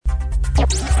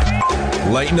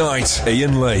Late Night,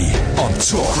 Iain Lee on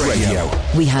Talk Radio.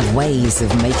 We have ways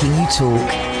of making you talk.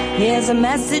 Here's a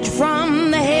message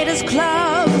from the Haters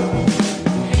Club,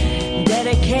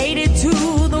 dedicated to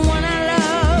the one I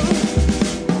love.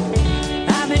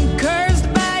 I've been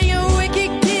cursed by your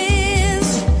wicked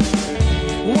kiss.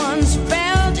 Once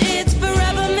felt it's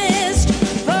forever missed.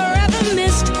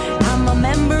 I'm a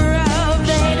member of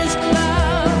the Haters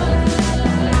Club,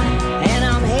 and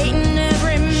I'm hating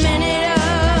every minute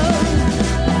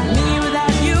of me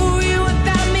without you, you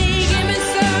without me. Give me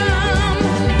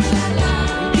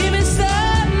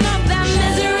some of that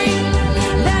misery.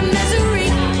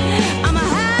 I'm a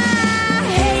high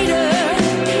hater.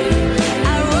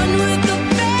 I run with the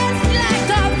best like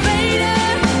Darth Vader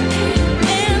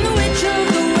and the Witch of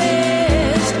the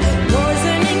West,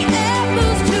 poisoning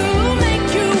apples to make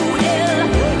you ill,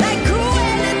 like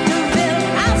Cruella de Vil.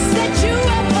 I'll set you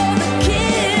up for the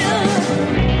kill.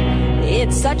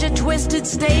 It's such a twisted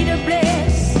state of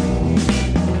bliss,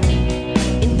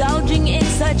 indulging in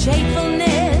such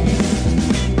hatefulness.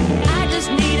 I just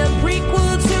need a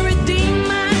prequel to redeem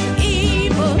my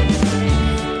evil,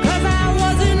 'cause I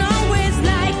wasn't always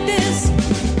like this.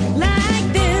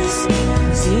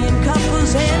 Seeing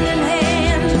couples hand in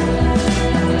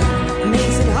hand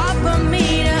makes it hard for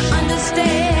me to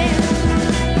understand.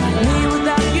 Me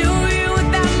without you, you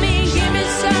without me. Give me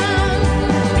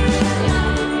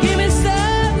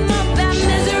some of that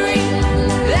misery.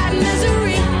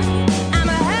 I'm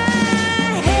a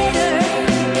high hater.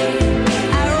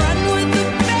 I run with the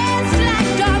best like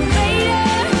Darth Vader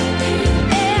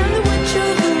and the Witch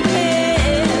of the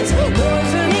West,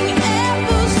 poisoning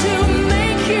apples to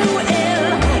make you ill,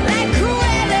 like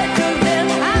Cruella de Vil.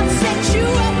 I'll set you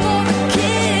up for the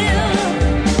kill.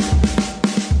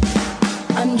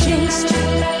 Unjinxed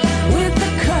with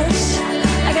the curse,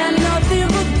 I got nothing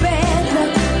but bad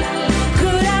luck.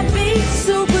 Could I be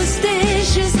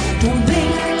superstitious? Don't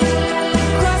blink,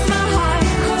 cross my heart,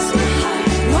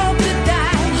 hope to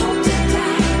die.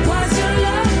 Why's your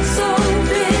love so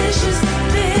vicious?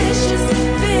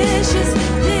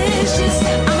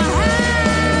 I'm a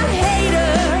high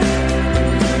hater.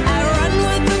 I run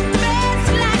with the best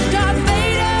like Darth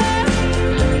Vader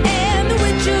and the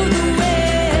Witch of the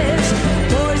West,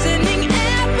 poisoning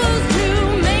apples to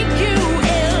make you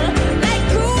ill, like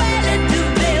Cruella de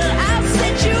Vil. I'll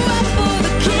set you up for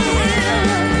the kill.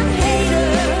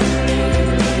 Hater,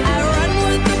 I run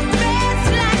with the best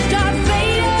like Darth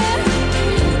Vader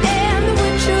and the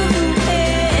Witch of the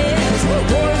West,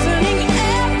 poisoning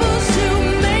apples to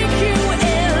make you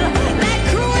ill, like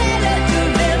Cruella de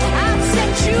Vil. I'll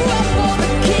set you up for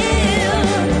the kill.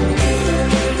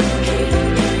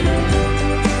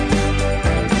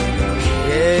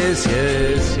 Yes.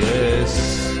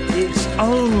 It's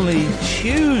only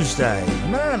Tuesday.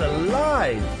 Man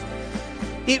alive.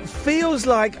 It feels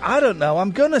like, I don't know,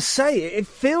 I'm going to say it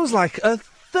feels like a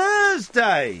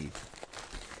Thursday.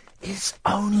 It's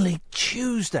only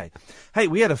Tuesday. Hey,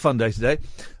 we had a fun day today.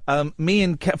 Me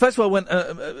and first of all, I went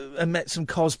and met some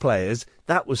cosplayers.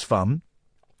 That was fun.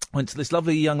 Went to this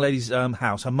lovely young lady's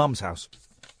house, her mum's house.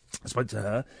 I spoke to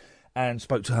her and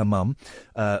spoke to her mum.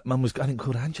 Mum was, I think,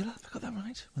 called Angela. Have I got that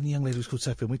right? And the young lady was called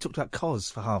Sophie. And we talked about cos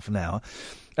for half an hour,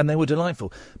 and they were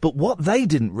delightful. But what they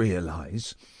didn't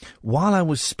realise, while I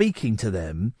was speaking to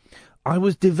them, I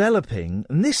was developing,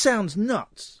 and this sounds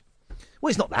nuts. Well,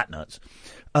 it's not that nuts.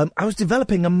 I was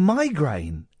developing a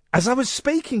migraine as I was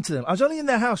speaking to them. I was only in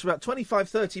their house for about 25,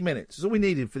 30 minutes. That's all we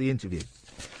needed for the interview.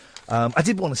 I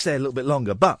did want to stay a little bit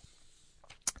longer, but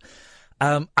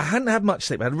I hadn't had much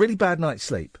sleep. I had a really bad night's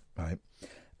sleep, right?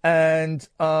 And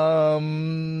I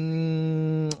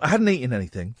hadn't eaten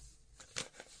anything.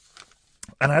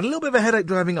 And I had a little bit of a headache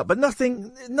driving up, but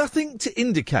nothing to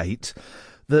indicate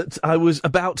that I was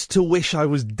about to wish I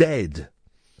was dead.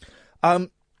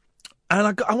 And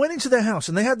I went into their house,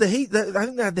 and they had the heat. I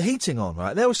think they had the heating on,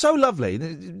 right? They were so lovely,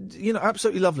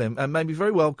 absolutely lovely, and made me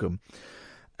very welcome.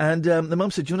 And the mum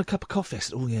said, "Do you want a cup of coffee?" I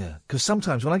said, "Oh yeah," because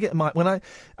sometimes when I get my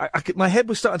head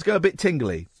was starting to go a bit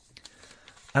tingly,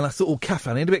 and I thought, "Oh,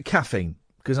 caffeine. I need a bit of caffeine."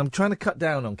 Because I'm trying to cut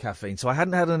down on caffeine, so I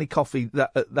hadn't had any coffee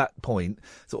at that point.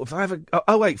 So if I have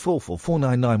 0844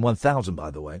 499 1000, by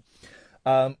the way.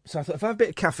 So I thought if I have a bit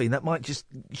of caffeine, that might just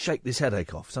shake this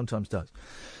headache off. Sometimes does.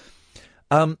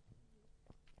 And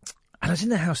I was in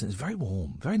their house, and it was very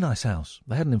warm, very nice house.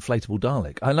 They had an inflatable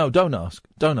Dalek. I know, don't ask.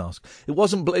 It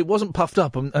wasn't puffed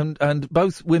up, and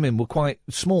both women were quite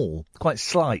small, quite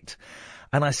slight.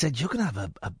 And I said, "You're going to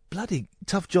have a bloody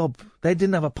tough job." They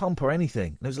didn't have a pump or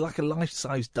anything. It was like a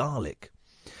life-size Dalek.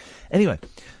 Anyway,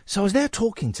 so I was there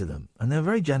talking to them, and they were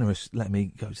very generous, letting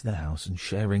me go to their house and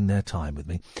sharing their time with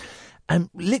me. And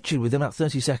literally within about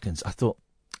 30 seconds, I thought,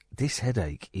 this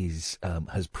headache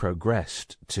has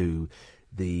progressed to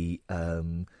the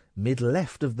mid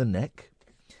left of the neck,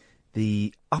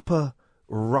 the upper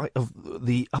right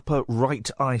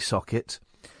eye socket,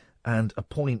 and a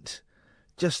point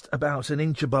just about an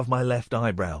inch above my left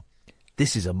eyebrow.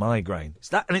 This is a migraine. It's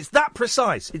that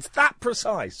precise. It's that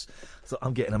precise. So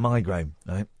I'm getting a migraine,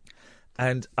 right?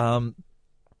 And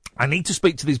I need to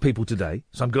speak to these people today.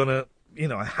 So I'm gonna,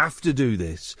 I have to do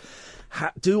this.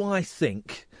 Do I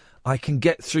think I can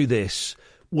get through this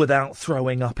without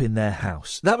throwing up in their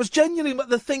house? That was genuinely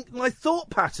my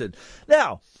thought pattern.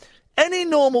 Now, any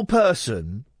normal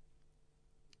person,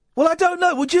 well, I don't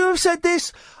know. Would you have said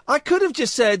this? I could have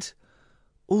just said,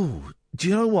 ooh, do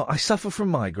you know what? I suffer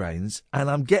from migraines and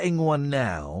I'm getting one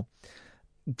now.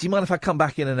 Do you mind if I come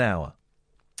back in an hour?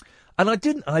 And I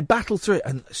didn't. I battled through it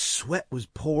and sweat was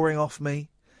pouring off me.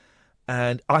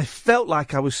 And I felt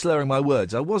like I was slurring my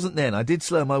words. I wasn't then. I did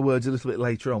slur my words a little bit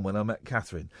later on when I met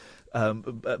Catherine.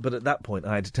 But at that point,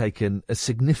 I had taken a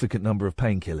significant number of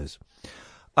painkillers.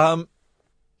 And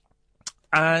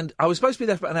I was supposed to be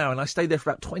there for about an hour, and I stayed there for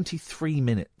about 23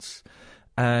 minutes.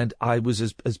 And I was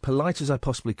as polite as I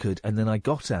possibly could, and then I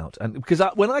got out. And because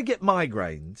when I get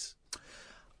migraines,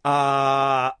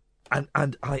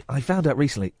 and I found out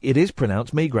recently it is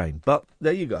pronounced migraine. But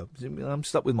there you go. I'm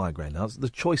stuck with migraine now. It's the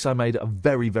choice I made at a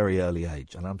very, very early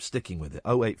age, and I'm sticking with it.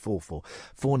 0844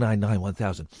 499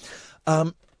 1000.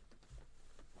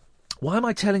 Why am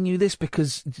I telling you this?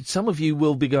 Because some of you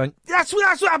will be going, that's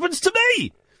what happens to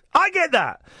me. I get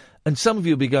that. And some of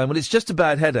you will be going, well, it's just a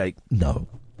bad headache. No,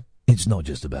 it's not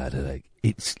just a bad headache.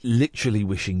 It's literally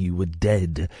wishing you were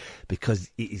dead because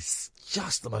it is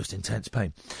just the most intense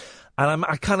pain. And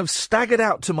I kind of staggered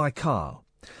out to my car.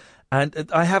 And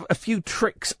I have a few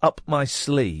tricks up my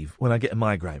sleeve when I get a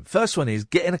migraine. First one is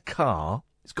get in a car.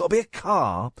 It's got to be a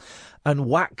car, and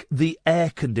whack the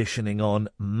air conditioning on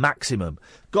maximum.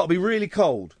 Got to be really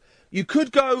cold. You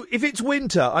could go, if it's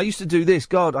winter, I used to do this.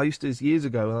 God, I used to do this years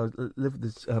ago. I lived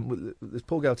with this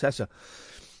poor girl, Tessa.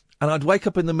 And I'd wake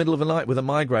up in the middle of the night with a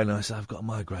migraine, and I said, I've got a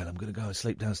migraine. I'm going to go and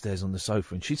sleep downstairs on the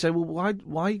sofa. And she'd say, well,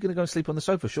 why are you going to go and sleep on the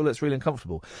sofa? Surely it's really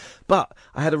uncomfortable. But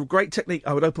I had a great technique.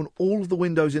 I would open all of the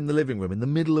windows in the living room in the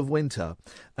middle of winter,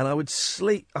 and I would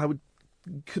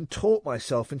contort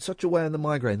myself in such a way on the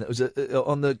migraine that was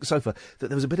on the sofa that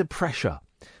there was a bit of pressure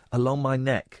along my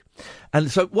neck.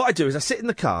 And so what I do is I sit in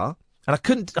the car, and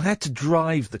I had to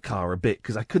drive the car a bit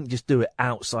because I couldn't just do it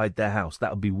outside their house.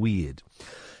 That would be weird.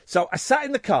 So I sat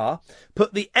in the car,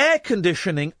 put the air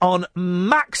conditioning on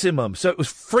maximum, so it was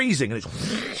freezing, and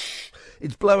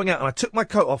it's blowing out, and I took my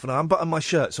coat off and I unbuttoned my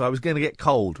shirt, so I was going to get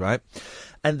cold, right?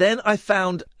 And then I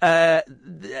found, then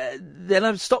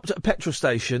I stopped at a petrol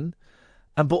station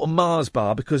and bought a Mars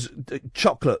bar because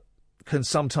chocolate can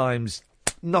sometimes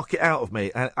knock it out of me.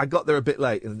 And I got there a bit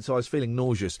late, and so I was feeling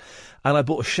nauseous. And I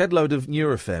bought a shed load of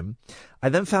Nurofen. I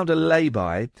then found a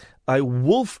lay-by. I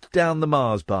wolfed down the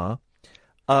Mars bar.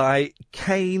 I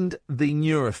caned the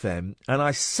Nurofen, and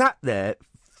I sat there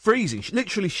freezing,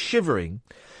 literally shivering,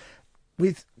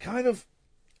 with I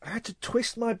had to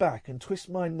twist my back and twist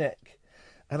my neck,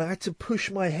 and I had to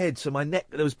push my head so my neck,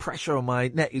 there was pressure on my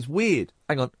neck. It's weird.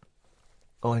 Hang on.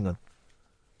 Oh, hang on.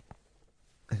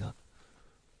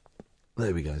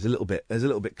 There we go. There's a little bit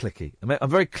clicky. I'm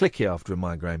very clicky after a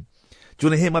migraine. Do you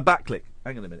want to hear my back click?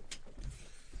 Hang on a minute.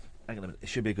 It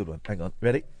should be a good one. Hang on.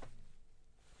 Ready?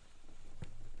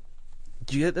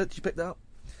 Did you get that? Did you pick that up?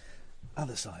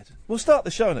 Other side. We'll start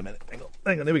the show in a minute. Hang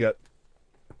on. Here we go.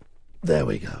 There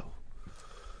we go.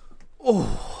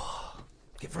 Oh,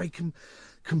 get very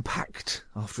compact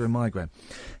after a migraine.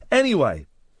 Anyway,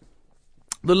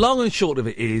 the long and short of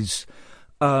it is,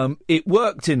 it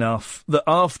worked enough that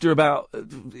after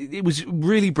it was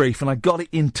really brief, and I got it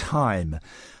in time,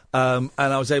 and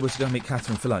I was able to go and meet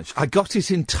Catherine for lunch. I got it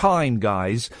in time,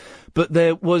 guys, but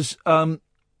there was a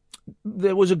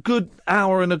good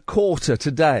hour and a quarter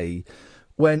today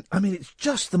when, it's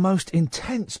just the most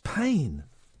intense pain.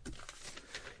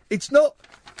 It's not,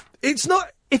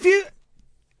 if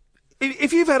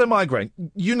you've had a migraine,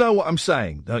 you know what I'm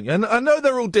saying, don't you? And I know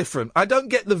they're all different. I don't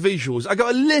get the visuals. I go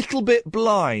a little bit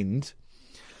blind.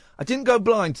 I didn't go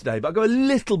blind today, but I go a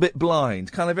little bit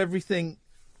blind. Kind of everything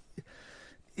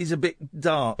is a bit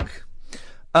dark.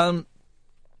 But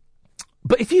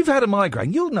if you've had a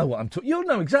migraine, you'll know you'll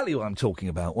know exactly what I'm talking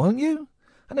about, won't you?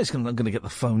 I know I'm going to get the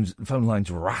phone lines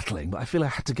rattling, but I feel I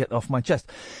had to get it off my chest.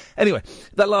 Anyway,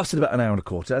 that lasted about an hour and a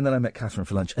quarter, and then I met Catherine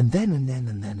for lunch. And then,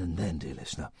 dear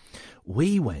listener,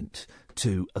 we went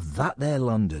to That There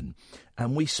London.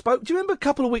 And we spoke, do you remember a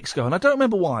couple of weeks ago, and I don't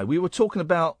remember why, we were talking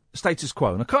about status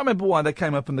quo, and I can't remember why they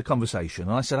came up in the conversation,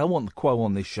 and I said, I want the quo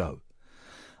on this show.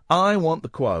 I want the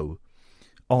quo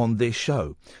on this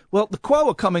show. Well, the quo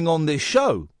are coming on this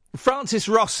show. Francis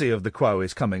Rossi of the quo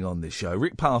is coming on this show.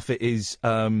 Rick Parfitt is,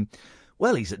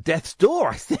 well, he's at death's door,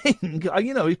 I think.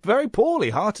 You know, he's very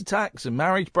poorly, heart attacks and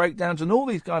marriage breakdowns and all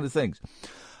these kind of things.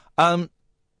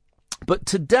 But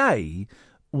today,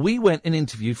 we went and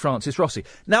interviewed Francis Rossi.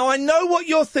 Now, I know what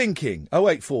you're thinking.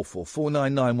 0844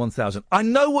 499 1000. I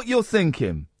know what you're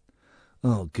thinking.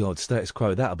 Oh, God, status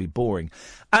quo, that'll be boring.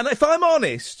 And if I'm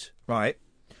honest, right,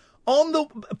 on the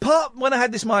part, when I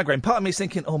had this migraine, part of me is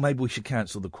thinking, oh, maybe we should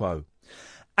cancel the quo.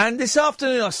 And this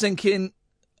afternoon I was thinking,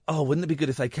 oh, wouldn't it be good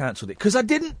if they cancelled it? Because I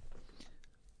didn't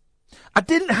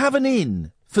have an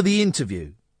in for the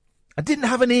interview. I didn't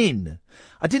have an in.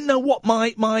 I didn't know what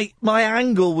my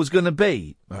angle was going to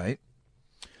be, right?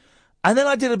 And then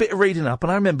I did a bit of reading up,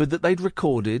 and I remembered that they'd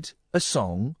recorded a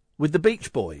song with the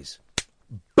Beach Boys.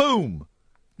 Boom!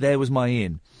 There was my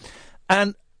in.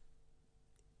 And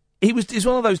it's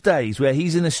one of those days where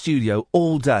he's in a studio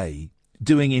all day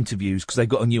doing interviews because they've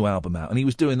got a new album out, and he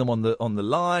was doing them on the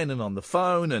line and on the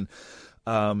phone, and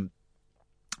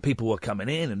people were coming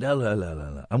in, and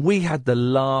and we had the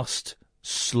last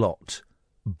slot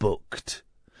booked,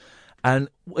 and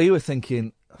we were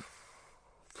thinking,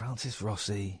 Francis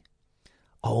Rossi,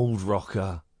 old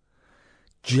rocker,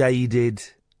 jaded,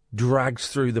 dragged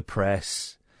through the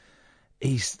press.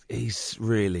 He's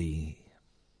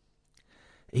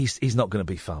not going to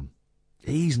be fun.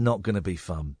 He's not going to be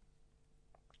fun.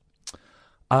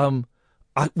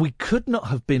 We could not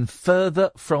have been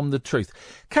further from the truth.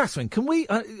 Catherine, can we,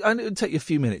 it'll take you a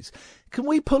few minutes, can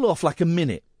we pull off like a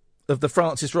minute of the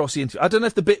Francis Rossi interview? I don't know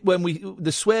if the bit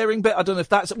the swearing bit, I don't know if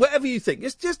that's, whatever you think.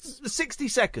 It's just 60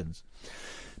 seconds.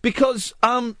 Because,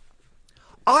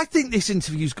 I think this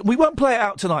interview's, we won't play it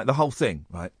out tonight, the whole thing,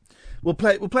 right? We'll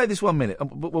play this 1 minute,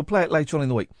 but we'll play it later on in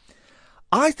the week.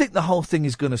 I think the whole thing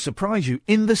is going to surprise you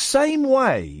in the same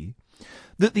way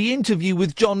that the interview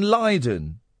with John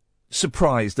Lydon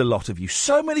surprised a lot of you.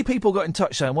 So many people got in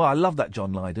touch saying, well, I love that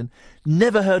John Lydon.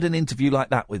 Never heard an interview like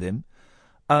that with him.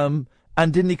 And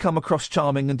didn't he come across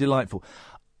charming and delightful?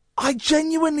 I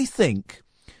genuinely think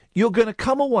you're going to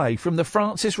come away from the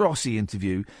Francis Rossi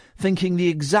interview thinking the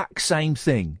exact same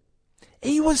thing.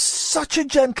 He was such a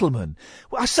gentleman.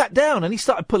 Well, I sat down and he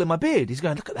started pulling my beard. He's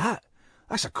going, look at that.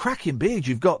 That's a cracking beard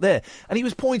you've got there. And he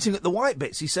was pointing at the white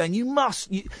bits. He's saying,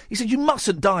 he said, you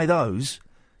mustn't dye those.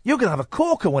 You're going to have a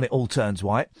corker when it all turns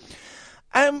white.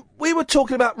 And we were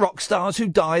talking about rock stars who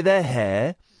dye their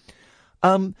hair.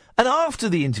 And after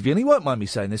the interview, and he won't mind me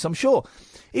saying this, I'm sure,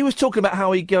 he was talking about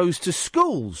how he goes to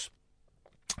schools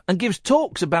and gives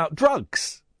talks about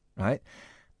drugs, right?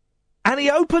 And he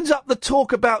opens up the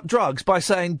talk about drugs by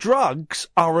saying drugs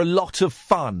are a lot of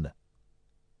fun.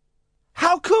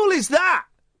 How cool is that?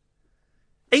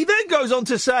 He then goes on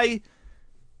to say,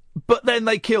 but then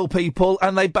they kill people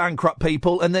and they bankrupt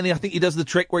people, and then I think he does the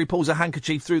trick where he pulls a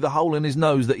handkerchief through the hole in his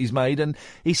nose that he's made, and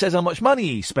he says how much money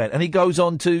he spent, and he goes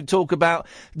on to talk about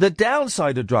the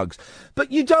downside of drugs.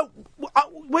 But you don't,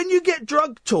 when you get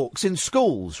drug talks in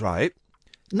schools, right,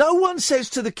 no one says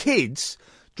to the kids,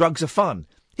 drugs are fun.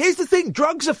 Here's the thing,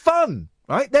 drugs are fun,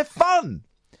 right? They're fun.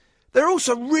 They're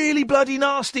also really bloody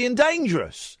nasty and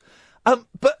dangerous.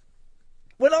 But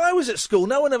when I was at school,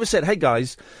 no one ever said, hey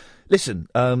guys, listen,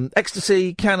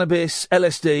 ecstasy, cannabis,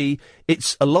 LSD,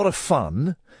 it's a lot of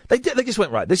fun. They just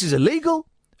went, right, this is illegal,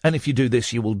 and if you do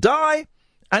this, you will die.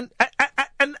 And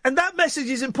that message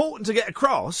is important to get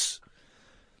across.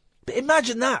 But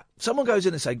imagine that. Someone goes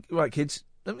in and say, right, kids,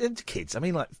 I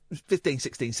mean like 15,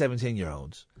 16,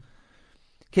 17-year-olds.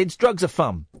 Kids, drugs are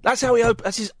fun. That's how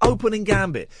that's his opening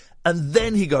gambit. And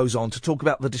then he goes on to talk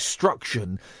about the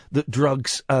destruction that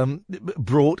drugs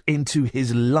brought into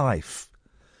his life.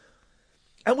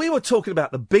 And we were talking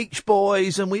about the Beach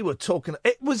Boys, and we were talking,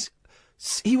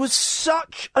 he was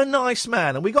such a nice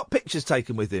man, and we got pictures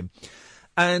taken with him.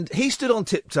 And he stood on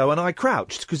tiptoe and I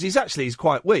crouched, because he's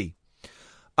quite wee.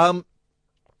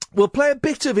 We'll play a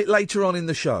bit of it later on in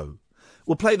the show.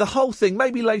 We'll play the whole thing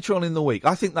maybe later on in the week.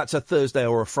 I think that's a Thursday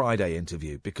or a Friday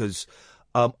interview because,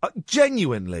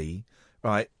 genuinely,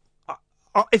 right,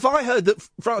 if I heard that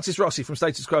Francis Rossi from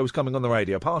Status Quo was coming on the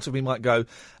radio, part of me might go, do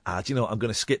you know what, I'm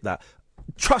going to skip that.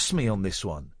 Trust me on this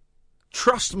one.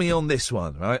 Trust me on this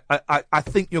one, right? I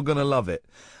think you're going to love it.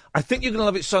 I think you're going to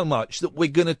love it so much that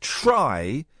we're going to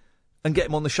try and get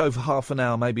him on the show for half an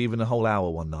hour, maybe even a whole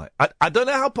hour one night. I don't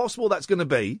know how possible that's going to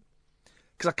be,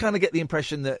 because I kind of get the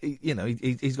impression that,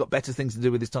 he's got better things to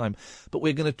do with his time. But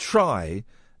we're going to try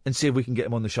and see if we can get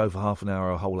him on the show for half an hour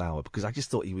or a whole hour, because I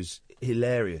just thought he was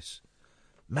hilarious.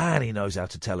 Man, he knows how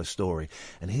to tell a story.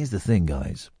 And here's the thing,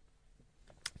 guys.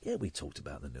 Yeah, we talked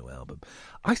about the new album.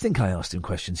 I think I asked him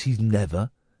questions he's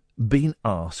never been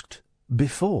asked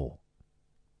before.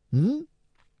 Oh,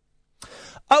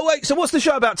 wait, so what's the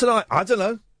show about tonight? I don't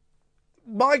know.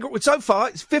 So far,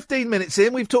 it's 15 minutes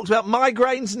in. We've talked about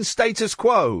migraines and status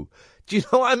quo. Do you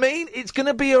know what I mean? It's going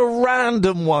to be a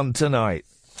random one tonight.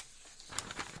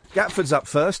 Gatford's up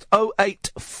first.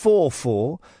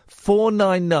 0844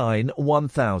 499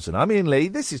 1000. I'm Iain Lee.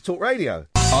 This is Talk Radio.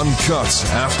 Uncut,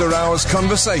 after-hours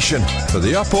conversation for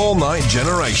the up-all-night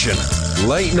generation.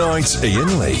 Late night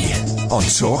Iain Lee on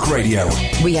Talk Radio.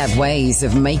 We have ways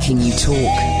of making you talk.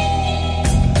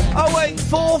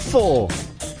 0844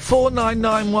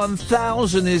 499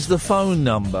 1000 is the phone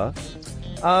number.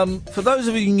 For those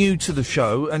of you new to the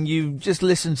show and you just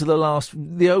listened to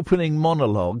the opening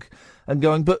monologue and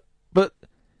going, but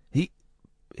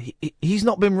he's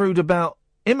not been rude about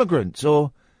immigrants,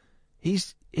 or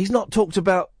he's not talked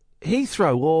about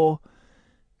Heathrow, or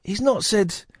he's not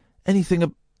said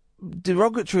anything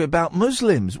derogatory about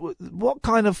Muslims. What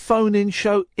kind of phone-in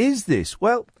show is this?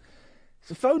 Well, it's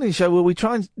a phone-in show where we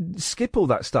try and skip all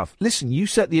that stuff. Listen, you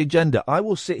set the agenda. I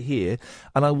will sit here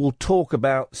and I will talk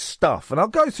about stuff, and I'll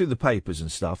go through the papers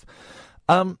and stuff.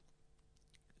 And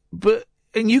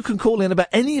you can call in about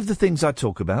any of the things I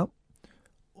talk about,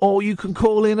 or you can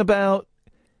call in about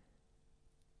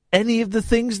any of the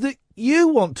things that you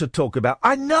want to talk about.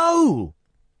 I know.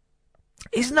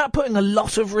 Isn't that putting a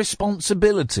lot of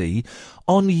responsibility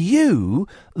on you,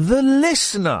 the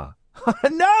listener? I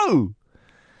know.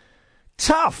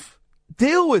 Tough.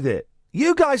 Deal with it.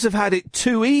 You guys have had it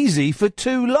too easy for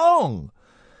too long.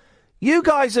 You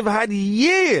guys have had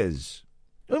years.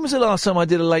 When was the last time I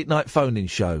did a late-night phone-in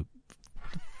show?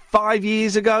 5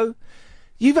 years ago?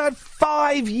 You've had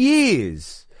 5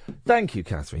 years. Thank you,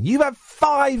 Catherine. You've had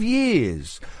 5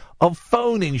 years of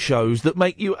phone-in shows that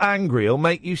make you angry or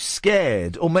make you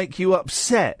scared or make you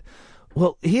upset.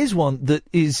 Well, here's one that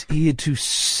is here to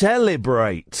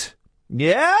celebrate.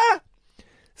 Yeah?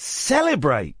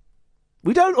 Celebrate.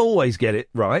 We don't always get it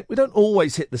right. We don't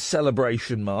always hit the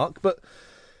celebration mark, but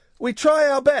we try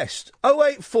our best.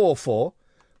 0844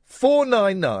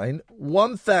 499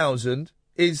 1000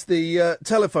 is the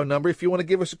telephone number if you want to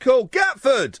give us a call.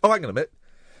 Gatford! Oh, hang on a minute.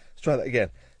 Let's try that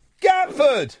again.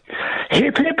 Gatford!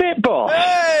 Hip, hip, hip, boss.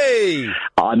 Hey!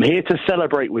 I'm here to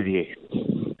celebrate with you.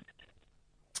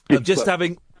 I'm just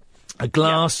having a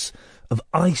glass of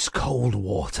ice-cold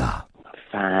water.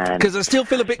 Fan. Because I still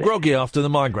feel a bit groggy after the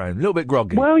migraine. A little bit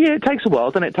groggy. Well, yeah, it takes a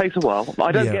while, doesn't it? It takes a while.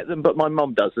 I don't get them, but my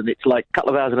mum does, and it's like a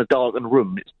couple of hours in a darkened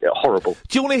room. It's horrible.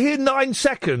 Do you want to hear 9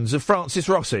 seconds of Francis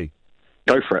Rossi?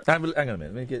 Go for it. Hang on a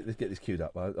minute. Let me get this queued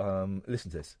up.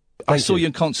 Listen to this. I saw you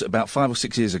in concert about 5 or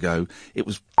 6 years ago. It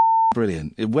was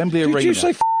brilliant. At Wembley Arena. Did you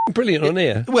say brilliant on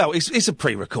here? Well, it's a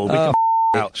pre-record. We can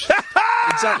out.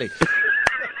 Exactly.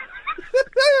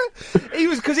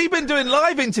 Because he'd been doing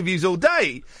live interviews all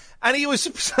day, and he was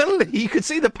suddenly, you could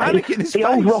see the panic in his face. The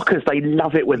old rockers, they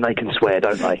love it when they can swear,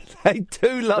 don't they? They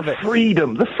do love it.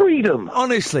 The freedom.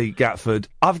 Honestly, Gatford,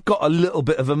 I've got a little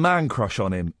bit of a man crush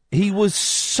on him. He was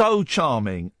so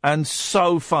charming and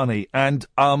so funny, and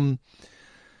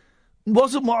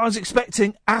wasn't what I was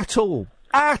expecting at all.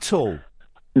 At all.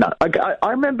 No, I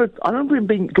remember him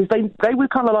being, because they were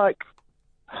kind of like,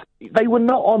 they were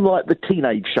not on like the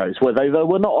teenage shows where they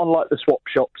were not on like the swap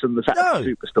shops and the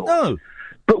Saturday Superstore. No.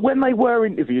 But when they were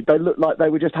interviewed, they looked like they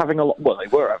were just having a lot. Well, they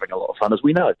were having a lot of fun, as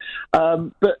we know.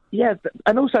 But yeah,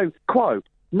 and also Quo.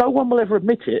 No one will ever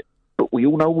admit it, but we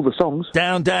all know all the songs.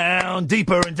 Down, down,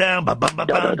 deeper and down,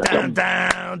 down,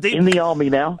 down, deep. In the army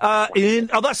now.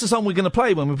 That's the song we're going to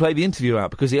play when we play the interview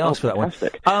out, because he asked for that one.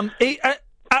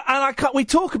 We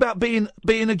talk about being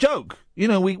a joke. You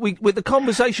know, we the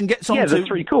conversation gets on to the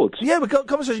 3 chords. Yeah,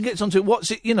 conversation gets on to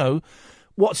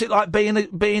what's it like being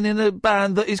in a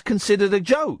band that is considered a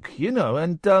joke. You know,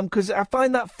 and because I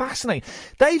find that fascinating.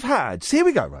 They've had, here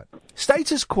we go, right?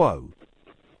 Status Quo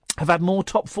have had more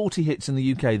top 40 hits in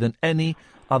the UK than any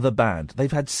other band.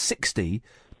 They've had 60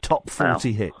 top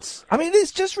 40 hits. I mean,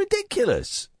 it's just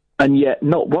ridiculous. And yet,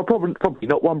 probably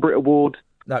not one Brit Award.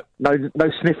 No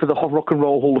sniff of the Rock and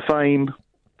Roll Hall of Fame.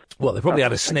 Well, they probably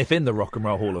had a sniff in the Rock and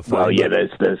Roll Hall of Fame. Well, yeah, there's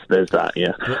that,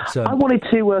 yeah. But, I wanted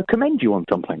to commend you on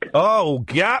something. Oh,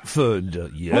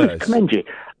 Gatford, yes. I wanted to commend you.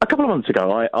 A couple of months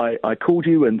ago, I called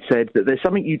you and said that there's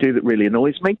something you do that really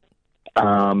annoys me.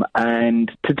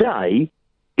 And today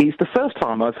is the first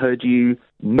time I've heard you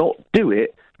not do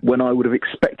it when I would have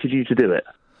expected you to do it.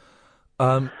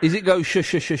 Is it go shush,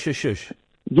 shush, shush, shush, shush?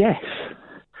 Yes.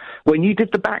 When you did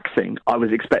the back thing, I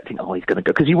was expecting, he's going to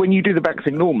go. Because when you do the back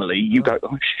thing normally, you go,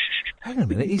 shh, shh. Hang on a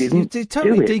minute, he's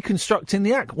totally deconstructing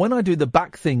the act. When I do the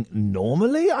back thing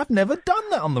normally, I've never done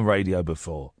that on the radio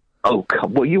before. Oh,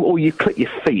 come on. Or you click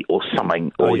your feet or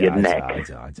something, or your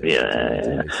neck. I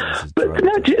do. But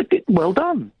no, well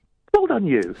done. Well done,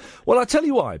 you. Well, I'll tell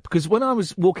you why. Because when I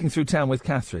was walking through town with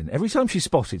Catherine, every time she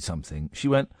spotted something, she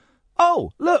went,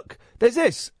 oh, look, there's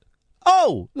this.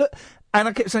 Oh, look. And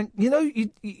I kept saying, you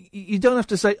don't have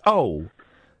to say, oh.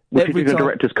 Which is the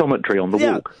director's commentary on the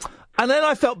walk. And then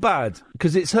I felt bad,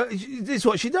 because it's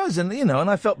what she does, and and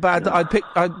I felt bad that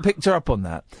I'd picked her up on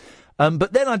that.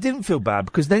 But then I didn't feel bad,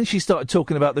 because then she started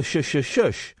talking about the shush, shush,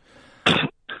 shush.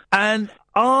 And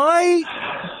I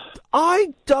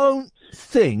don't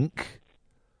think...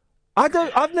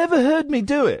 I've never heard me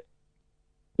do it.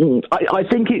 I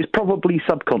think it's probably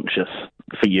subconscious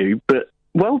for you, but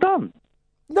well done.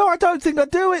 No, I don't think I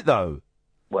do it, though.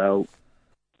 Well,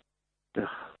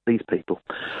 these people.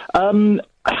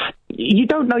 You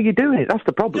don't know you do it. That's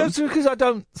the problem. That's because I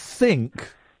don't think.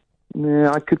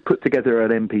 Yeah, I could put together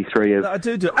an MP3 of... I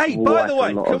do. Hey, by the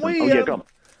way, can we... go on.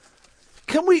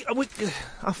 Can we...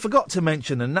 I forgot to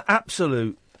mention an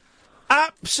absolute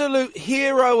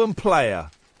hero and player,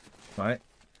 right?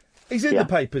 He's in the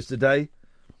papers today.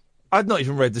 I've not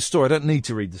even read the story. I don't need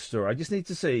to read the story. I just need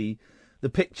to see the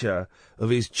picture of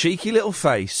his cheeky little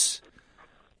face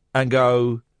and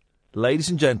go, ladies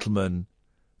and gentlemen,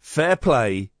 fair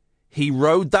play. He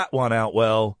rode that one out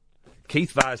well.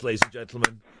 Keith Vaz, ladies and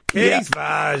gentlemen. Keith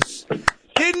Vaz.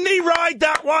 Didn't he ride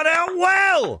that one out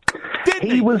well? Didn't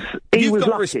he? He was got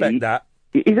to lucky. Respect that.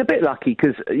 He's a bit lucky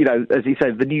because, as he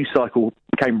said, the news cycle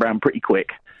came round pretty quick.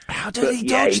 How did he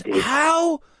dodge? He did.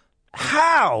 How?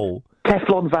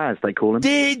 Teflon Vaz, they call him.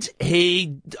 Did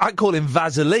he? I call him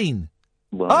Vaseline.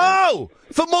 Well,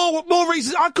 for more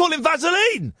reasons, I call him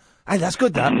Vaseline. Hey, that's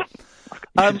good, that. You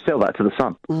should sell that to the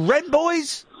Sun. Rent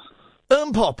boys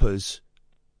and poppers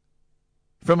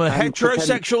from a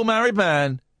heterosexual married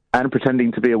man. And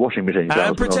pretending to be a washing machine salesman.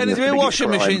 And pretending to be a washing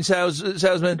machine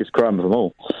salesman. Biggest crime of them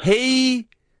all. He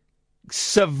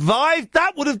survived.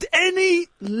 That would have... Any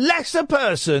lesser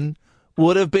person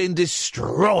would have been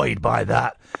destroyed by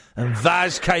that. And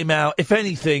Vaz came out, if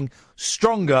anything,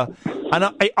 stronger.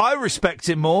 And I respect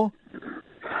him more.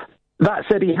 That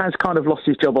said, he has kind of lost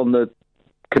his job on the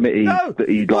committee that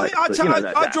he'd like.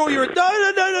 I draw your...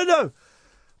 No.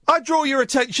 I draw your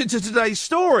attention to today's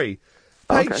story.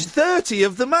 Page 30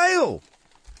 of the Mail.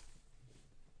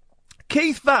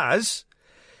 Keith Vaz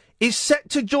is set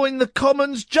to join the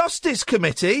Commons Justice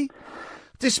Committee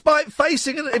despite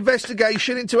facing an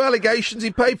investigation into allegations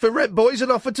he paid for rent boys and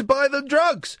offered to buy them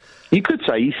drugs. You could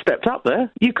say he stepped up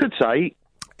there. You could say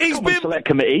Select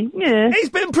Committee. Yeah. He's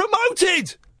been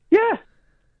promoted. Yeah.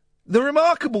 The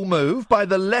remarkable move by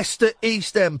the Leicester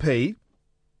East MP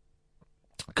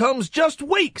comes just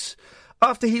weeks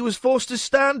after he was forced to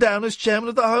stand down as chairman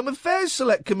of the Home Affairs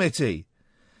Select Committee.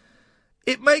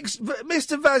 It makes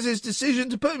Mr. Vaz's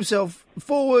decision to put himself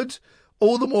forward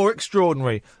all the more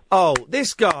extraordinary. Oh,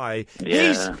 this guy,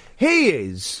 he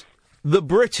is the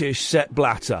British Sepp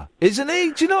Blatter, isn't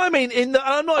he? Do you know what I mean?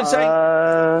 I'm not saying...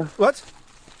 What?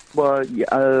 Well,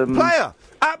 player.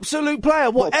 Absolute player.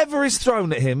 Whatever is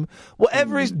thrown at him,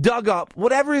 whatever is dug up,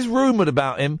 whatever is rumoured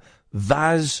about him,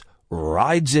 Vaz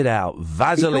rides it out.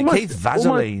 Vaseline. Keith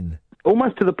Vaseline.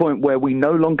 Almost to the point where we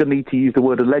no longer need to use the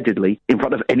word allegedly in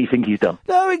front of anything he's done.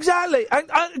 No, exactly. And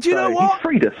do you know what? He's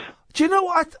freed us. Do you know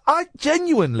what? I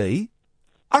genuinely,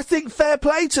 I think fair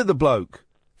play to the bloke.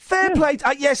 Fair play.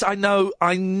 Yes, I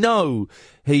know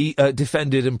he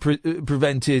defended and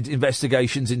prevented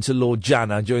investigations into Lord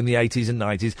Janner during the 80s and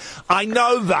 90s. I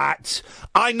know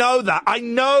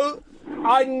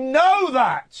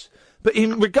that. But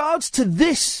in regards to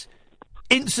this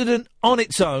incident on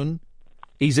its own,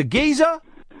 he's a geezer.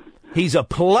 He's a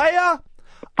player.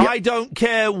 Yep. I don't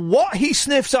care what he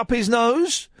sniffs up his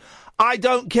nose. I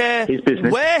don't care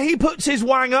where he puts his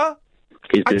wanger.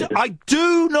 I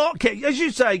do not care. As you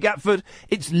say, Gatford,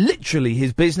 it's literally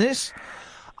his business.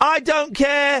 I don't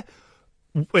care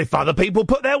if other people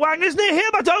put their wangers near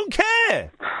him. I don't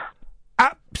care.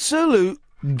 Absolute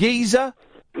geezer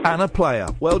and a player.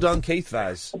 Well done, Keith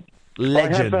Vaz.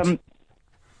 Legend.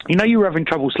 You were having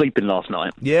trouble sleeping last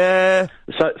night. Yeah.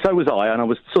 So was I, and I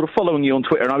was sort of following you on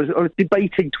Twitter, and I was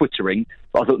debating Twittering.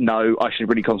 But I thought, no, I should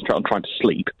really concentrate on trying to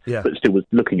sleep. Yeah. But still was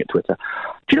looking at Twitter.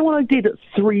 Do you know what I did at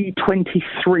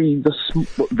 3:23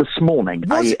 this morning,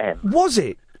 a.m.? Was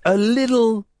it a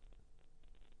little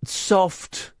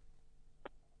soft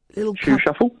Little shoe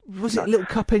shuffle? Was it a little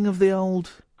cupping of the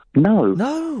old? No.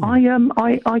 No.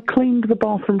 I cleaned the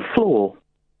bathroom floor.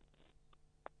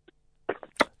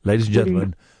 Ladies and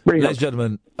gentlemen, Really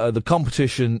the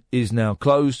competition is now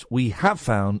closed. We have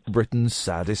found Britain's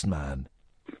saddest man.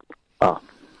 Ah.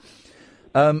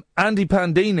 Andy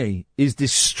Pandini is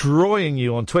destroying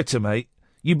you on Twitter, mate.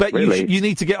 You bet Really? you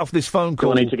need to get off this phone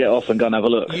call. Do I need to get off and go and have a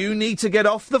look? You need to get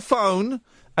off the phone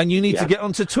and you need to get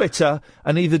onto Twitter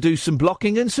and either do some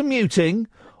blocking and some muting,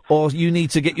 or you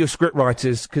need to get your script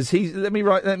writers, because let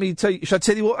me tell you, should I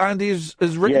tell you what Andy has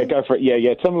written? Yeah, go for it.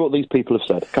 Yeah. Tell me what these people have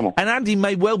said. Come on. And Andy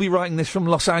may well be writing this from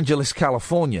Los Angeles,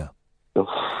 California.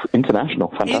 International.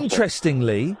 Fantastic.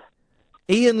 Interestingly,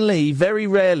 Iain Lee very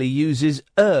rarely uses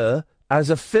as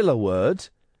a filler word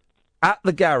at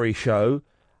the Gary Show.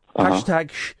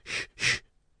 Hashtag shh.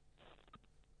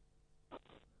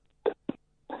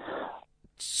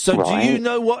 So right. do you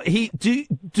know what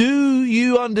do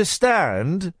you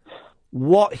understand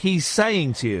what he's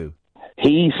saying to you?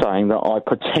 He's saying that I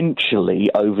potentially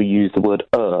overused the word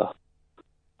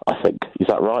I think. Is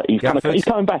that right? He's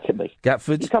coming back at me.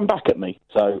 Gatford. He's coming back at me.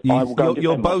 So I will go and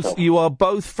defend myself. You are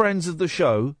both friends of the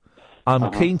show.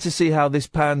 I'm keen to see how this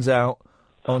pans out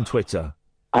on Twitter.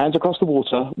 Hands across the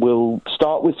water. We'll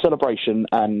start with celebration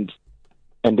and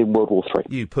end in World War III.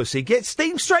 You pussy. Get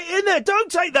steam straight in there.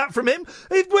 Don't take that from him.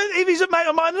 If he's a mate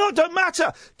of mine or not, don't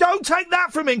matter. Don't take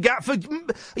that from him, Gatford.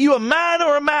 Are you a man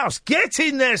or a mouse? Get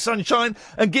in there, sunshine,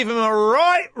 and give him a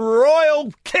right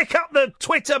royal kick up the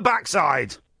Twitter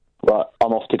backside. Right,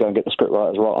 I'm off to go and get the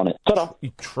scriptwriters right on it. Ta-da.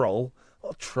 You troll.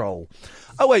 What a troll.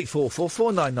 0844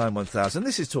 499 1000.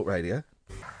 This is Talk Radio.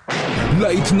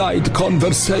 Late night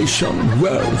conversation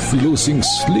worth losing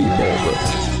sleep over.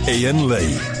 Iain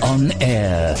Lee. On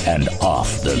air and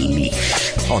off the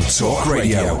leash. On Talk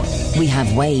Radio. We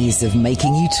have ways of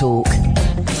making you talk.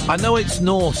 I know it's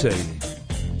naughty,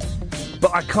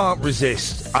 but I can't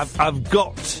resist. I've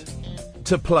got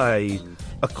to play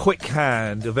a quick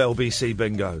hand of LBC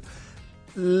Bingo.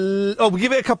 We'll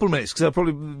give it a couple of minutes because I'll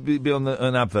probably be on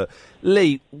an advert.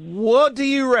 Lee, what do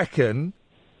you reckon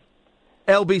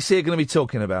LBC are going to be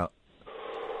talking about?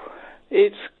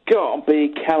 It's got to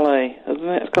be Calais, hasn't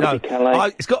it? It's got to be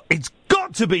Calais. It's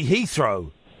got to be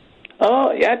Heathrow.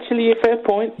 Oh, actually, a fair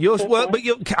point.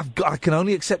 I can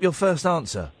only accept your first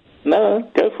answer. No,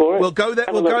 go for it. We'll go there.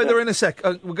 We'll go there in a sec.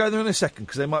 We'll go there in a second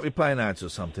because they might be playing ads or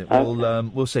something.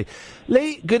 We'll see.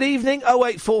 Lee, good evening.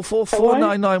 0844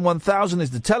 499 1000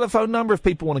 is the telephone number. If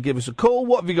people want to give us a call,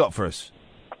 what have you got for us?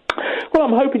 Well,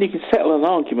 I'm hoping you can settle an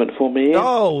argument for me. Iain.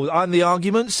 Oh, I'm the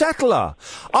argument settler.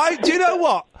 Do you know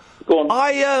what? Go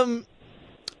on.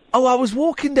 I was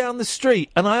walking down the street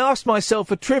and I asked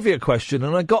myself a trivia question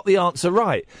and I got the answer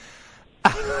right.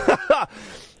 And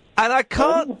I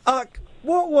can't.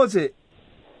 What was it?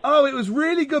 Oh, it was a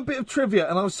really good bit of trivia,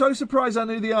 and I was so surprised I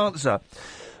knew the answer.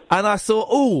 And I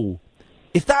thought,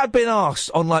 if that had been asked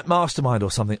on, like, Mastermind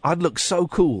or something, I'd look so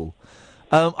cool.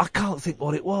 I can't think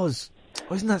what it was.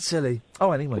 Oh, isn't that silly? Oh,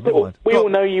 anyway, never mind. We all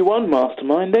know you won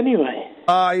Mastermind anyway.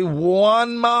 I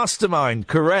won Mastermind,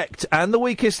 correct. And The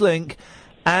Weakest Link,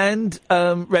 and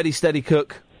Ready, Steady,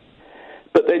 Cook.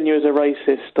 But then you was a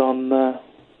racist on...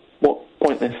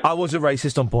 Pointless. I was a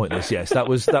racist on Pointless, yes. That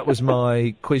was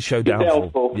my quiz show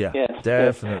downfall. Yeah, yes,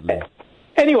 definitely. Yes.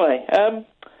 Anyway, I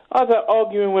was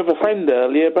arguing with a friend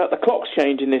earlier about the clocks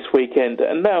changing this weekend,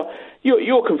 and now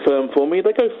you're confirmed for me.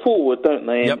 They go forward, don't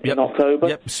they, in October?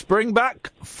 Yep, spring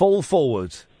back, fall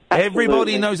forward. Absolutely.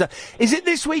 Everybody knows that. Is it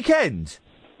this weekend?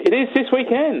 It is this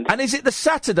weekend. And is it the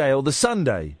Saturday or the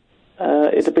Sunday?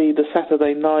 It'll be the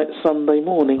Saturday night, Sunday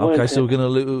morning. Okay, so we're going to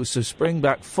lose. So spring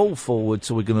back, fall forward.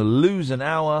 So we're going to lose an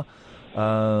hour.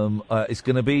 It's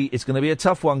going to be a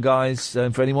tough one, guys.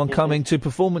 For anyone coming to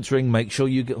Performance Ring, make sure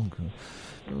you get.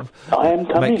 I am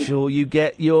coming. Make sure you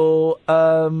get your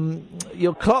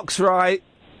clocks right.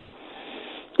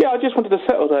 Yeah, I just wanted to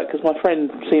settle that because my friend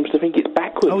seems to think it's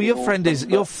backwards. Oh, your friend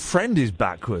is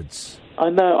backwards. I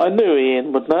know. I knew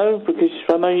Iain would know because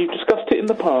I know you've discussed it in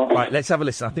the past. Right, let's have a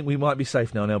listen. I think we might be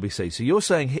safe now on LBC. So you're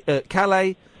saying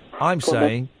Calais, I'm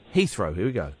saying Heathrow. Here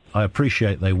we go. I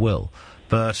appreciate they will,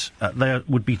 but there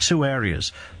would be two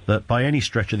areas that by any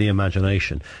stretch of the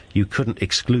imagination you couldn't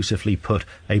exclusively put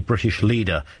a British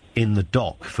leader in the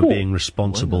dock for being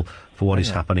responsible for what is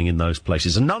happening in those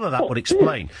places. And none of that would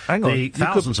explain the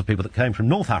thousands of people that came from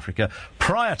North Africa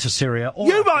prior to Syria. Or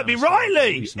you might be right,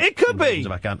 Lee. It could be.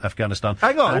 Afghanistan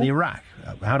and Iraq.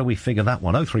 How do we figure that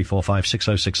one? 0345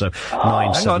 6060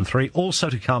 973. Also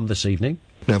to come this evening.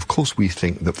 Now, of course, we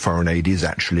think that foreign aid is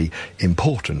actually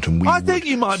important, and I think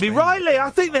you might be right, Lee. I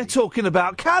think they're talking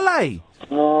about Calais.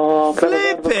 Oh,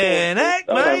 flipping heck,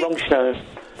 mate! wrong show.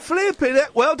 Flipping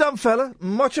it. Well done, fella.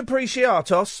 Much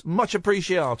appreciatos. Much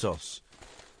appreciatos.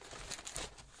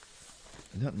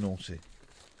 Isn't that naughty?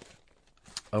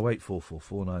 0844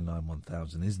 499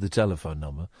 1000 is the telephone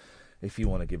number if you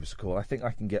want to give us a call. I think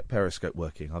I can get Periscope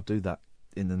working. I'll do that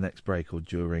in the next break or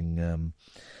during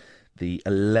the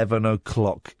 11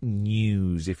 o'clock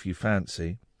news, if you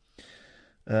fancy.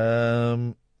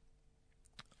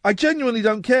 I genuinely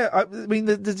don't care. I mean,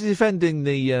 the defending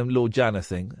the Lord Janner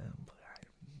thing,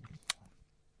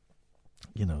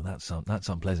 you know, that's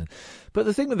unpleasant. But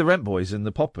the thing with the Rent Boys and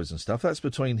the Poppers and stuff, that's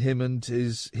between him and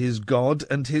his God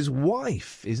and his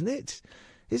wife, isn't it?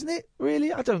 Isn't it,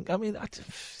 really? I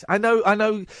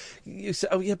know you say,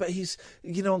 oh, yeah, but he's,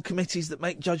 you know, on committees that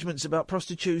make judgments about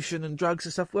prostitution and drugs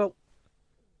and stuff. Well,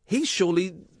 he's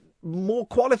surely more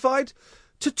qualified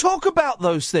to talk about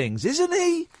those things, isn't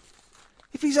he?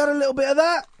 If he's had a little bit of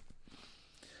that.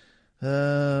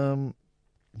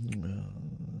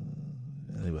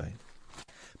 Anyway.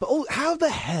 But how the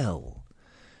hell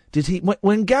did he...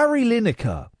 When Gary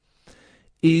Lineker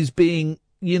is being,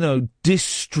 you know,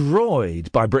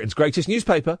 destroyed by Britain's greatest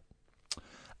newspaper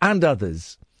and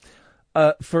others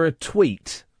for a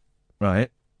tweet, right?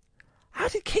 How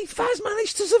did Keith Vaz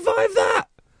manage to survive that?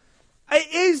 It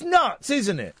is nuts,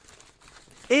 isn't it?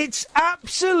 It's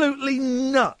absolutely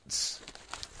nuts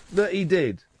that he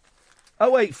did.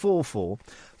 0844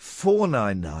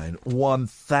 499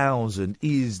 1000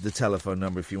 is the telephone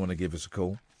number if you want to give us a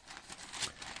call.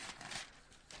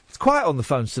 It's quiet on the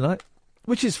phones tonight,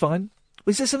 which is fine.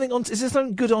 Is there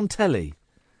something good on telly?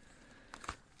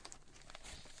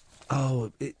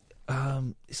 Oh,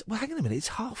 well, hang on a minute. It's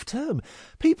half term.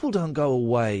 People don't go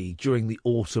away during the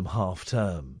autumn half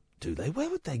term, do they? Where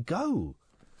would they go?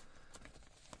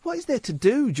 What is there to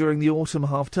do during the autumn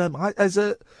half term? As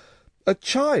a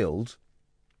child,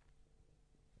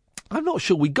 I'm not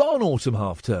sure we got an autumn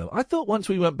half term. I thought once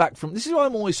we went back from... This is why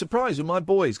I'm always surprised when my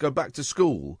boys go back to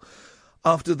school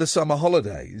after the summer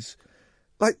holidays.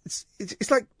 Like, it's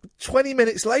like 20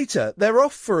 minutes later, they're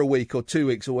off for a week or 2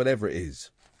 weeks or whatever it is.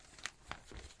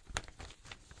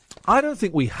 I don't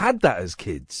think we had that as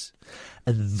kids.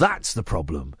 And that's the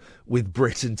problem with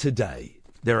Britain today.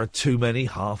 There are too many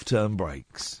half-term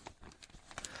breaks.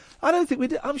 I don't think we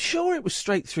did. I'm sure it was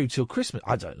straight through till Christmas.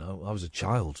 I don't know. I was a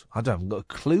child. I haven't got a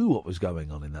clue what was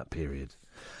going on in that period.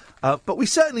 But we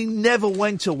certainly never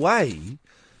went away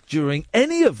during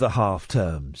any of the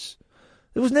half-terms.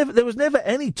 There was never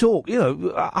any talk. You know,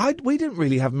 we didn't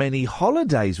really have many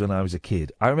holidays when I was a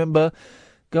kid. I remember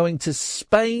going to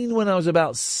Spain when I was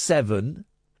about 7.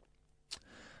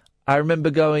 I remember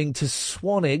going to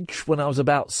Swanage when I was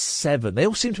about 7. They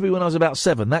all seem to be when I was about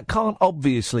 7. That can't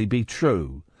obviously be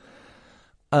true.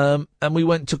 And we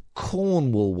went to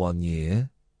Cornwall one year.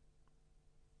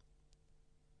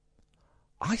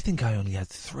 I think I only had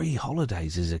 3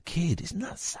 holidays as a kid. Isn't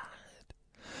that sad?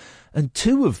 And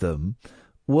 2 of them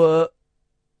were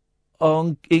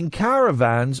in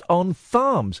caravans on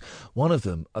farms. One of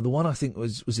them, the one I think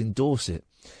was in Dorset.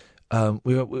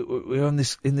 We were in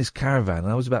this caravan,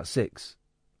 and I was about 6,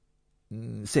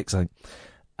 I think,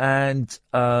 and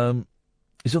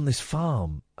it's on this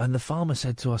farm. And the farmer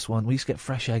said to us we used to get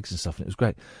fresh eggs and stuff, and it was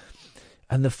great.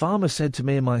 And the farmer said to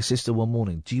me and my sister one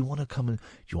morning, "Do you want to come and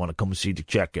see the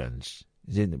chickens?"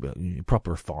 He's in the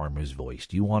proper farmer's voice.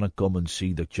 "Do you want to come and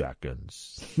see the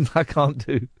chickens?" I can't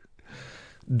do.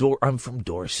 I'm from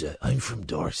Dorset.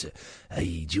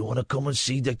 Hey, do you want to come and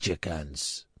see the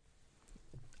chickens?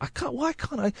 I can't. Why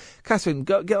can't I? Catherine,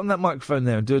 get on that microphone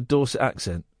there and do a Dorset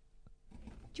accent. Do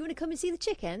you want to come and see the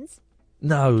chickens?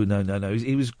 No.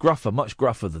 He was gruffer, much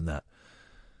gruffer than that.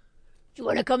 Do you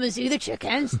want to come and see the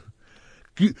chickens?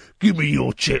 Give me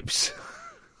your chips.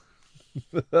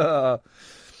 No.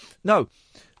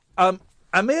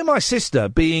 And me and my sister,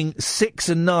 being 6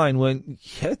 and 9, went,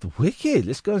 yeah, wicked.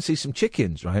 Let's go and see some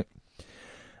chickens, right?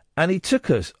 And he took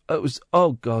us. It was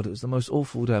the most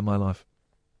awful day of my life.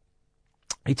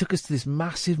 He took us to this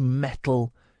massive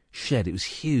metal shed. It was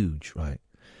huge, right?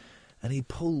 And he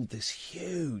pulled this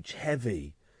huge,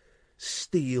 heavy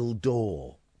steel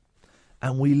door.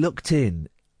 And we looked in,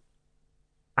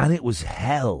 and it was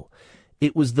hell.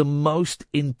 It was the most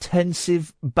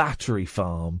intensive battery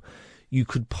farm you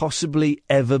could possibly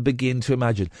ever begin to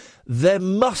imagine. There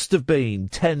must have been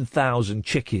 10,000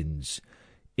 chickens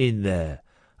in there.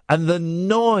 And the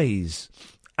noise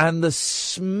and the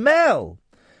smell.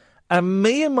 And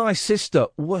me and my sister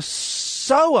were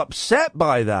so upset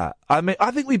by that. I mean,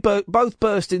 I think we both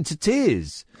burst into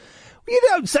tears You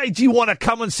don't say, do you want to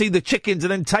come and see the chickens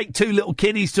and then take 2 little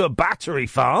kiddies to a battery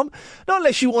farm? Not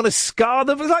unless you want to scar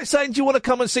them. It's like saying, do you want to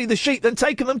come and see the sheep, then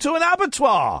taking them to an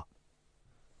abattoir?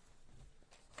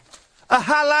 A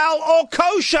halal or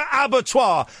kosher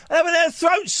abattoir. And having their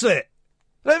throats slit.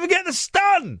 Don't even get the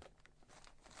stun.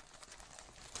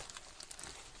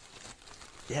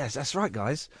 Yes, that's right,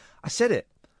 guys. I said it.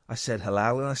 I said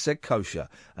halal and I said kosher.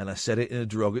 And I said it in a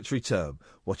derogatory term.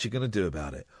 What you going to do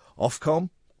about it? Ofcom?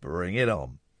 Bring it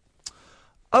on.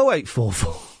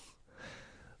 0844.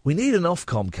 We need an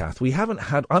Ofcom, Kath. We haven't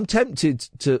had... I'm tempted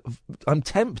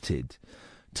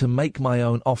to make my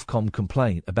own Ofcom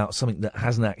complaint about something that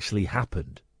hasn't actually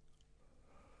happened.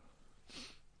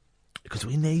 Because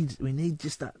we need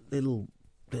just that little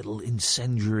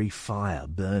incendiary fire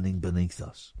burning beneath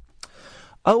us.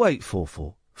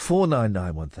 0844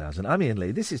 499 1000. I'm Iain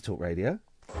Lee. This is Talk Radio.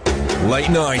 Late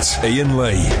night, Iain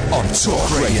Lee on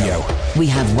Talk Radio. We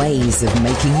have ways of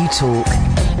making you talk.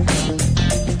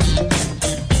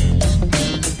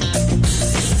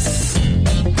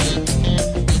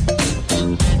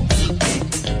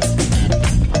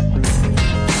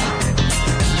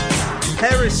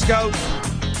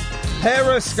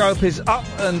 Periscope is up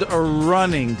and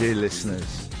running, dear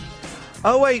listeners.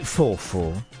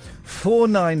 0844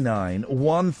 499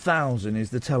 1000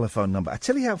 is the telephone number. I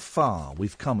tell you how far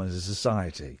we've come as a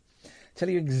society. Tell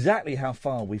you exactly how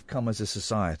far we've come as a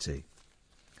society.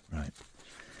 Right.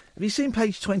 Have you seen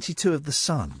page 22 of The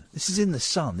Sun? This is in The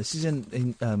Sun. This is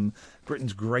in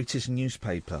Britain's greatest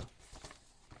newspaper.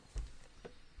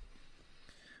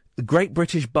 The Great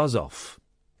British Buzz-Off.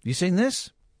 Have you seen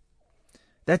this?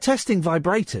 They're testing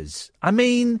vibrators. I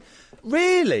mean,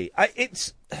 really,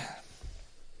 it's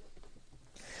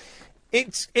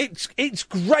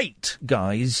great,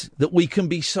 guys, that we can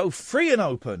be so free and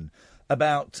open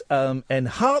about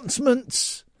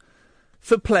enhancements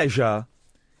for pleasure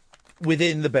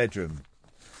within the bedroom.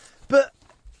 But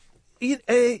in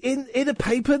a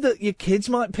paper that your kids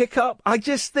might pick up, I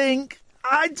just think,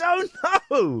 I don't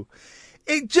know.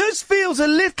 It just feels a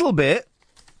little bit...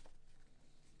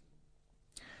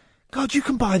 God, you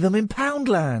can buy them in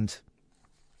Poundland.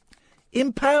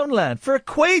 In Poundland, for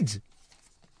 £1. I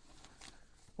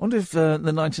wonder if the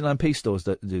 99p stores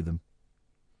do them.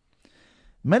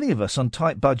 Many of us on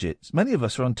tight budgets. Many of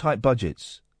us are on tight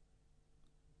budgets.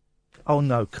 Oh,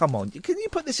 no, come on. Can you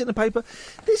put this in the paper?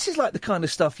 This is like the kind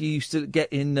of stuff you used to get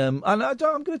in... I'm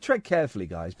going to tread carefully,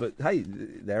 guys, but, hey,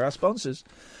 they're our sponsors.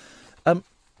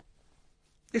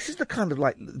 This is the kind of,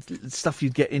 like, stuff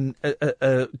you'd get in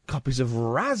copies of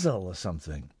Razzle or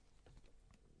something.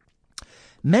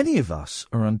 Many of us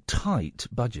are on tight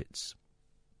budgets.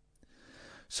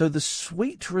 So the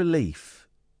sweet relief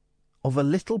of a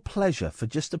little pleasure for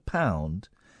just £1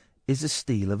 is a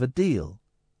steal of a deal.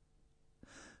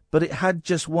 But it had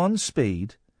just one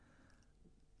speed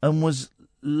and was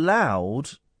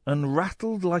loud and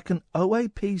rattled like an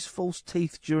OAP's false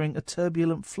teeth during a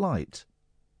turbulent flight.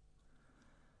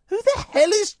 Who the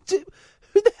hell is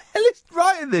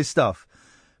writing this stuff?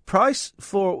 Price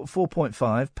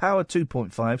 4.5, power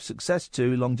 2.5, success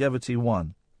 2, longevity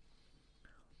 1.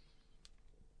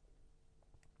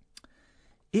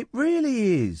 It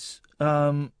really is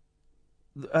a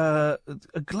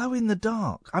glow in the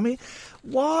dark. I mean,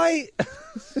 why?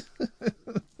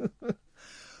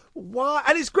 Why?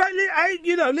 And it's great.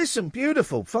 Listen,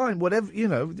 beautiful, fine, whatever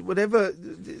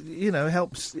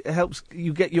helps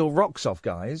you get your rocks off,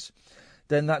 guys.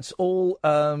 Then that's all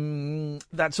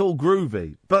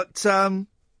groovy. But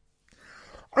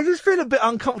I just feel a bit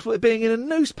uncomfortable at being in a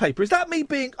newspaper. Is that me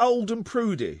being old and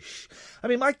prudish? I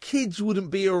mean, my kids wouldn't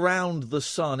be around the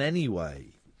Sun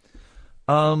anyway.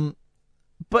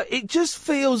 But it just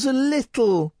feels a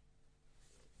little...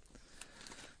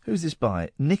 Who's this by?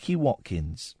 Nicky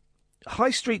Watkins.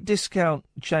 High street discount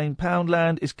chain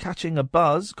Poundland is causing a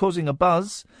buzz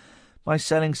by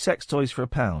selling sex toys for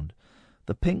 £1.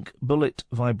 The pink bullet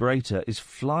vibrator is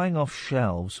flying off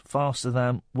shelves faster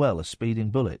than, well, a speeding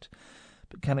bullet.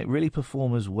 But can it really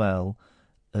perform as well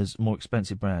as more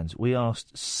expensive brands? We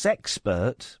asked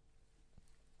Sexpert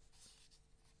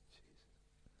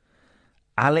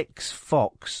Alex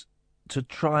Fox to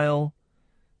trial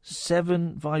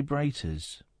 7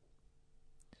 vibrators.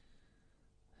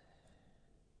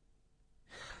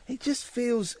 It just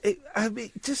feels...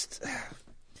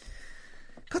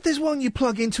 God, there's one you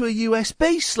plug into a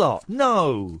USB slot.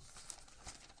 No,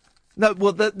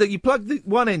 well, you plug the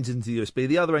one end into the USB,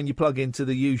 the other end you plug into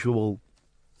the usual...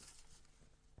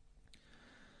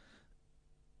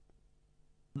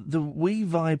 The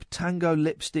WeVibe Tango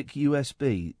Lipstick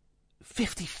USB,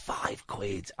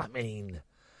 £55. I mean...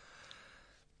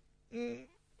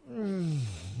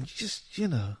 just, you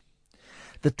know.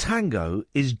 The Tango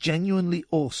is genuinely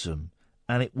awesome,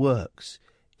 and it works.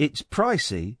 It's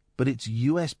pricey, but it's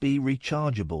USB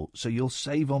rechargeable, so you'll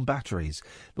save on batteries.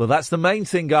 Well, that's the main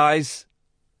thing, guys.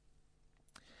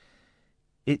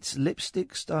 It's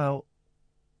lipstick style.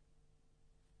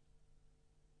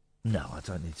 No, I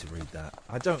don't need to read that.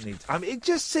 I don't need to. I mean, it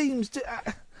just seems to.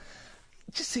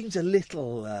 It just seems a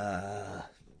little.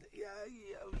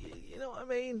 You know what I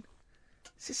mean?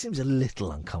 It just seems a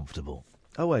little uncomfortable.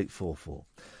 0844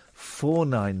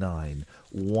 499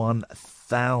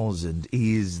 1000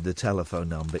 is the telephone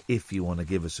number if you want to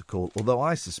give us a call. Although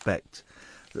I suspect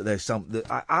that there's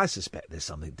I suspect there's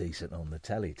something decent on the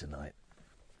telly tonight.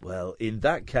 Well, in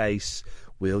that case,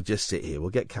 we'll just sit here. We'll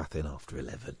get Kath in after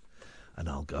 11, and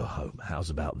I'll go home. How's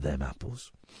about them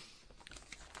apples?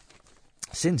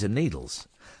 Sins and Needles.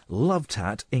 Love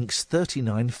Tat inks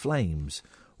 39 flames.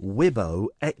 Wibbo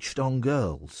etched on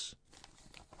girls.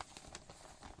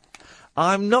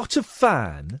 I'm not a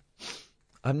fan,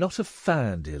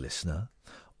 dear listener,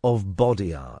 of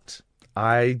body art.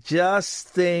 I just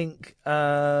think...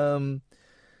 oh,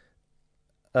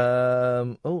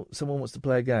 someone wants to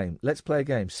play a game. Let's play a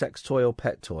game. Sex toy or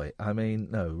pet toy? I mean,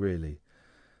 no, really.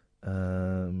 Yeah.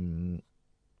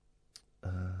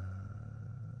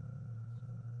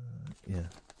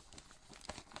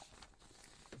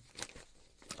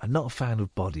 I'm not a fan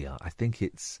of body art. I think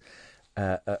it's...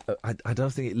 I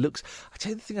don't think it looks... I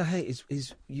tell you, the thing I hate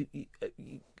is you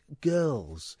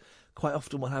girls quite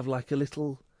often will have like a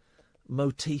little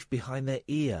motif behind their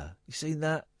ear. You seen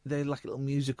that? They're like a little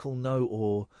musical note,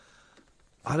 or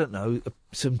I don't know,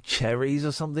 some cherries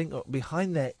or something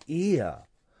behind their ear.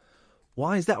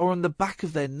 Why is that? Or on the back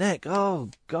of their neck? Oh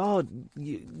God,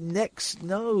 necks,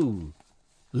 no.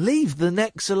 Leave the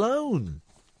necks alone.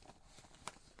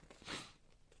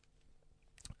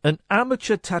 An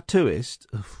amateur tattooist.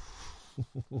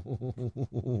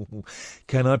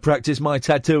 Can I practice my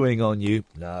tattooing on you?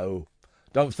 No,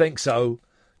 don't think so.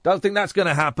 Don't think that's going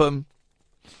to happen.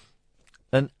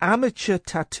 An amateur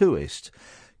tattooist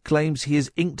claims he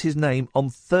has inked his name on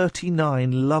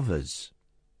 39 lovers.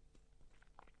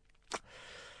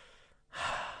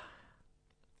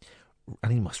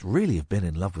 And he must really have been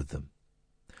in love with them.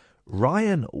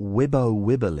 Ryan Wibbo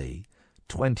Wibberley,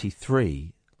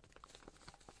 23,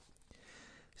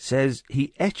 says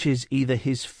he etches either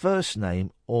his first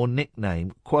name or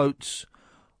nickname, quotes,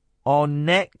 on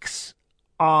necks,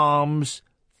 arms,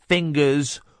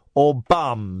 fingers, or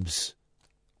bums.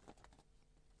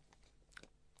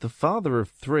 The father of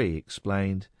 3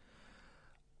 explained,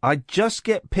 I just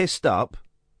get pissed up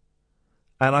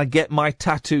and I get my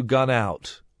tattoo gun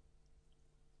out.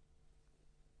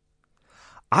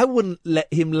 I wouldn't let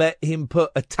him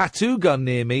put a tattoo gun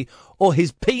near me or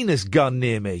his penis gun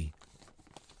near me.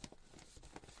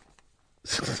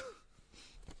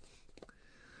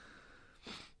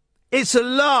 It's a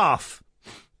laugh.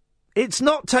 It's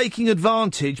not taking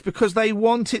advantage because they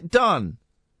want it done.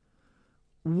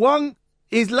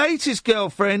 His latest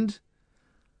girlfriend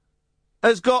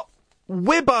has got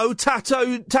Wibbo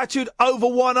tattooed over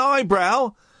one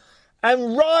eyebrow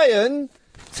and Ryan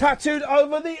tattooed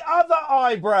over the other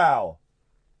eyebrow.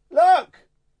 Look.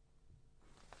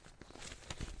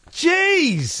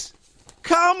 Jeez.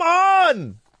 Come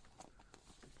on.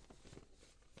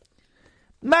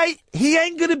 Mate, he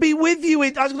ain't going to be with you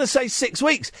in, I was going to say 6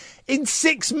 weeks. In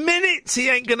 6 minutes, he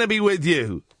ain't going to be with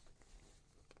you.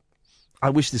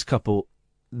 I wish this couple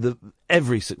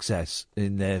every success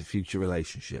in their future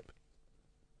relationship.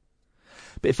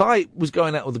 But if I was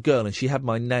going out with a girl and she had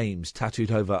my names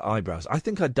tattooed over her eyebrows, I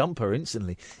think I'd dump her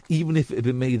instantly, even if it had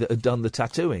been me that had done the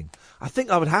tattooing. I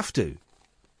think I would have to.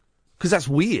 Because that's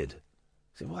weird.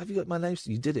 So, why have you got my names?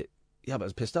 You did it. Yeah, but I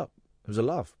was pissed up. It was a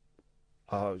laugh.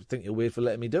 I think you're weird for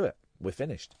letting me do it. We're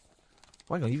finished.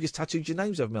 Hang on, you've just tattooed your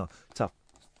names over me. Tough.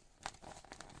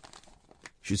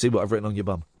 You should see what I've written on your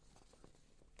bum.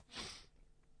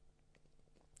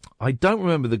 I don't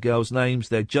remember the girls' names.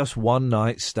 They're just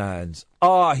one-night stands.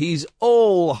 He's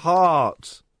all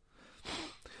heart.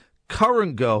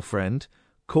 Current girlfriend,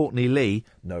 Courtney Lee,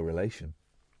 no relation,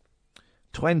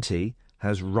 20,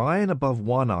 has Ryan above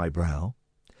one eyebrow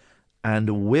and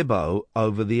Wibbo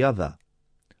over the other,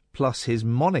 plus his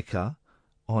moniker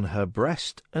on her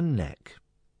breast and neck.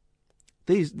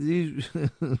 These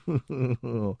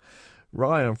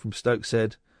Ryan from Stoke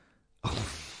said,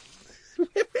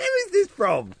 where is this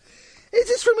from? Is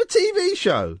this from a TV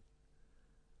show?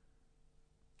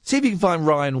 See if you can find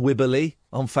Ryan Wibberley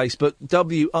on Facebook.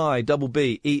 Wibberley.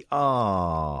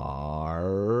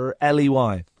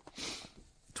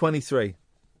 23.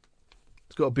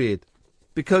 He's got a beard.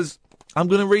 Because I'm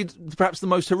going to read perhaps the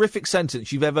most horrific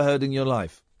sentence you've ever heard in your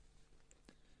life.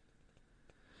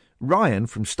 Ryan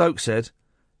from Stoke said,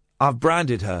 I've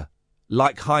branded her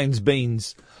like Heinz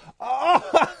beans.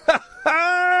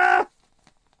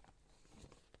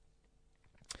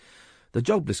 The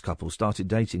jobless couple started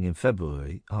dating in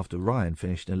February after Ryan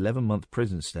finished an 11-month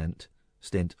prison stint.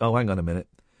 Oh, hang on a minute.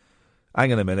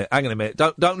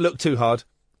 Don't look too hard.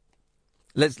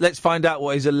 Let's find out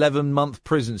what his 11-month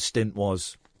prison stint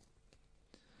was.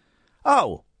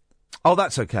 Oh,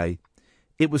 that's okay.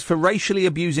 It was for racially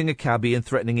abusing a cabbie and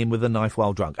threatening him with a knife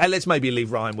while drunk. And let's maybe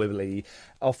leave Ryan Wibley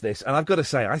off this. And I've got to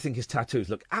say, I think his tattoos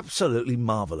look absolutely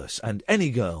marvellous. And any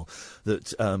girl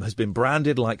that has been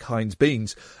branded like Heinz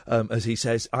beans, as he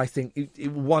says, I think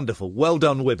wonderful. Well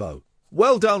done, Wibbo.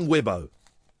 Well done, Wibbo.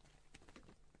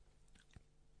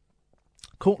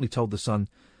 Courtney told The Sun,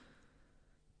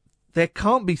 there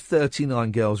can't be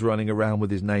 39 girls running around with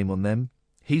his name on them.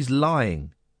 He's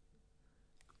lying.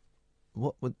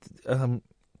 What?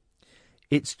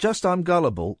 It's just I'm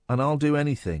gullible and I'll do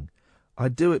anything. I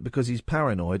do it because he's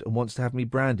paranoid and wants to have me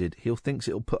branded. He'll thinks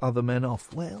it'll put other men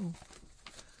off. Well,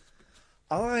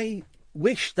 I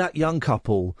wish that young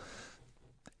couple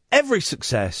every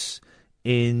success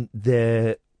in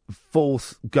their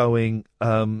forthgoing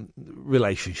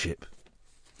relationship.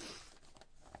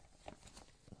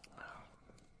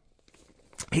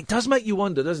 It does make you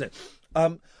wonder, doesn't it?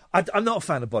 I'm not a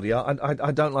fan of body art.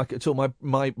 I don't like it at all.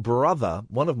 My brother,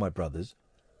 one of my brothers,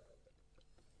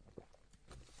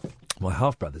 my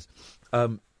half-brothers,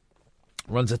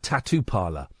 runs a tattoo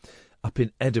parlour up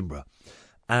in Edinburgh.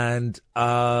 And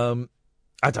I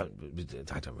don't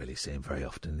really see him very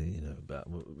often,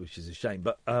 which is a shame.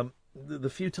 But the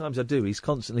few times I do, he's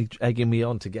constantly egging me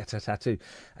on to get a tattoo.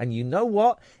 And you know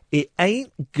what? It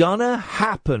ain't gonna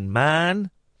happen, man.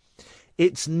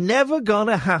 It's never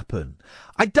gonna happen.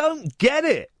 I don't get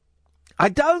it.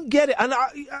 And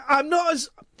I'm not as...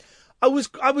 I was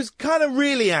kind of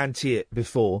really anti it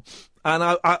before. And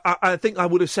I think I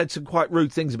would have said some quite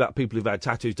rude things about people who've had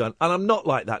tattoos done. And I'm not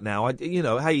like that now.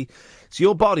 Hey, it's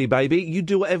your body, baby. You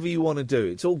do whatever you want to do.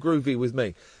 It's all groovy with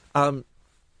me. But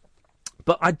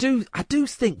I do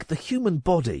think the human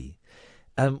body,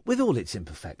 with all its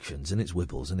imperfections and its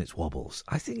wibbles and its wobbles,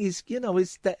 I think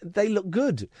they look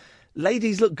good.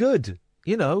 Ladies look good,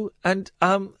 and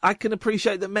I can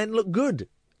appreciate that men look good,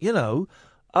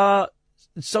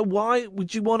 so why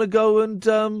would you want to go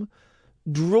and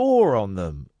draw on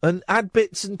them and add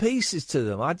bits and pieces to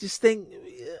them? I just think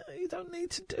you don't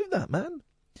need to do that, man.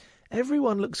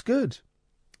 Everyone looks good.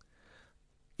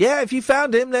 Yeah, if you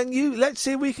found him, then let's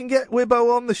see if we can get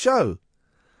Wibbo on the show.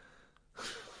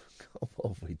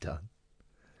 What have we done?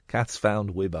 Kath's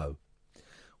found Wibbo.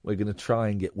 We're going to try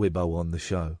and get Wibbo on the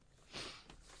show.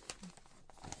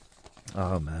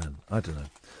 Oh, man. I don't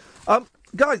know.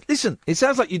 Guys, listen, it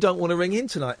sounds like you don't want to ring in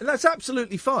tonight, and that's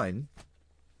absolutely fine.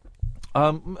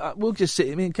 We'll just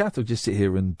me and Kath will just sit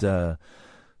here and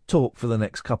talk for the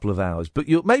next couple of hours. But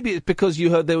maybe it's because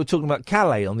you heard they were talking about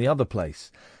Calais on the other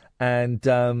place, and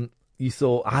you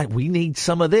thought, we need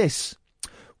some of this.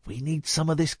 We need some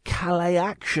of this Calais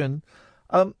action.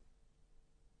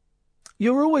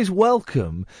 You're always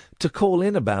welcome to call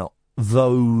in about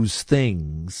those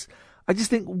things. I just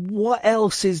think, what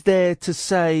else is there to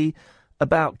say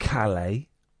about Calais?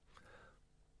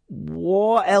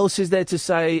 What else is there to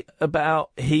say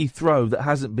about Heathrow that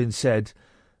hasn't been said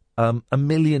a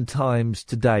million times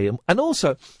today? And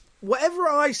also, whatever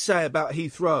I say about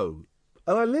Heathrow,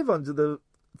 and I live under the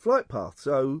flight path,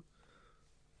 so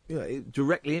it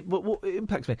directly it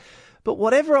impacts me. But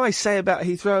whatever I say about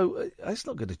Heathrow, it's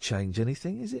not going to change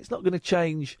anything, is it? It's not going to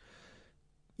change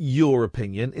your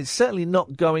opinion. It's certainly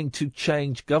not going to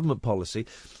change government policy.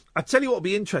 I tell you what would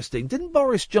be interesting. Didn't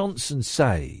Boris Johnson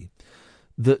say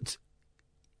that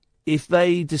if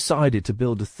they decided to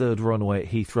build a third runway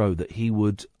at Heathrow, that he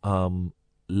would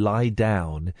lie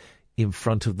down in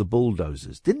front of the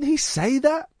bulldozers? Didn't he say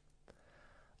that?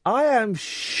 I am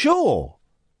sure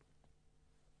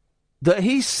that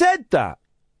he said that.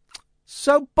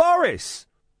 So, Boris,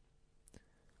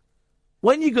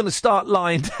 when are you going to start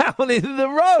lying down in the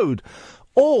road?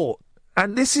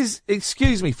 And this is,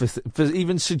 excuse me for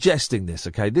even suggesting this,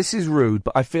 okay? This is rude,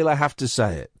 but I feel I have to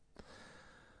say it.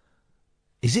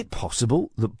 Is it possible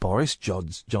that Boris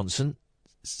Johnson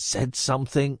said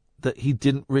something that he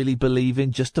didn't really believe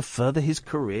in just to further his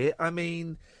career? I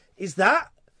mean, is that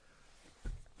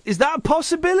a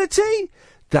possibility?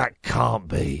 That can't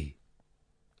be.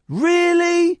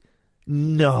 Really?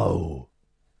 No.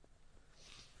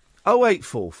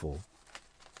 0844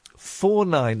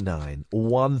 499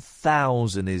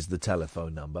 1000 is the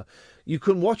telephone number. You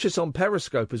can watch us on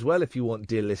Periscope as well if you want,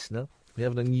 dear listener. We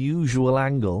have an unusual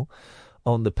angle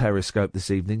on the Periscope this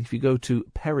evening. If you go to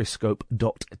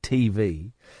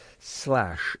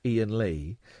periscope.tv/Iain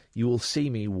Lee, you will see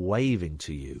me waving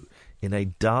to you in a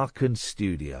darkened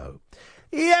studio.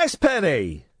 Yes,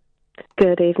 Penny!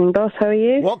 Good evening, boss. How are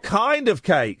you? What kind of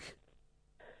cake?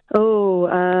 Oh,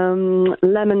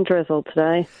 lemon drizzle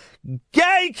today.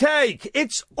 Gay cake!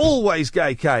 It's always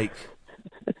gay cake.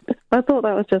 I thought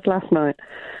that was just last night.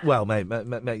 Well, mate,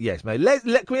 yes, mate.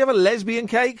 Can we have a lesbian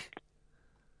cake?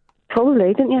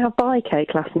 Probably. Didn't you have bi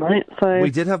cake last night? So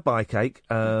We did have bi cake,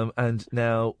 and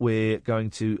now we're going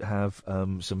to have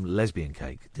some lesbian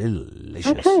cake.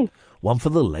 Delicious. Okay. One for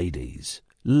the ladies.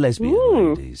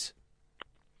 Lesbian ladies.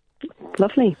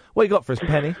 Lovely. What you got for us,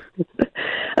 Penny?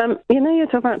 You know, you're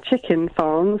talking about chicken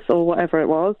farms or whatever it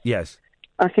was. Yes.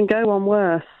 I can go on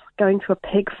worse. Going to a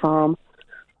pig farm.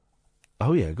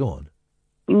 Oh, yeah, go on.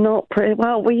 Not pretty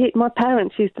well. My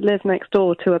parents used to live next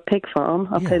door to a pig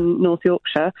farm up in North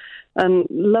Yorkshire, and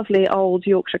lovely old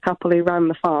Yorkshire couple who ran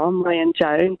the farm, Ray and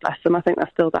Joan, bless them. I think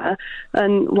they're still there.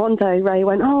 And one day Ray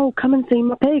went, "Oh, come and see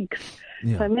my pigs."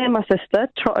 Yeah. So me and my sister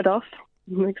trotted off,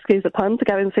 excuse the pun, to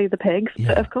go and see the pigs. Yeah.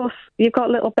 But of course, you've got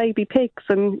little baby pigs,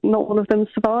 and not one of them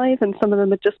survive, and some of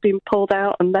them had just been pulled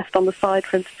out and left on the side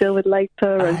for him to deal with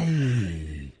later.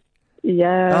 And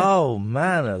yeah. Oh,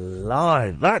 man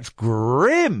alive. That's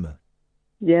grim.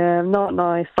 Yeah, not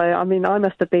nice. So, I mean, I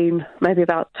must have been maybe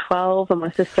about 12 and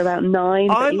my sister about 9,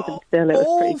 but I'm even still, it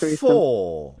was pretty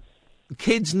all gruesome. for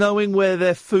kids knowing where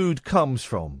their food comes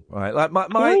from, right? Like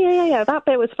my Yeah, that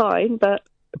bit was fine, but...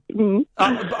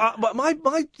 but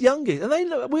my youngest,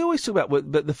 and we always talk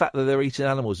about the fact that they're eating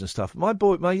animals and stuff.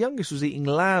 My youngest was eating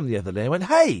lamb the other day and went,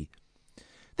 "Hey,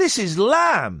 this is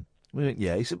lamb." We went,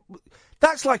 "Yeah." He said,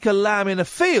 "That's like a lamb in a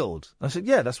field." I said,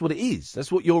 "Yeah, that's what it is.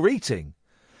 That's what you're eating."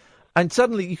 And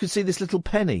suddenly you could see this little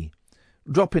penny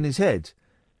drop in his head.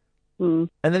 And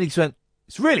then he just went,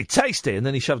 "It's really tasty." And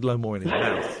then he shoved a load more in his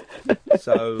mouth.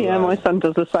 So yeah, my son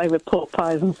does the same with pork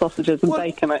pies and sausages and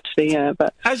bacon, actually, yeah.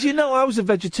 But as you know, I was a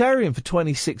vegetarian for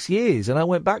 26 years, and I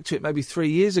went back to it maybe 3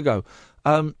 years ago.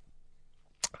 And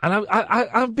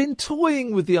I've been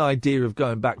toying with the idea of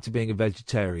going back to being a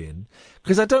vegetarian,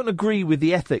 because I don't agree with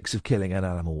the ethics of killing an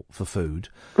animal for food.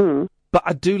 But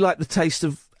I do like the taste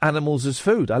of animals as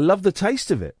food. I love the taste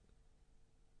of it.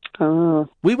 Oh.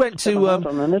 We went to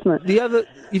the other...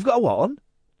 You've got a what on?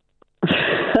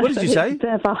 What did you say?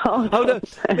 Oh, no.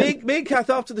 Me and Kath,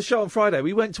 after the show on Friday,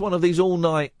 we went to one of these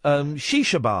all-night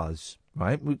shisha bars,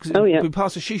 right? We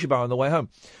passed a shisha bar on the way home.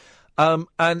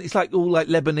 And it's like all like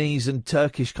Lebanese and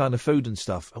Turkish kind of food and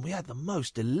stuff. And we had the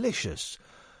most delicious,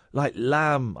 like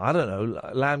lamb, I don't know,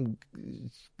 lamb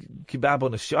kebab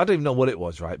on a I don't even know what it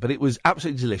was, right? But it was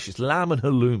absolutely delicious. Lamb and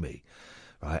halloumi,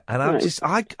 right? And I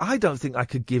don't think I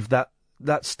could give that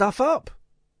stuff up.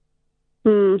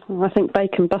 I think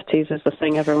bacon butties is the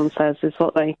thing everyone says is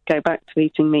what they go back to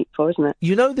eating meat for, isn't it?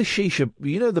 You know the shisha,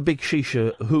 the big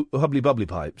shisha hubbly bubbly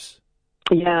pipes?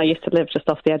 Yeah, I used to live just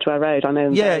off the Edgware Road. I know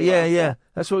them very well. Yeah.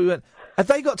 That's where we went. Have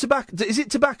they got tobacco? Is it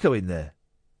tobacco in there?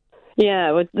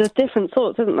 Yeah, well, there's different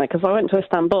sorts, isn't there? Because I went to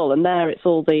Istanbul, and there it's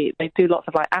all they do lots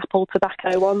of like apple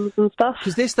tobacco ones and stuff.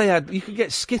 Because you could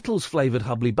get Skittles flavoured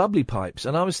hubbly bubbly pipes,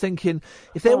 and I was thinking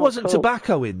if there wasn't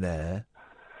tobacco in there,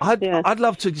 I'd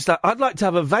love to just. I'd like to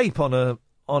have a vape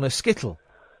on a Skittle.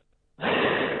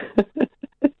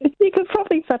 You could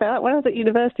probably set it up. When I was at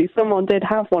university, someone did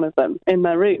have one of them in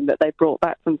their room that they brought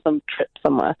back from some trip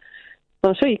somewhere. So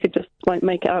I'm sure you could just like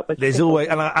make it up with. There's always,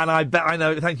 and I bet I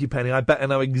know. Thank you, Penny. I bet I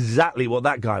know exactly what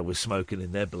that guy was smoking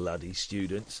in their bloody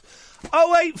students.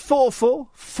 0844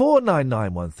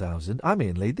 499 1000. I'm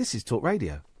Iain Lee. This is Talk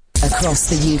Radio. Across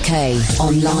the UK,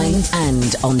 online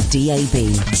and on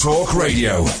DAB. Talk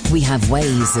Radio. We have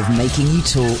ways of making you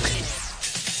talk.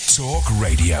 Talk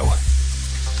Radio.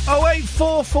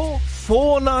 0844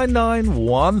 499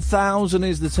 1000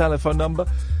 is the telephone number.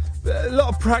 A lot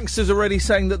of pranksters already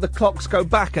saying that the clocks go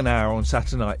back an hour on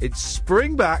Saturday night. It's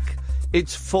spring back,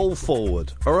 it's full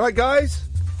forward. All right, guys?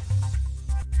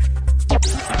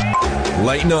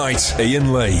 Late night,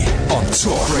 Iain Lee on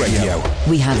Talk Radio.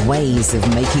 We have ways of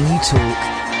making you talk.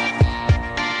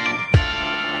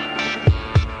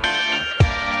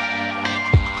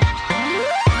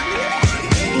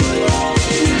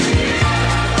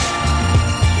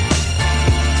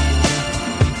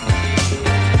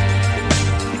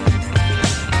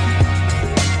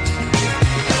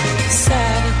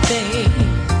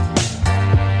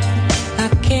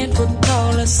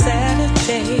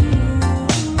 Saturday,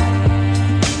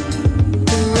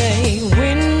 the rain,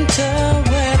 winter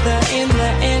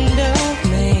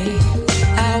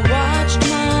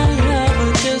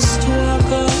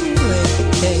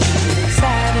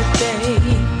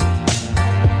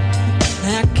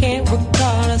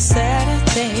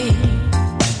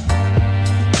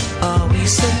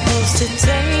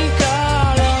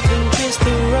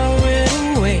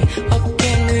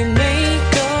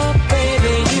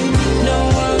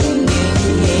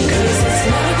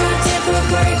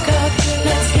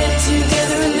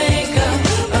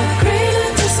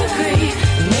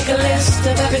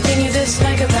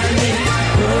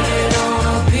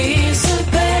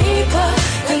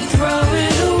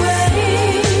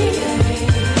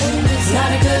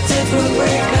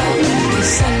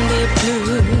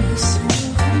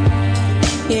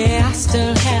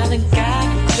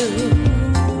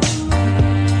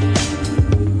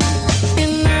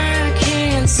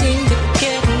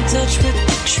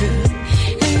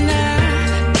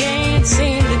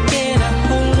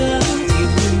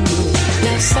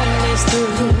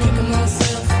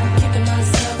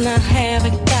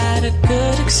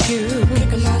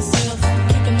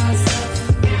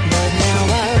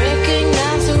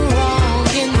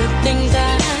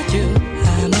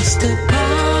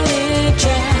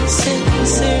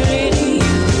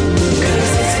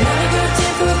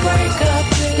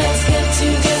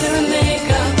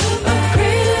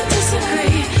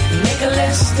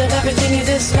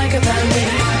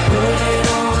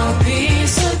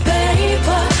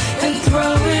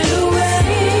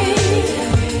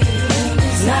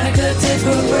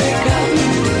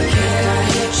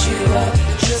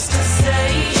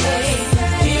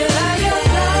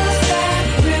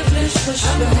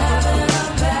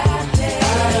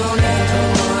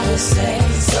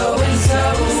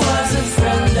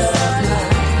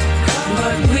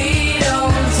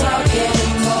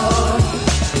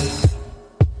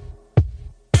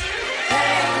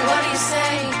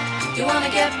You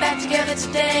wanna get back together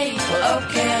today? Well,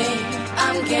 okay,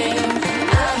 I'm game.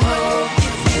 I hope you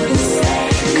feel the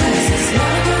same. 'Cause it's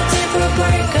not a good day for a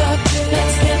breakup.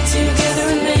 Let's get together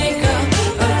and make up.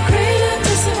 Agree to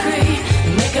disagree.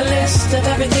 Make a list of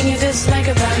everything you dislike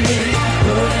about me.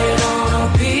 Put it on a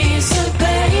piece of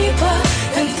paper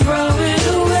and throw it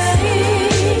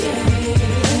away.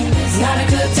 It's not a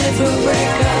good day for a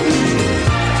breakup.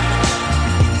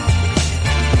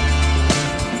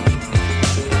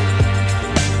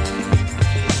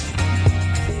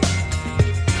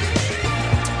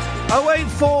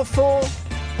 0844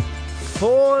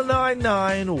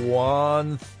 499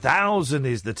 1000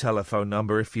 is the telephone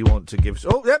number if you want to give us.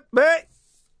 Oh, yep, mate.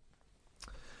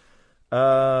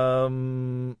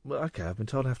 Okay, I've been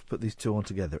told I have to put these two on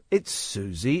together. It's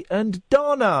Susie and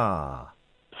Donna.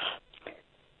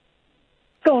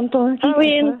 Go on, Donna. Oh,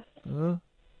 Ian.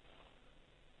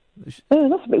 Oh,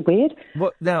 that's a bit weird.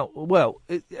 What now? Well,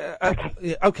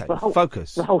 okay.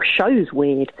 Focus. The whole show's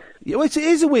weird. Yeah, well, it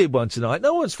is a weird one tonight.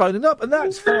 No one's phoning up, and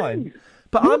that's fine.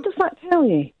 But what does that tell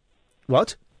you?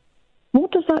 What? What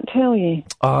does that tell you?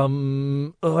 I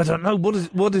don't know.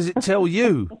 What does it tell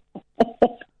you?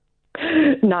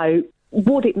 No,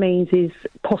 what it means is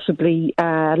possibly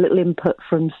a little input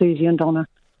from Susie and Donna.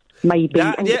 Maybe.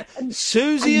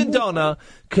 Susie and Donna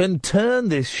can turn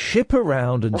this ship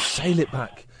around and sail it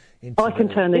back. I can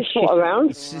turn this ship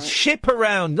around. Ship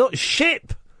around, not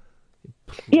ship.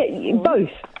 Yeah,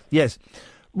 both. Yes.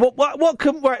 What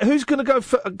can? Right, who's going to go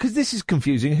first? Because this is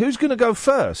confusing. Who's going to go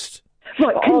first?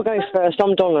 Right, I'll go first.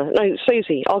 I'm Donna. No,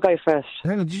 Susie. I'll go first.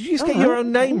 Hang on. Did you just get your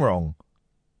own name wrong?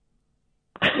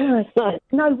 No, I'm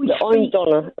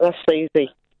Donna. That's Susie.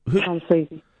 I'm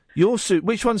Susie. You're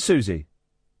Which one's Susie?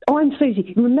 I'm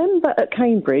Susie. Remember at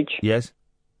Cambridge? Yes.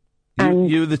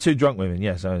 You were the two drunk women.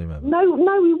 Yes, I remember.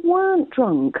 No, we weren't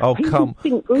drunk. Oh, come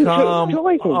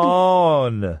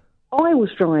on. I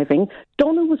was driving.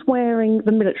 Donna was wearing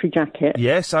the military jacket.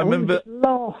 Yes, I remember. We were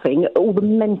laughing at all the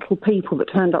mental people that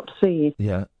turned up to see you.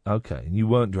 Yeah, okay. You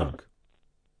weren't drunk?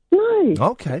 No.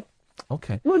 Okay.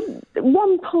 Well,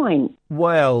 1 pint.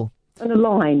 Well. And a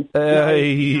line.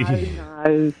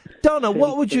 No. Donna,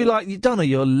 what would you like? Donna,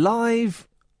 you're live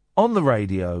on the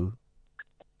radio.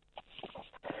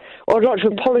 Well, I'd like to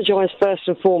apologise first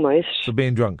and foremost. For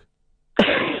being drunk?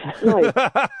 No.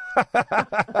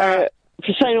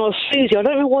 For saying I was Susie. I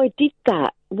don't know why I did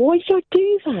that. Why did I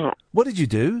do that? What did you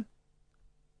do?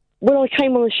 Well, I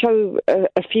came on the show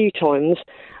a few times,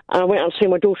 and I went out to see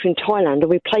my daughter in Thailand, and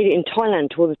we played it in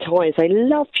Thailand to all the Thais. They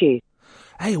loved you.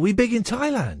 Hey, are we big in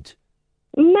Thailand?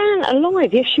 Man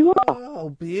alive, yes you are.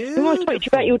 Oh, beautiful. I spoke to you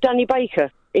about your Danny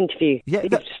Baker interview. Yeah,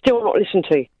 you've still not listened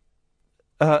to.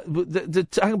 But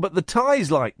the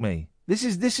Thais like me. This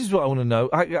is what I want to know.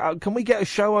 Can we get a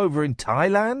show over in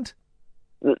Thailand?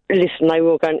 Listen, they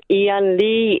were going, Iain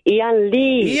Lee. We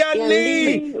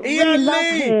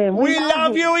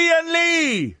love you, Iain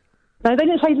Lee. No, they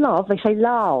didn't say love. They say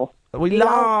lao. We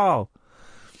love.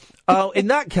 Oh, in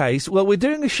that case, well, we're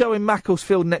doing a show in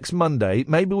Macclesfield next Monday.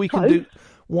 Maybe we can do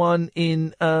one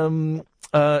in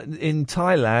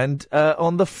Thailand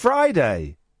on the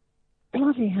Friday.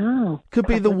 Bloody hell! Could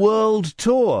be the world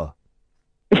tour.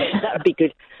 That would be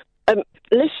good.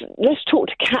 Let's talk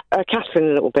to Catherine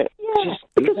a little bit. Yeah,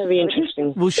 because very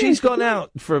interesting. Well, she's gone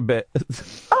out for a bit.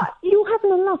 You're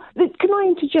having a laugh. Can I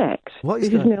interject? What is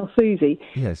this that? Is now Susie.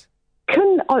 Yes.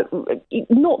 Can I?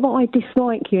 Not that I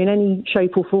dislike you in any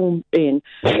shape or form, Ian.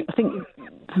 I think you're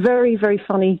a very, very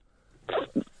funny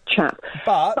chap.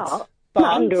 But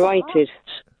underrated.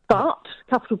 But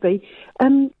capital B.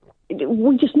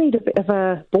 We just need a bit of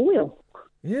a boil.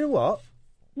 You know what?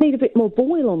 Need a bit more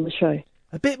boil on the show.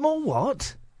 A bit more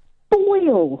what?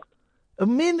 Boil.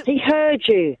 He heard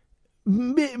you.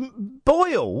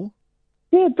 Boil?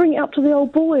 Yeah, bring it up to the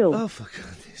old boil. Oh, for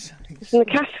goodness sake. Listen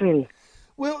to Catherine.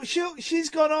 Well, she's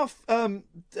gone off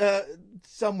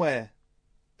somewhere.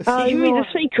 Did you read The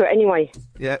Secret anyway?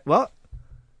 Yeah, what?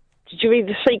 Did you read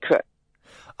The Secret?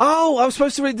 Oh, I was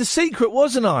supposed to read The Secret,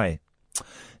 wasn't I?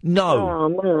 No. Oh,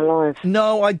 man alive.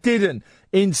 No, I didn't.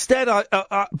 Instead,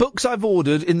 books I've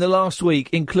ordered in the last week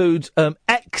include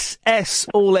XS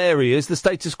All Areas, the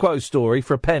Status Quo story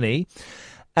for a penny,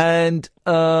 and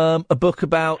a book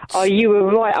about... Oh, you were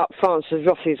right up Francis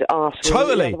Ross's arse.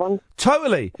 Totally.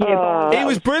 Yeah, he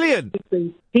was brilliant.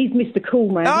 He's Mr. Cool,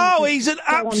 man. Oh, he's an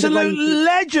absolute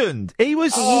legend. He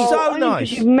was so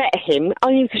nice.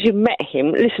 Only because you've met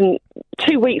him. Listen,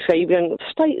 2 weeks ago you were going,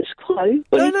 Status Quo?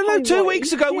 No, 2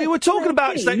 weeks ago we were talking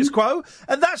about Status Quo,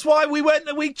 and that's why we went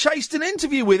and we chased an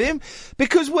interview with him,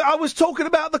 because I was talking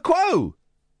about the Quo.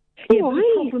 Yeah, but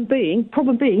the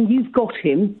problem being, you've got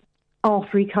him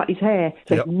after he cut his hair.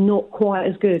 So Yep. it's not quite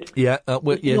as good. Yeah,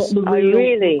 yes. Not the Oh, real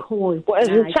really? McCoy. What, as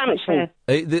in Yeah, Samson?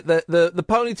 The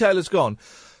ponytail has gone.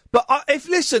 But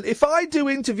if I do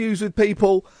interviews with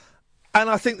people and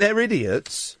I think they're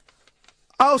idiots,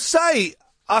 I'll say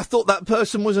I thought that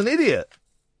person was an idiot.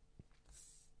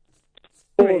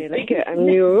 Really? And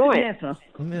you're right. Never.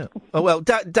 Yeah. Oh well,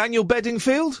 Daniel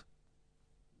Bedingfield.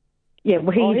 Yeah,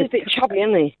 well, he's a bit chubby,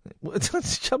 isn't he? Well,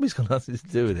 chubby's got nothing to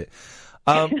do with it.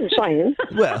 Saying.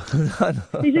 Well, I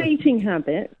know. his eating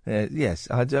habit. Yes.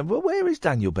 Well, where is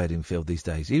Daniel Bedingfield these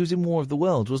days? He was in War of the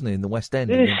Worlds, wasn't he, in the West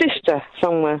End? His sister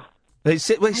somewhere. His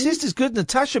sister's good,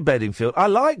 Natasha Bedingfield. I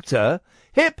liked her.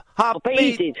 Hip hop. But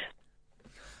he did.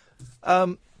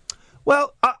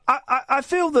 Well, I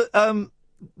feel that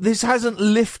this hasn't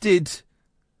lifted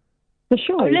the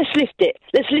show. Oh, let's lift it.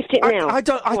 Let's lift it now. I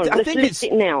don't. Come on, I let's think lift it's.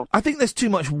 it now. I think there's too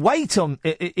much weight on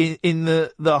in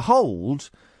the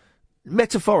hold,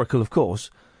 metaphorical, of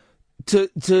course, to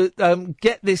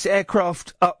get this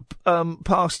aircraft up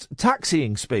past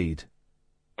taxiing speed.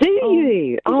 Do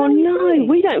you? Oh no,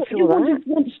 we don't feel that.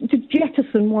 Wants to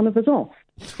jettison one of us off,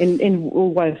 in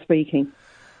all way of speaking.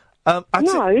 No,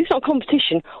 it's not a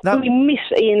competition. We miss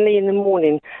Ian Lee in the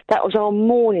morning. That was our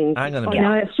morning. Hang on a I minute.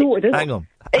 know, it's sorted. Hang on.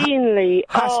 Ian Lee,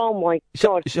 oh my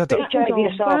God. Shut up.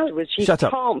 BJVS afterwards. You Shut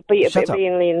up. can't beat a Shut bit of up.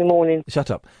 Ian Lee in the morning. Shut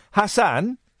up,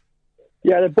 Hassan.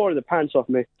 Yeah, they're boring the pants off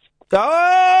me.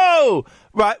 Oh,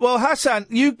 right. Well, Hassan,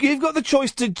 you've got the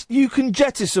choice you can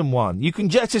jettison one. You can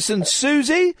jettison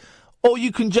Susie, or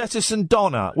you can jettison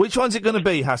Donna. Which one's it going to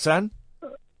be, Hassan?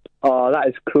 Oh, that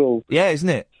is cool. Yeah, isn't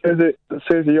it?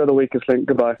 Susie, you're the weakest link.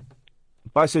 Goodbye.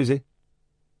 Bye, Susie.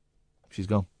 She's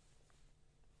gone.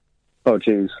 Oh,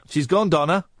 jeez. She's gone,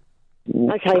 Donna.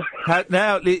 Okay.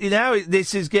 Now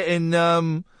this is getting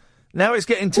now it's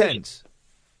getting tense.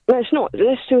 No, it's not.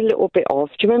 Let's do a little bit of.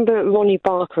 Do you remember Ronnie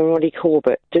Barker and Roddy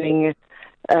Corbett doing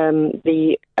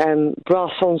the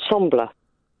brass ensemble?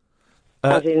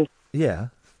 As in, yeah.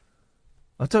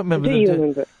 I don't remember. Do you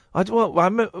remember? I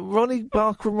remember Ronnie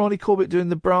Barker and Ronnie Corbett doing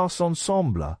the brass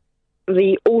ensemble.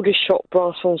 The Aldershot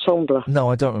brass ensemble. No,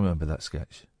 I don't remember that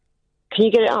sketch. Can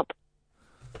you get it up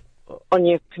on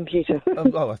your computer? I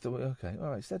thought. Okay,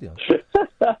 all right, steady on.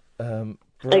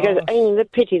 It goes, ain't the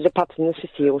pity the pubs in the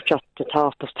city all shut at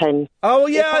 10:30. Oh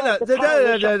yeah, I know.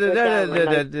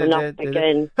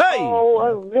 Again. Hey!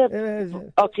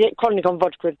 I'll get Chronic on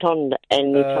vodka ton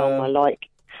any time I like.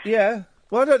 Yeah.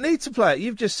 Well, I don't need to play it.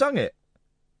 You've just sung it.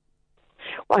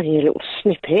 Well, I need a little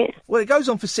snippet. Well, it goes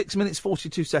on for 6 minutes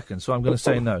 42 seconds, so I'm going to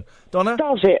say no. Donna?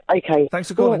 Does it? Okay. Thanks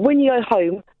for calling. Well, when you go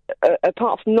home,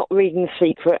 apart from not reading The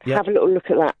Secret, Yep. have a little look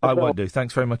at that. I won't do.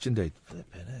 Thanks very much indeed.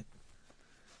 Flipping it.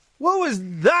 What was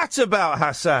that about,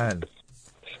 Hassan?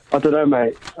 I don't know,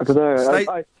 mate. I don't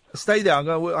know. Stay there.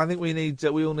 I think we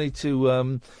all need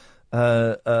to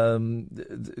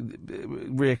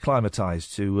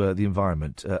reacclimatise to the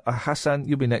environment. Hassan,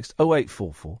 you'll be next.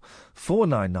 0844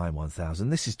 499 1000.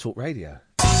 This is Talk Radio.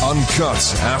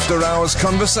 Uncut after-hours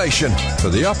conversation for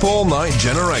the up all-night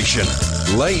generation.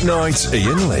 Late night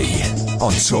Iain Lee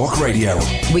on Talk Radio.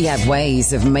 We have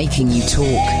ways of making you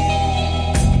talk.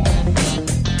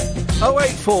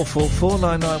 0844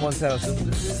 499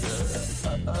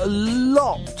 1000. A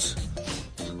lot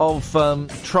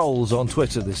of trolls on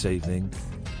Twitter this evening.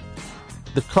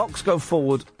 The clocks go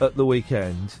forward at the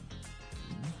weekend.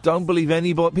 Don't believe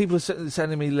anybody. People are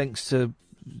sending me links to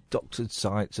doctored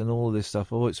sites and all of this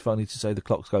stuff. Oh, it's funny to say the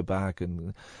clocks go back,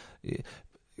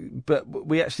 but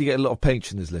we actually get a lot of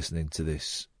pensioners listening to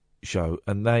this show,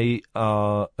 and they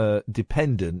are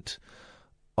dependent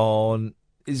on.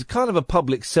 It's kind of a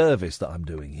public service that I'm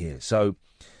doing here. So,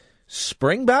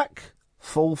 spring back,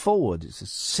 fall forward. It's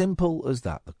as simple as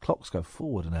that. The clocks go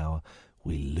forward an hour.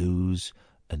 We lose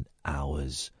an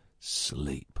hour's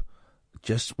sleep.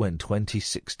 Just when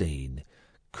 2016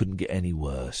 couldn't get any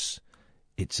worse,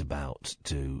 it's about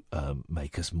to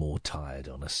make us more tired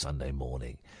on a Sunday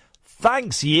morning.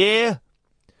 Thanks, year.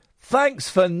 Thanks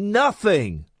for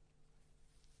nothing.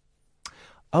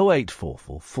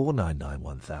 0844 499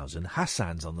 1000.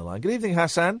 Hassan's on the line. Good evening,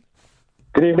 Hassan.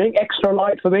 Good evening. Extra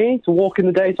light for me to walk in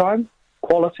the daytime.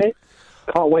 Quality.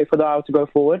 Can't wait for the hour to go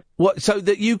forward. What? So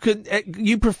that you can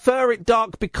you prefer it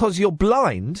dark because you're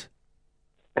blind?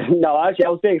 No, actually, I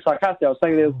was being sarcastic. I was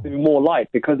saying there's more light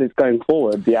because it's going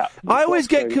forward. Yeah. I always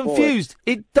get confused.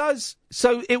 It does.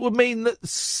 So it would mean that.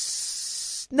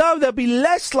 No, there'll be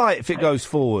less light if it goes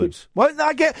forward. Won't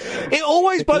I get? It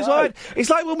always blows my mind. It's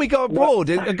like when we go abroad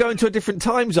and go into a different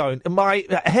time zone, and my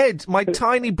head, my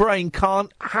tiny brain can't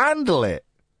handle it.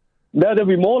 No, there'll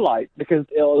be more light because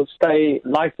it'll stay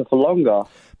lighter for longer.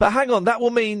 But hang on, that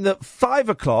will mean that 5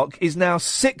 o'clock is now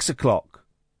 6 o'clock.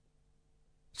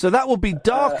 So that will be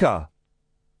darker.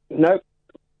 No.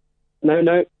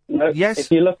 Yes.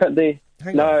 If you look at the...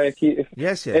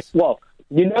 Yes. Well,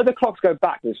 you know the clocks go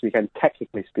back this weekend,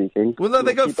 technically speaking. Well, no,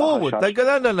 they go Keep forward. that They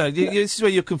go no. This is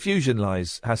where your confusion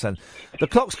lies, Hassan. The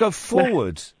clocks go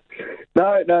forward.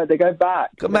 No, they go back.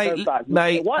 Mate, They go back.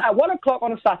 mate. At 1 o'clock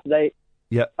on a Saturday...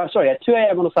 Yeah. Sorry, at 2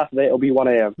 a.m. on a Saturday, it'll be 1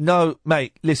 a.m. No,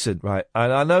 mate, listen, right,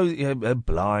 I know you're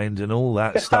blind and all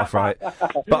that stuff, right,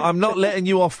 but I'm not letting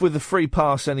you off with the free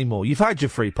pass anymore. You've had your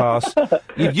free pass.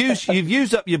 You've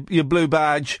used up your blue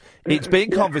badge. It's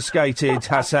been confiscated,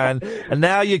 Hassan, and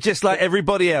now you're just like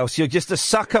everybody else. You're just a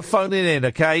sucker phoning in,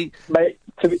 okay? Mate,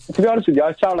 to be honest with you,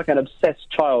 I sound like an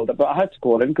obsessed child, but I had to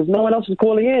call him because no one else was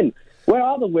calling in. Where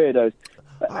are the weirdos?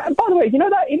 By the way, you know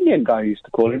that Indian guy who used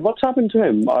to call in? What's happened to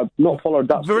him? I've not followed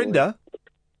that. Verinda?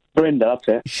 Verinda, that's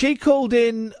it. She called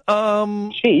in,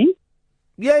 She?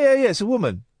 Yeah, it's a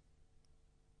woman.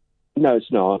 No,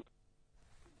 it's not.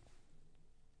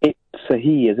 It's a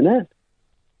he, isn't it?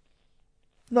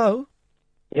 No.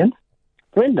 Ian?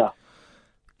 Verinda?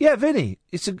 Yeah, Vinny.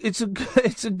 It's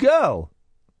a girl.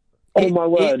 Oh, my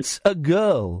word. It's a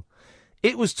girl.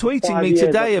 It was tweeting 5 me years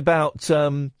today about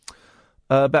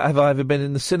have I ever been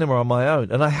in the cinema on my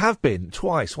own? And I have been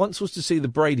twice. Once was to see the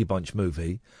Brady Bunch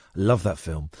movie. I love that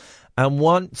film. And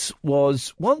once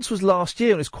was last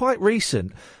year, and it's quite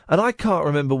recent. And I can't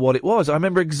remember what it was. I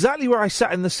remember exactly where I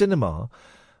sat in the cinema,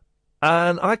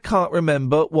 and I can't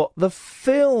remember what the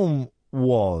film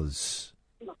was.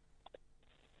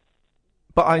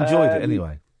 But I enjoyed it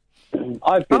anyway.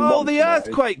 I've been the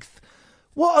earthquake.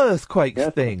 What earthquake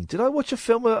thing? Did I watch a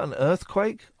film about an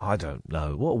earthquake? I don't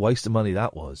know. What a waste of money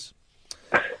that was.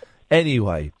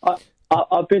 Anyway.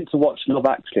 I've been to watch Love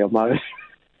Actually on my own.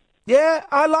 Yeah,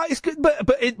 I like it's good, but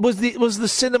it was the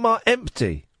cinema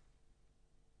empty?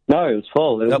 No, it was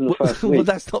full. It was in the first week. Well,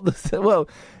 that's not the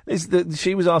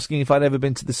she was asking if I'd ever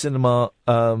been to the cinema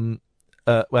when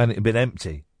it had been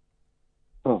empty.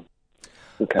 Oh,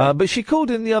 okay. But she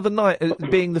called in the other night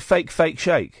being the fake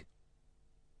shake.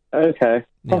 Okay.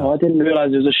 Yeah. Oh, I didn't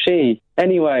realise it was a she.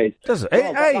 Anyway. Does it?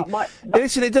 Hey,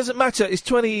 listen, it doesn't matter. It's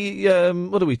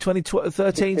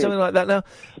 2013, something like that now.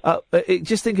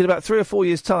 Just thinking about 3 or 4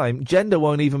 years' time, gender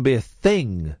won't even be a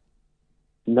thing.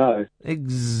 No.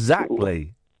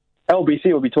 Exactly.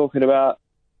 LBC will be talking about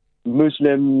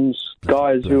Muslims,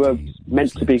 guys who are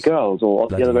meant to be girls, or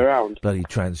the other way around. Bloody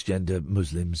transgender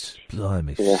Muslims.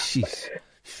 Blimey. Yeah.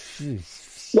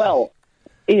 Jeez. Well,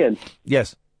 Ian.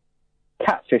 Yes.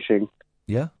 Catfishing.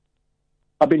 Yeah?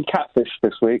 I've been catfished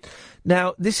this week.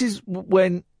 Now, is this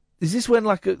when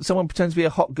like someone pretends to be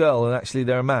a hot girl and actually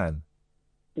they're a man?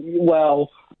 Well...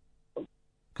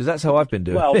 Because that's how I've been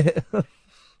doing it.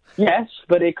 Yes,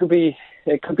 but it could be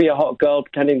a hot girl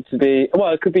pretending to be...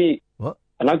 Well, it could be what?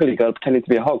 An ugly girl pretending to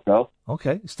be a hot girl.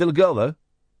 Okay, still a girl, though.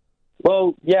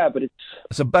 Well, yeah, but it's...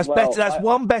 So that's better. That's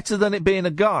one better than it being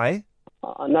a guy.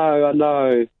 I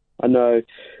know.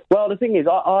 Well, the thing is,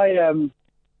 I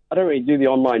don't really do the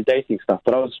online dating stuff,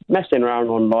 but I was messing around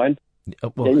online.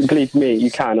 Believe me, you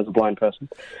can as a blind person.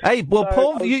 Hey, well,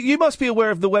 porn. You must be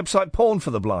aware of the website Porn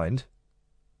for the Blind.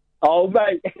 Oh,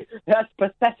 mate, that's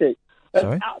pathetic. That's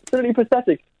Sorry? absolutely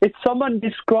pathetic. It's someone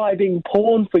describing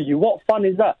porn for you. What fun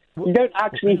is that? You don't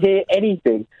actually hear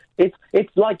anything.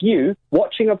 It's like you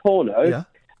watching a porno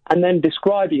and then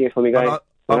describing it for me. Going,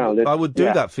 I would do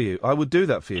that for you. I would do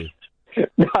that for you.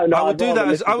 No, I would do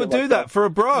that. I would do that for a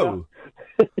bro.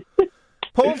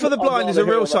 Porn for the Blind is a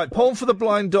real site.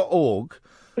 Pornfortheblind.org.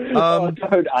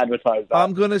 Don't advertise that.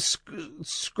 I'm going to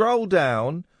scroll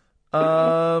down.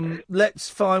 Let's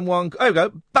find one. Oh, we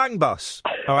go. Bang Bus.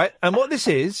 All right. And what this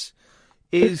is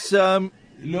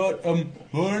Lord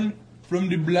Porn from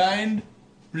the Blind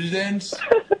presents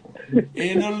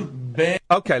anal bang.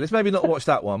 Okay, let's maybe not watch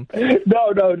that one.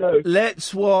 No.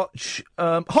 Let's watch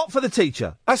Hot for the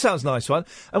Teacher. That sounds nice one.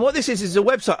 And what this is a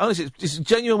website. Honestly, it's a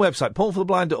genuine website,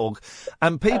 pornfortheblind.org.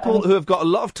 And people who have got a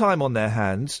lot of time on their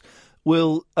hands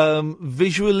will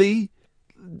visually,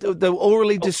 they'll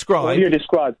orally describe. You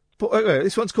describe.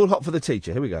 This one's called Hot for the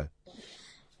Teacher. Here we go.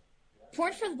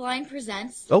 Porn for the Blind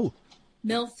presents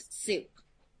MILF Soup.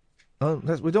 Oh,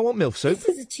 we don't want MILF Soup.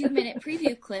 This is a 2-minute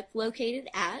preview clip located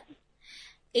at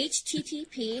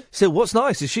http. So what's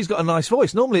nice is she's got a nice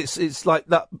voice. Normally it's like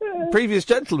that previous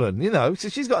gentleman, you know. So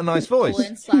she's got a nice voice.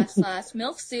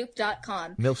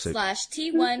 //milfsoup.com Milfsoup.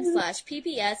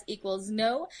 /T1/PPS equals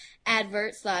no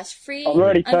advert /free I'm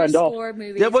already turned off.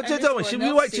 movies Yeah, well, don't worry. Should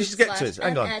we wait till she gets to it?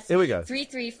 Hang on. Here we go.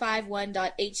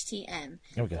 3351.htm.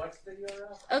 Here we go.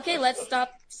 Okay, let's start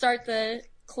the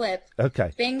clip.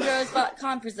 Okay.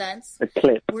 Bangros.com presents. A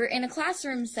clip. We're in a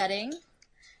classroom setting.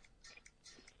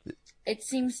 It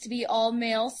seems to be all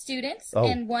male students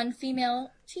and one female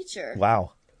teacher.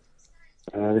 Wow.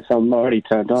 This I'm already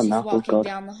turned on She's now. walking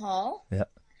down the hall. Yep.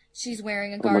 She's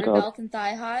wearing a my garter God. belt and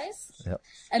thigh highs. Yep.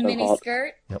 A So mini hot.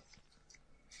 skirt. Yep.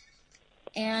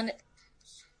 And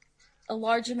a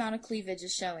large amount of cleavage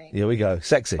is showing. Here we go.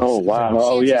 Sexy. Oh, wow. She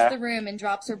Oh, enters yeah. the room and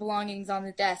drops her belongings on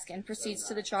the desk and proceeds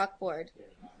to the chalkboard.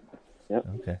 Yep.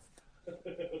 Okay.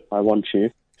 I want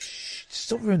you.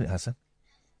 Stop ruining it, Hassan.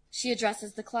 She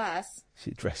addresses the class.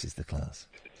 She addresses the class.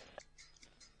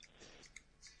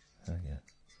 Oh, yeah.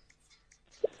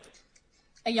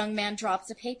 A young man drops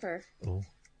a paper. Oh.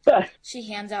 She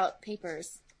hands out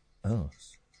papers. Oh.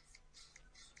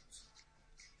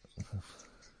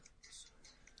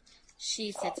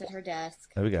 She sits at her desk.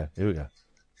 Here we go. Here we go.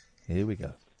 Here we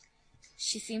go.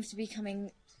 She seems to be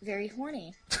becoming very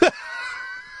horny.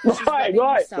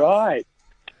 Right.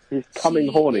 He's coming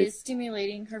She horny. is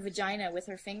stimulating her vagina with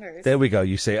her fingers. There we go.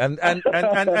 You see, and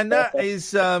that is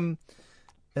She's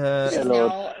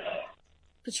now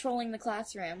patrolling the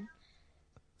classroom.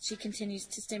 She continues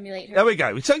to stimulate her. There we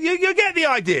go. So you get the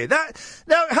idea.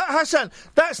 Hassan,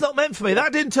 that's not meant for me.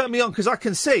 That didn't turn me on because I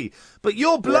can see. But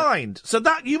you're blind, so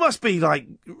that you must be like,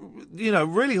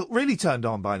 really turned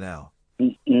on by now.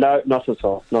 No, not at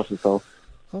all. Not at all.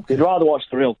 Okay. You'd rather watch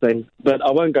the real thing, but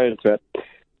I won't go into it.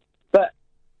 But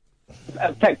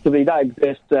effectively, that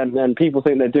exists, and people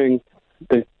think they're doing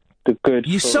the good.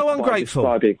 You're so ungrateful.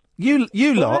 You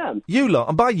lot, and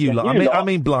by you lot, I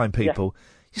mean blind people. Yeah.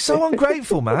 You're so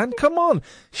ungrateful, man. Come on.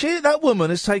 That woman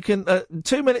has taken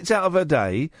 2 minutes out of her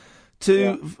day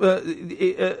to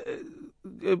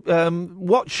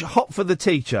watch Hot for the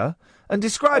Teacher and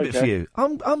describe it for you.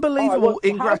 Unbelievable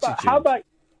ingratitude. How about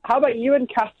you and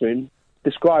Catherine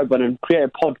describe one and create a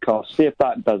podcast? See if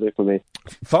that does it for me.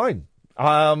 Fine.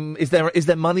 Is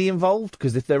there money involved?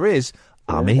 Because if there is,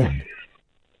 I'm in.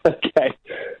 Okay.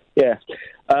 Yeah.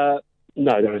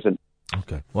 No, there isn't.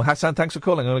 Okay. Well, Hassan, thanks for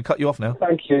calling. I'm going to cut you off now.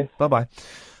 Thank you. Bye-bye.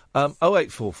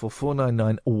 0844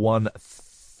 499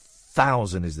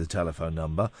 1000 is the telephone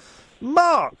number.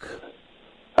 Mark!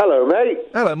 Hello, mate.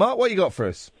 Hello, Mark. What you got for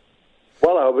us?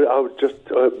 Well, I was just...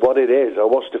 what it is, I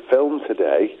watched a film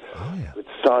today with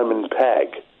Simon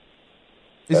Pegg.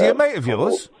 Is he a mate of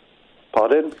yours?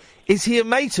 Pardon? Is he a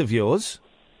mate of yours?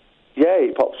 Yeah,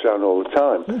 he pops around all the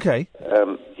time. Okay.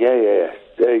 Yeah.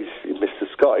 He's Mr.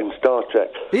 Scott in Star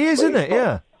Trek. He is, isn't it?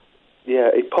 Yeah.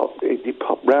 Yeah, he popped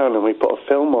round and we put a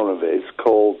film on of his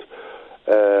called...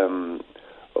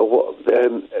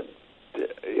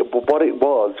 what it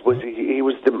was he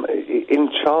was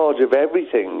in charge of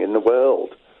everything in the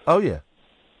world. Oh, yeah.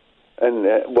 And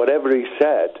whatever he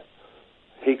said,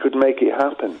 he could make it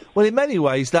happen. Well, in many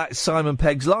ways, that's Simon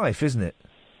Pegg's life, isn't it?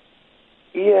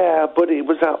 Yeah, but it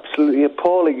was absolutely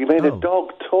appalling. He made a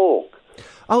dog talk.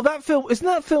 Oh, isn't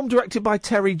that film directed by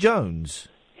Terry Jones?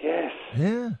 Yes.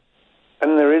 Yeah.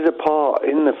 And there is a part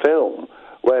in the film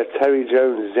where Terry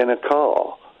Jones is in a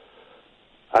car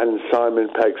and Simon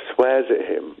Pegg swears at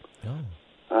him. Oh.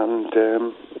 And,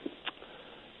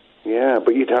 yeah,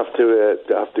 but you'd have to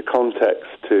have the context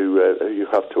to, you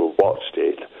have to have watched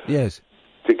it. Yes.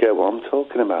 To get what I'm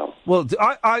talking about. Well,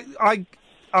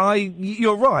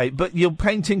 you're right, but you're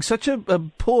painting such a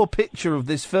poor picture of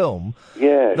this film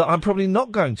that I'm probably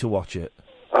not going to watch it.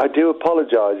 I do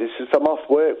apologise. It's just I'm off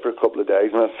work for a couple of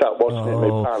days and I sat watching it in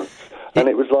my pants. And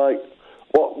it was like,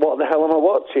 what the hell am I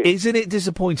watching? Isn't it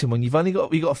disappointing when you've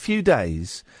got a few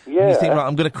days? Yeah. And you think, right,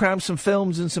 I'm going to cram some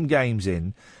films and some games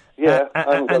in. Yeah, I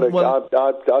don't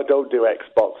do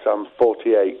Xbox. I'm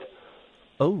 48.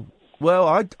 Oh, well,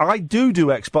 I do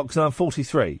Xbox and I'm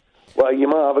 43. Well, you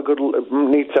might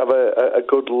need to have a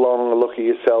good long look at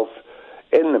yourself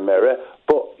in the mirror,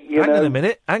 but Hang on a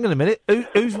minute.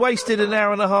 Who's wasted an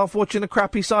hour and a half watching a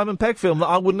crappy Simon Pegg film that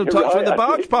I wouldn't have touched with a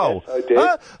barge pole? Yes, I did.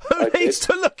 Who needs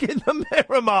to look in the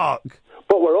mirror, Mark?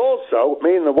 But we're also,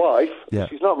 me and the wife,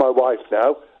 she's not my wife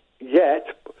now, yet,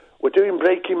 we're doing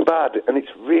Breaking Bad, and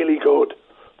it's really good.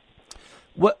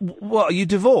 What, are you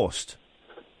divorced?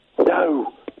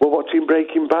 No, we're watching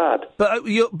Breaking Bad. But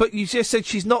you just said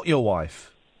she's not your wife.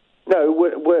 No,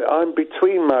 I'm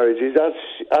between marriages, as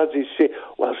is she.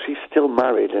 Well, she's still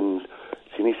married and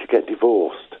she needs to get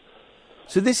divorced.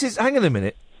 So this is... Hang on a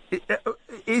minute.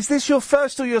 Is this your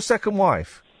first or your second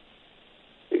wife?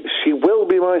 She will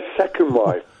be my second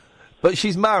wife. But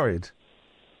she's married?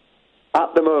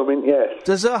 At the moment, yes.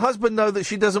 Does her husband know that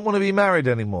she doesn't want to be married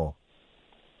anymore?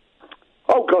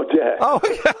 Oh, God, yeah. Oh,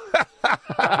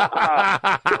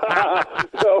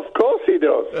 Of course he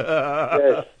does.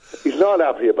 Yes. He's not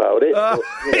happy about it. But,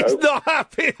 he's not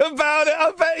happy about it.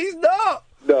 I bet he's not.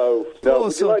 No.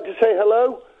 Would you like to say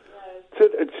hello?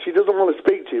 She doesn't want to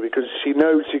speak to you because she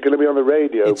knows she's going to be on the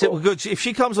radio. Good. If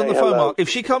she comes on the phone, Mark, if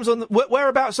she comes on...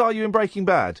 whereabouts are you in Breaking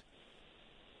Bad?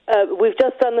 We've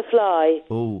just done The Fly.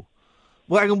 Oh.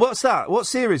 Well, hang on, what's that? What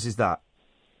series is that?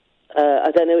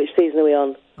 I don't know which season are we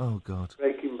on. Oh, God.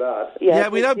 Breaking Bad. Yeah,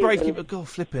 we know Breaking Bad. God,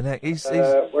 flipping heck.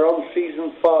 We're on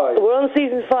season 5. We're on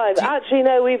season 5. Actually,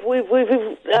 no, we've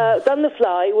done The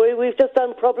Fly. We've just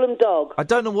done Problem Dog. I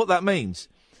don't know what that means.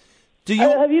 Do you?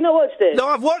 Have you not watched it? No,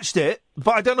 I've watched it,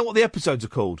 but I don't know what the episodes are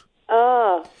called.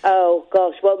 Oh,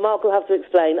 gosh. Well, Mark will have to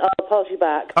explain. I'll pass you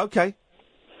back. Okay.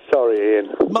 Sorry,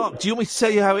 Ian. Mark, do you want me to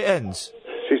tell you how it ends?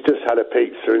 She's just had a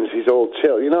pizza and she's all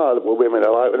chill. You know how women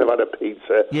are like when they've had a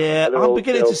pizza. Yeah, I'm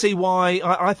beginning to see why.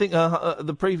 I think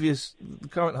the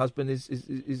current husband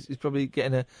is probably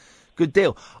getting a good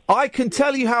deal. I can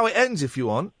tell you how it ends if you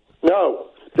want. No,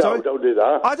 don't do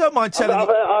that. I don't mind telling you.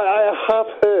 I have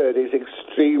heard it's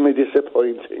extremely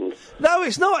disappointing. No,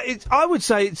 it's not. I would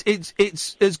say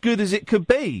it's as good as it could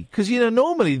be because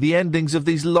normally the endings of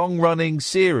these long-running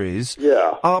series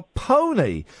are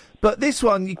pony, but this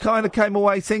one you kind of came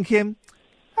away thinking,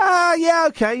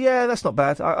 that's not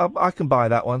bad. I can buy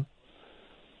that one.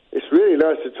 It's really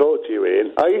nice to talk to you,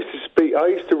 Ian. I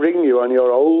used to ring you on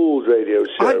your old radio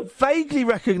show. I vaguely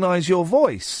recognise your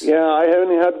voice. Yeah, I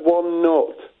only had one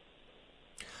nut.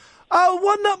 Oh,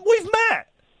 one nut. We've met.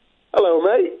 Hello,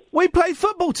 mate. We played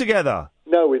football together.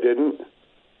 No, we didn't.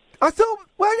 I thought,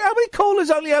 how many callers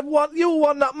only had one? You were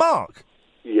one nut, Mark.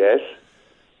 Yes.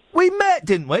 We met,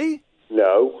 didn't we?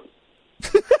 No.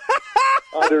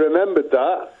 I'd have remembered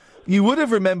that. You would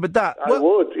have remembered that. I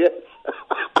would, yes.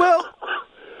 Well,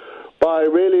 but I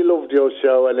really loved your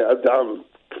show, and I'm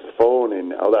phoning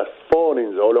now. That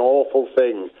phoning's an awful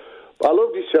thing. I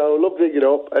loved your show, loved ringing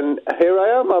up, and here I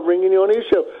am. I'm ringing you on your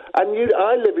show, and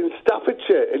I live in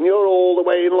Staffordshire, and you're all the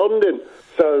way in London.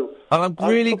 So, and I'm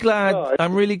really glad.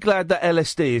 I'm really glad that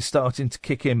LSD is starting to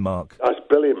kick in, Mark. That's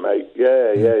brilliant, mate.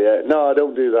 Yeah. No, I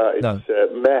don't do that. It's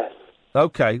meth.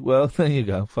 Okay, well, there you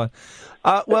go. Fine.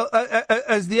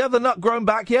 Has the other nut grown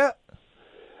back yet?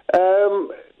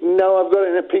 No, I've got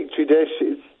it in a petri dish.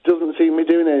 It doesn't seem to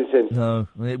be doing anything. No,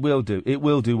 it will do. It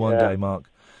will do one day, Mark.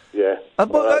 Yeah.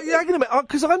 Hang on a minute,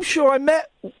 because I'm sure I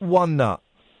met one nut.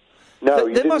 No,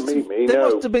 you didn't meet me, There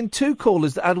must have been two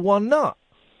callers that had one nut.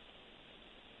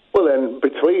 Well, then,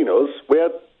 between us, we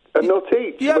had a nut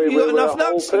each. Yeah, you got enough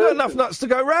nuts? You got enough nuts to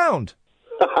go round.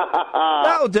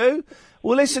 That'll do.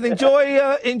 Well, listen,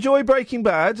 enjoy Breaking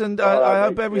Bad, and I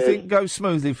hope everything goes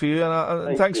smoothly for you.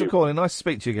 And thanks for calling. Nice to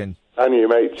speak to you again. And you,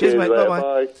 mate. Cheers, mate.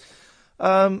 Bye-bye.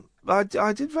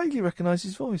 I did vaguely recognise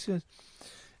his voice. Yes.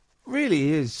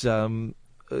 Really is an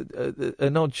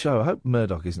odd show. I hope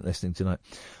Murdoch isn't listening tonight.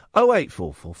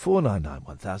 0844 499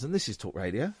 1000. This is Talk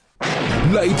Radio.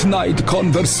 Late night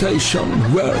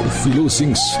conversation worth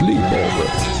losing sleep over.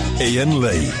 Iain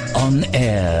Lee. On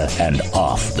air and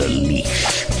off the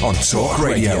leash. On Talk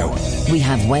Radio. We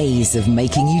have ways of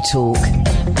making you talk.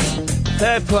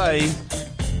 Fair play.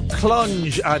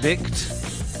 Clunge Addict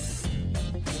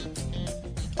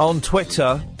on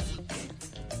Twitter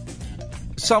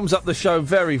sums up the show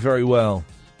very, very well.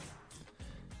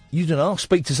 You don't know,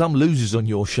 speak to some losers on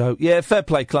your show. Yeah, fair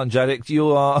play, Clunge Addict.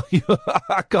 You are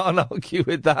I can't argue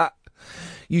with that.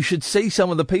 You should see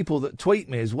some of the people that tweet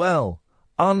me as well.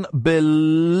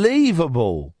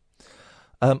 Unbelievable.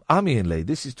 I'm Iain Lee.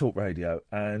 This is Talk Radio,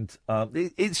 and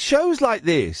it's shows like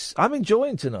this. I'm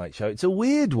enjoying tonight's show. It's a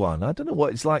weird one. I don't know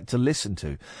what it's like to listen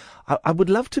to. I would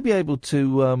love to be able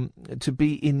to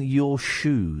be in your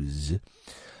shoes,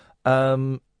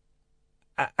 and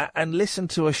listen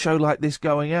to a show like this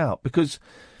going out, because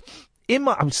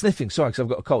I'm sniffing. Sorry, because I've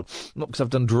got a cold. Not because I've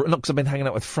been hanging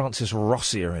out with Francis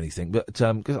Rossi or anything, but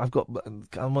because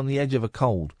I'm on the edge of a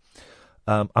cold.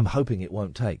 I'm hoping it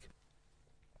won't take.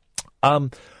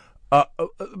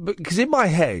 Because in my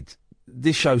head,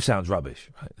 this show sounds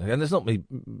rubbish, right? And it's not me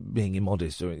being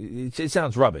immodest, or it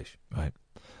sounds rubbish, right?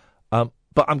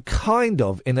 But I'm kind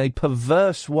of, in a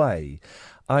perverse way,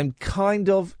 I'm kind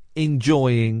of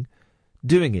enjoying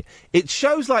doing it. It's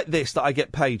shows like this that I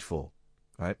get paid for,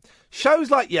 right? Shows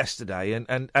like yesterday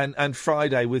and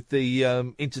Friday with the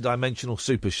interdimensional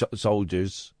super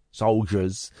soldiers,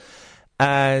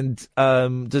 and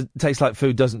does taste like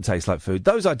food, doesn't taste like food.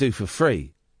 Those I do for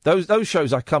free. Those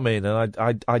shows I come in and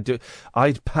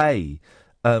I'd pay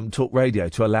Talk Radio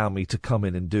to allow me to come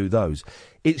in and do those.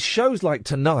 It's shows like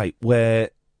tonight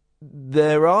where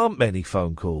there aren't many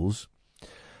phone calls,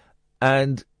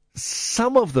 and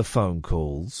some of the phone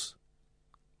calls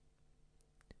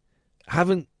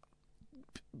haven't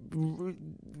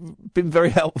been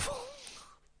very helpful.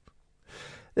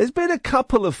 There's been a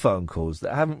couple of phone calls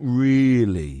that haven't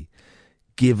really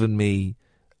given me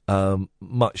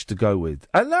much to go with.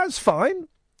 And that's fine.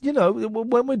 You know,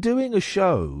 when we're doing a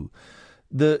show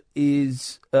that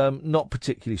is not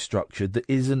particularly structured, that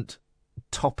isn't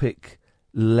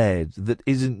topic-led, that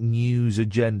isn't news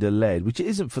agenda-led, which it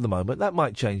isn't for the moment, that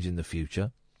might change in the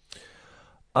future,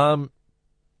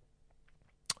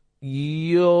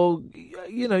 you're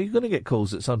going to get calls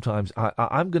that sometimes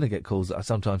I'm going to get calls that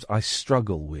sometimes I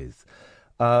struggle with.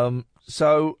 And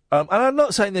I'm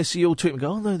not saying this so you'll tweet and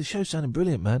go, oh no, the show's sounding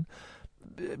brilliant, man,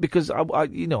 because I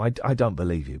don't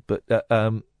believe you, but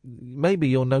maybe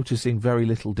you're noticing very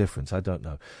little difference. I don't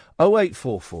know.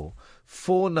 0844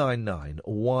 499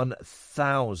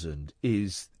 1000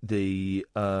 is the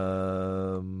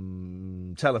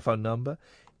telephone number.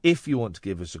 If you want to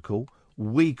give us a call,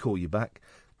 we call you back.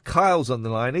 Kyle's on the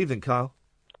line. Evening, Kyle.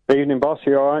 Evening, boss.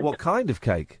 You all right? What kind of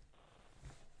cake?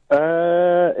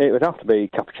 It would have to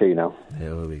be cappuccino.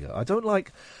 Here we go. I don't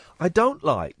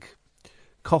like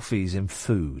coffees in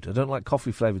food. I don't like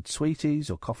coffee-flavoured sweeties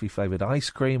or coffee-flavoured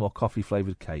ice cream or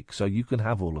coffee-flavoured cake. So you can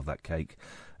have all of that cake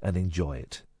and enjoy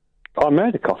it. I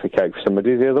made a coffee cake for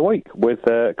somebody the other week with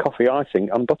coffee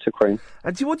icing and buttercream.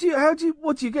 And what do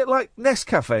you get, like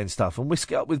Nescafe and stuff, and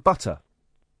whisk it up with butter?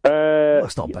 Well,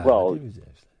 that's not bad. Well,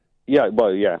 yeah,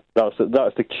 that's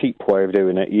the cheap way of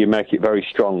doing it. You make it very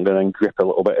strong and then drip a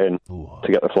little bit in to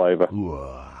get the flavour.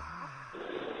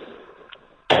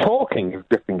 Talking of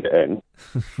dripping it in,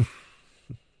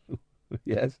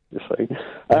 yes. You see,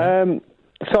 so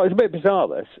it's a bit bizarre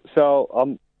this. So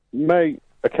I may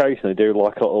occasionally do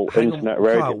like a little internet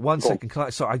radio. Kyle, one second. I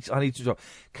need to drop.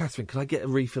 Catherine, can I get a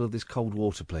refill of this cold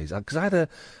water, please? Because I had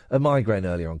a migraine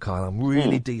earlier on, Kyle. I'm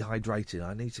really dehydrated.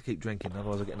 I need to keep drinking,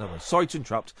 otherwise I'll get another one. Sorry to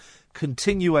interrupt.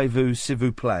 Continuez-vous, s'il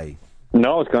vous plaît.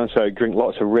 No, I was going to say drink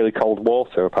lots of really cold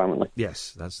water, apparently.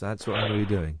 Yes, that's what I'm really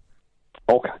doing.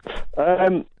 Okay.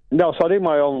 No, so I do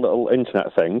my own little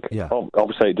internet thing. Yeah.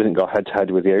 Obviously, it doesn't go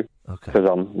head-to-head with you, because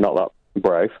I'm not that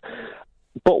brave.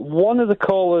 But one of the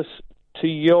callers to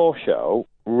your show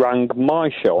rang my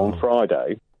show on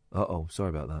Friday. Uh-oh, sorry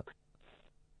about that.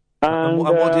 And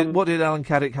what did Alan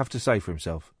Caddick have to say for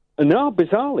himself? No,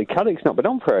 bizarrely, Caddick's not been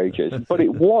on for ages, but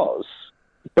it was,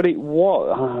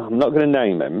 I'm not going to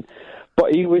name him,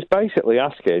 but he was basically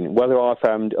asking whether I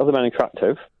found other men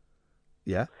attractive.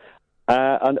 Yeah.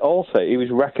 And also, he was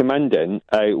recommending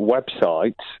a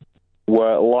website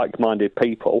where like-minded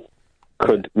people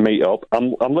could meet up.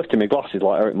 I'm lifting my glasses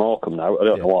like Eric Morecambe now, I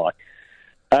don't know why.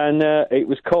 And it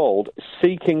was called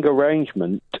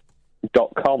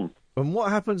seekingarrangement.com. And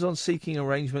what happens on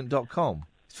seekingarrangement.com?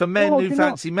 It's for men who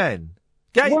fancy men.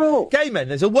 Gay men.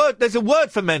 There's a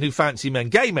word for men who fancy men.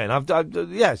 Gay men.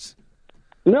 Yes.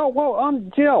 No, well,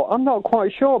 I'm not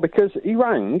quite sure, because he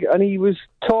rang and he was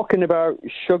talking about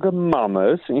sugar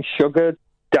mamas and sugar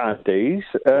daddies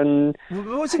and...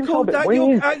 What's it called?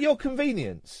 At your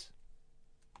convenience?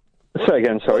 Say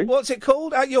again, sorry. What's it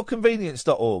called? At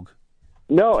yourconvenience.org.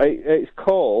 No, it's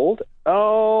called,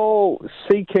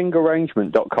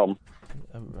 seekingarrangement.com.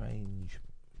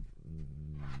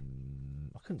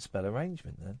 I couldn't spell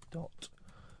arrangement then.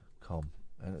 .com.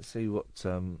 And let's see what...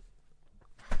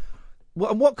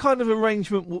 What kind of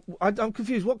arrangement... I'm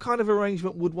confused. What kind of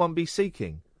arrangement would one be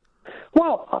seeking?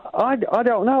 Well, I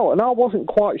don't know. And I wasn't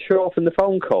quite sure from the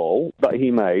phone call that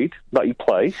he made, that he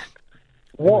placed.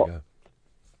 What?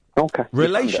 Okay.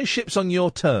 Relationships on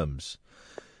your terms.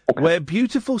 Okay. Where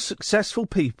beautiful, successful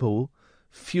people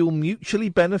fuel mutually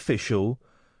beneficial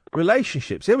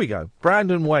relationships. Here we go.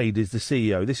 Brandon Wade is the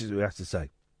CEO. This is what he has to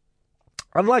say.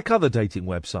 Unlike other dating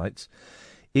websites,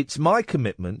 it's my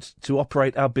commitment to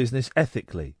operate our business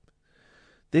ethically.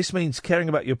 This means caring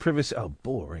about your privacy... Oh,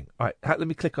 boring. All right, let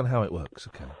me click on how it works.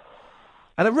 Okay.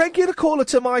 And a regular caller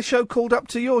to my show called up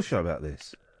to your show about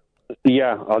this.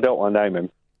 Yeah, I don't want to name him.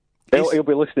 He'll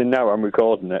be listening now. I'm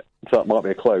recording it, so that might be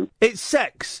a clue. It's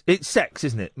sex. It's sex,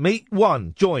 isn't it?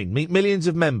 Join. Meet millions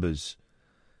of members.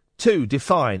 2,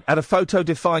 define. Add a photo,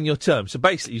 define your terms. So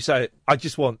basically you say, I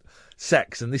just want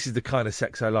sex, and this is the kind of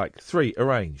sex I like. 3,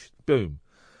 arranged. Boom.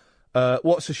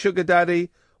 What's a sugar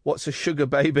daddy? What's a sugar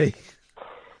baby?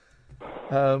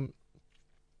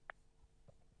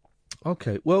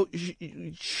 Okay, well,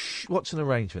 what's an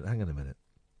arrangement? Hang on a minute.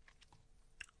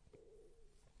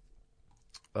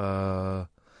 Oh,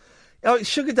 it's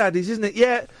sugar daddies, isn't it?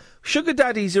 Yeah, sugar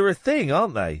daddies are a thing,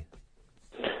 aren't they?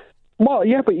 Well,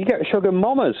 yeah, but you get sugar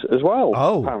mamas as well,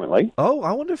 apparently. Oh,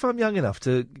 I wonder if I'm young enough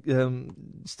to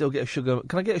still get a sugar...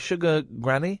 Can I get a sugar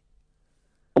granny?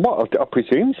 Well, I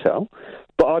presume so.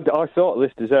 But I thought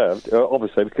this deserved,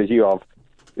 obviously, because you have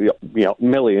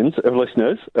millions of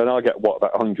listeners, and I get, about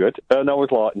 100? And I was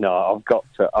like, no, I've got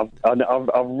to...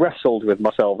 I've wrestled with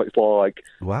myself. It's like,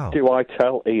 wow. Do I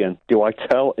tell Ian? Do I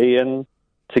tell Ian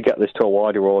to get this to a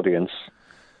wider audience?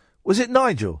 Was it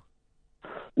Nigel?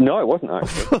 No, it wasn't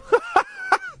actually.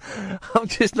 I'm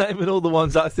just naming all the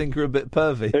ones I think are a bit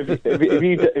pervy.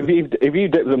 If you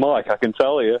dip the mic, I can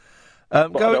tell you.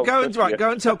 Go and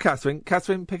tell Catherine.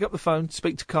 Catherine, pick up the phone,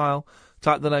 speak to Kyle,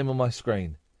 type the name on my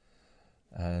screen,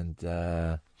 and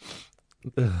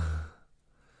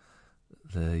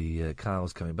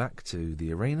Kyle's coming back to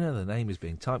the arena. The name is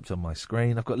being typed on my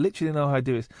screen. I've got literally no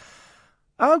idea.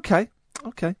 Okay.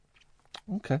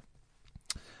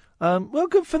 Well,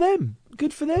 good for them.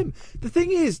 Good for them. The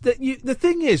thing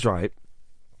is, right,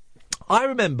 I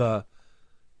remember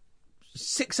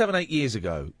 6, 7, 8 years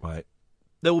ago, right,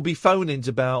 there will be phone-ins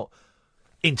about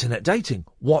internet dating.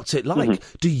 What's it like?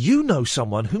 Mm-hmm. Do you know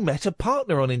someone who met a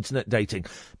partner on internet dating?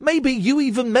 Maybe you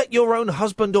even met your own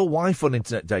husband or wife on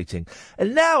internet dating.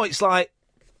 And now it's like,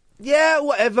 yeah,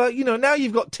 whatever. Now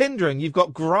you've got Tinder and you've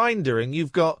got Grindr and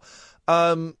you've got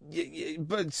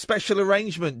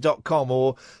specialarrangement.com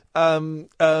or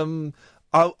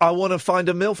I want to find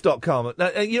a MILF.com.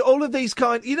 All of these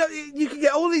you can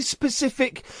get all these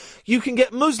specific, you can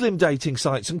get Muslim dating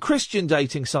sites and Christian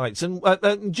dating sites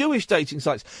and Jewish dating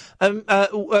sites and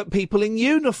people in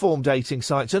uniform dating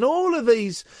sites and all of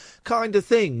these kind of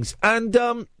things. And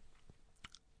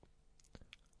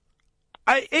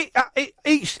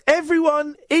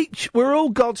we're all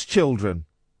God's children.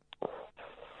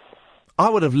 I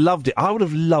would have loved it.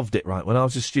 Right, when I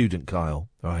was a student, Kyle,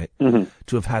 right,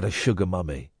 to have had a sugar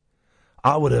mummy.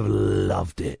 I would have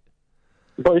loved it.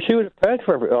 But she would have paid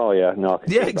for every... Oh, yeah, no.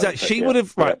 Yeah, exactly. She would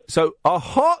have... Right, so a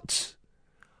hot,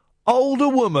 older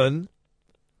woman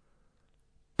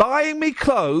buying me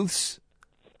clothes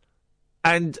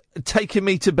and taking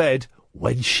me to bed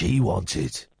when she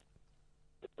wanted.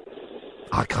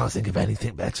 I can't think of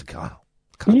anything better, Kyle.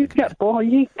 You get bored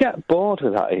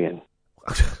with that, Ian.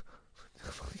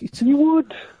 You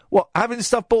would. What, having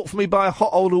stuff bought for me by a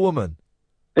hot older woman?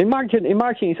 Imagine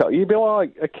yourself. You'd be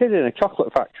like a kid in a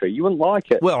chocolate factory. You wouldn't like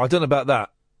it. Well, I don't know about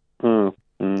that.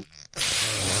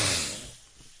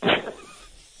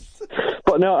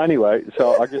 But no, anyway.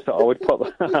 So I just thought I would put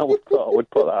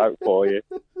that out for you.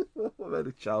 I made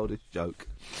a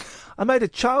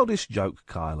childish joke.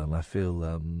 Kyle, and I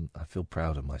feel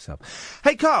proud of myself.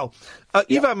 Hey, Kyle,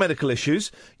 you've had medical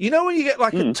issues. You know when you get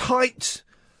like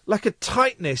a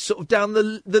tightness sort of down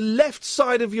the left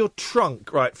side of your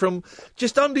trunk, right, from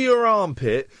just under your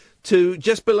armpit to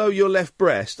just below your left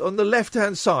breast, on the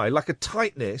left-hand side, like a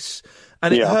tightness,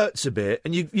 and it hurts a bit,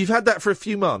 and you've had that for a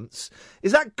few months.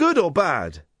 Is that good or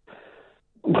bad?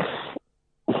 Do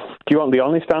you want the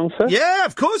honest answer? Yeah,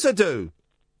 of course I do.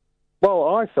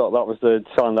 Well, I thought that was the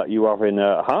sign that you were having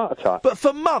a heart attack. But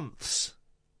for months?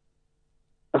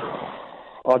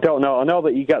 I don't know. I know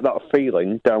that you get that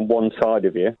feeling down one side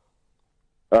of you,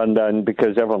 and then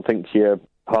because everyone thinks your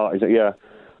heart is... Yeah.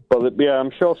 But, yeah,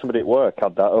 I'm sure somebody at work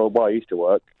had that, or where I used to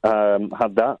work,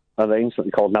 had that, and they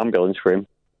instantly called an ambulance for him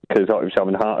because he was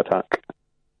having a heart attack.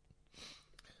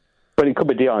 But it could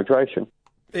be dehydration.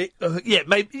 Yeah,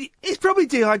 maybe. It's probably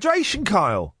dehydration,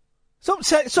 Kyle.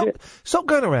 Stop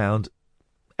going around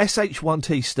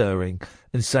SH1T stirring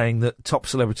and saying that top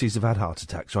celebrities have had heart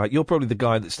attacks, right? You're probably the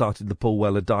guy that started the Paul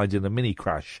Weller died in a mini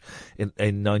crash in do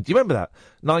you remember that?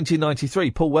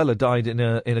 1993, Paul Weller died in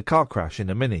a car crash in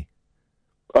a mini.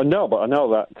 I know, but I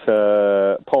know that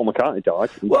Paul McCartney died.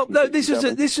 Well, no, this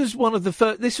was one of the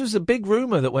first. This was a big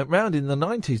rumour that went round in the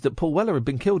 90s that Paul Weller had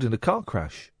been killed in a car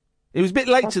crash. It was a bit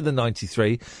later than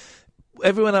 93.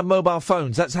 Everyone had mobile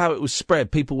phones. That's how it was spread.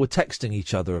 People were texting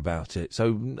each other about it.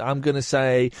 So I'm going to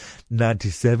say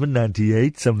 97,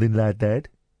 98, something like that.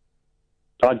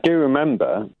 I do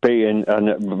remember being,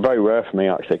 and very rare for me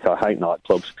actually, because I hate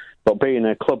nightclubs, but being in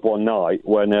a club one night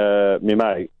when my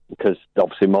mate, because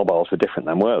obviously mobiles were different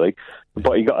then, weren't they?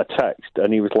 But he got a text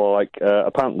and he was like,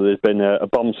 apparently there's been a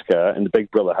bomb scare in the Big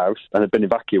Brother house and had been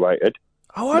evacuated.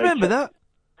 Oh, I remember that.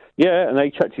 Yeah, and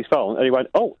they checked his phone and he went,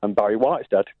 oh, and Barry White's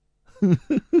dead.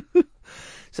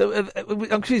 So,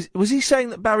 was he saying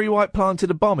that Barry White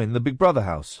planted a bomb in the Big Brother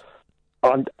house?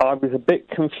 I was a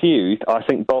bit confused. I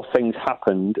think both things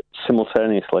happened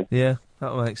simultaneously. Yeah,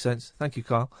 that will make sense. Thank you,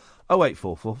 Carl.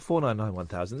 0844 499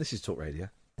 1000. This is Talk Radio.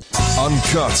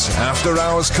 Uncut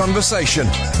after-hours conversation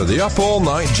for the up all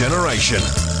night generation.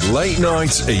 Late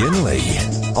night Iain Lee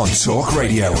on Talk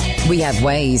Radio. We have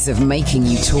ways of making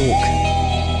you talk.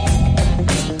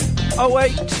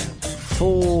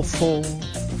 0844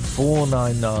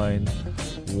 499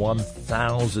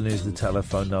 1000 is the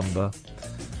telephone number.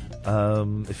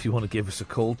 If you want to give us a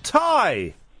call.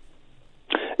 Ty!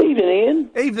 Evening, Ian.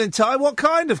 Evening, Ty. What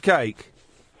kind of cake?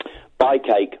 Pie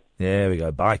cake. There we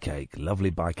go. Pie cake.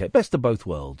 Lovely pie cake. Best of both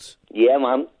worlds. Yeah,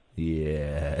 man.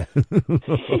 Yeah.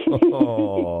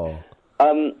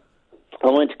 I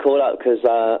wanted to call out because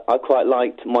I quite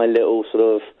liked my little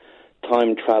sort of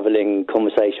time-travelling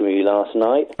conversation with you last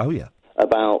night. Oh, yeah.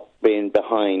 About being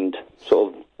behind,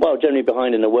 sort of, well, generally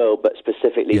behind in the world, but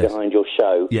specifically behind your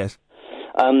show. Yes.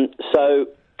 So,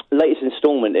 latest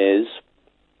instalment is,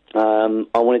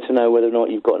 I wanted to know whether or not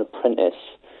you've got an apprentice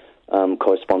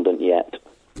correspondent yet.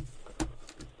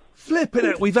 Flipping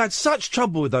it. We've had such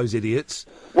trouble with those idiots.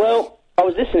 Well, I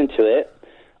was listening to it,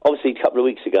 obviously a couple of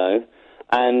weeks ago,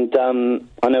 and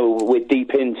I know we're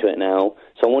deep into it now,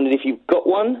 so I wondered if you've got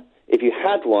one, if you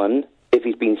had one, if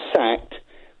he's been sacked,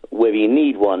 whether you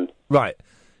need one. Right.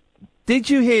 Did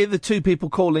you hear the two people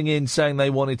calling in saying they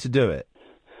wanted to do it?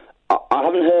 I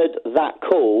haven't heard that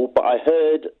call, but I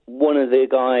heard one of the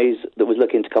guys that was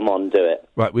looking to come on do it.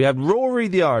 Right, we had Rory,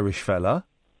 the Irish fella.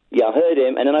 Yeah, I heard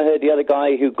him, and then I heard the other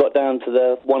guy who got down to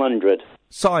the 100.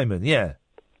 Simon, yeah.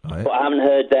 Right. But I haven't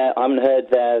heard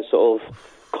their sort of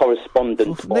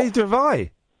correspondence. Neither have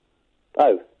I.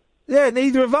 Oh. Yeah,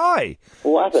 neither have I.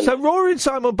 What happened? So Rory and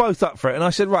Simon were both up for it, and I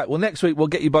said, right, well, next week we'll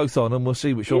get you both on, and we'll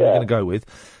see which one we're going to go with.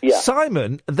 Yeah.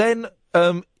 Simon then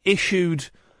issued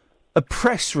a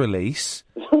press release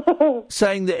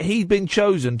saying that he'd been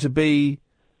chosen to be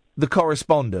the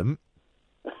correspondent.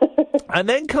 And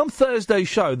then come Thursday's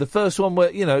show, the first one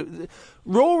where,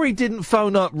 Rory didn't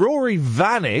phone up. Rory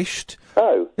vanished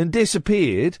and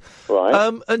disappeared.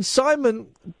 Right. And Simon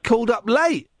called up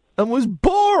late and was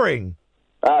boring.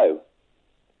 Oh.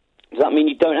 Does that mean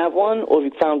you don't have one, or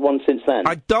have you found one since then?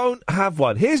 I don't have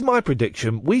one. Here's my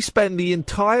prediction. We spend the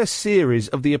entire series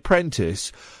of The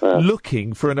Apprentice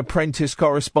looking for an apprentice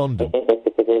correspondent.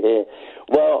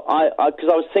 Well, because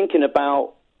I was thinking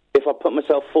about, if I put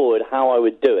myself forward, how I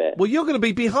would do it. Well, you're going to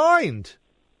be behind.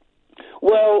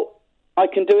 Well, I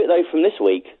can do it, though, from this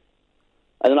week.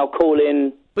 And then I'll call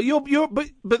in... But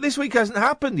but this week hasn't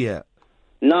happened yet.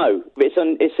 No, but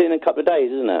it's in a couple of days,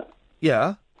 isn't it?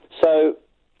 Yeah. So,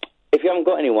 if you haven't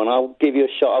got anyone, I'll give you a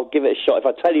shot. I'll give it a shot. If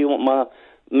I tell you what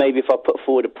maybe if I put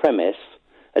forward a premise,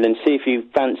 and then see if you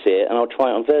fancy it, and I'll try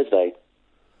it on Thursday.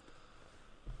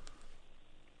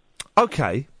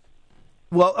 Okay.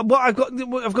 Well, I've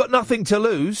got nothing to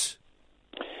lose.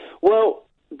 Well,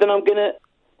 then I'm gonna.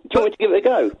 Do you want me to give it a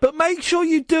go? But make sure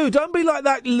you do. Don't be like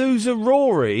that loser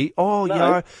Rory. Oh,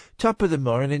 yeah, top of the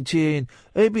morning, Iain.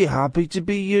 I'd be happy to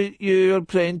be your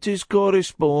apprentice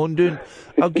correspondent.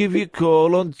 I'll give you a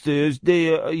call on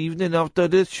Thursday evening after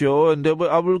the show, and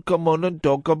I will come on and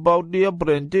talk about The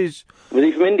Apprentice. Was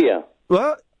he from India?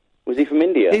 What? Was he from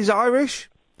India? He's Irish.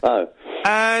 Oh.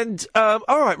 And, all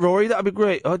right, Rory, that'd be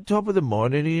great. On top of the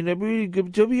morning, Iain, I'd be really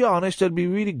good. To be honest, I'd be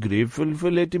really grateful for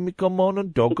letting me come on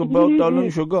and talk about Alan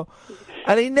Sugar.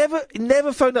 And he never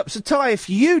phoned up. So, Ty, if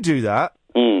you do that,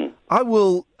 I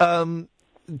will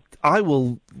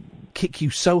kick you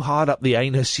so hard up the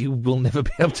anus you will never be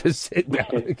able to sit down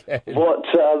again.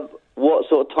 What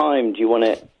sort of time do you want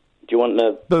it? Do you want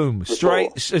the... Boom, report?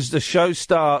 straight as the show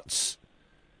starts...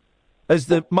 As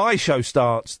my show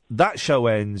starts, that show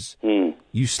ends,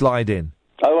 you slide in.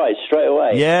 Oh, right, straight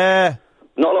away? Yeah.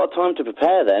 Not a lot of time to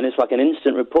prepare then, it's like an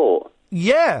instant report.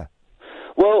 Yeah.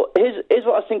 Well, here's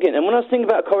what I was thinking, and when I was thinking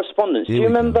about correspondence, do you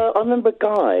remember, I remember a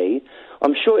guy,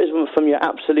 I'm sure it was from your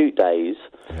Absolute days,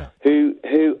 who,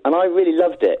 and I really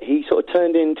loved it, he sort of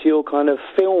turned into your kind of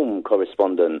film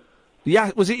correspondent.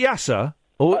 Yeah, was it Yasser?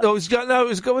 It was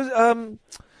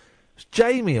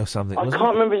Jamie or something. I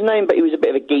can't remember his name, but he was a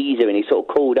bit of a geezer, and he sort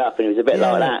of called up, and he was a bit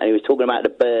like that, and he was talking about the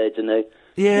birds and the.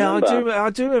 Yeah, I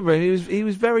do remember. He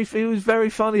was very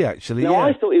funny actually. No,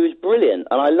 I thought he was brilliant,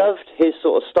 and I loved his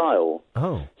sort of style.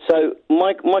 Oh. So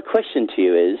my question to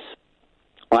you is,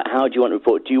 like, how do you want to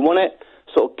report? Do you want it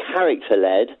sort of character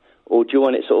led, or do you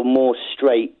want it sort of more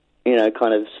straight,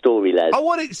 kind of story led? I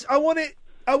want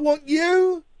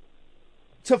you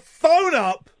to phone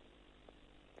up.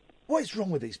 What is wrong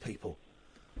with these people?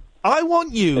 I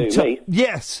want you to... Me?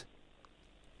 Yes.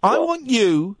 I want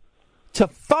you to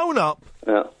phone up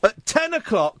at 10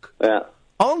 o'clock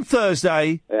on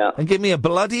Thursday and give me a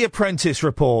bloody apprentice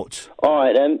report. All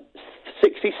right, then.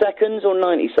 60 seconds or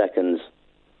 90 seconds?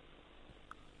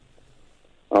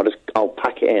 I'll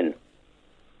pack it in.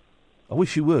 I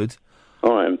wish you would.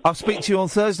 All right. I'll speak to you on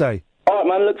Thursday. All right,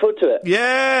 man. Look forward to it.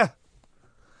 Yeah.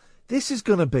 This is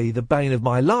going to be the bane of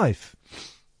my life.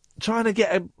 Trying to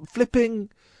get a flipping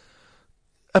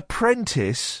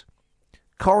apprentice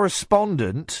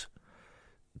correspondent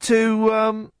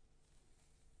to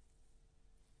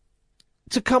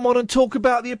come on and talk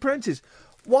about The Apprentice.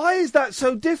 Why is that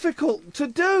so difficult to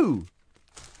do?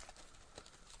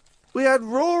 We had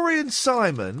Rory and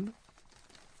Simon,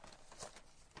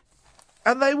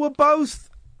 and they were both...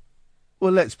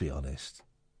 Well, let's be honest.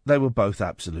 They were both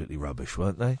absolutely rubbish,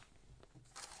 weren't they?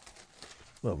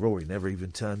 Well, Rory never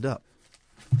even turned up.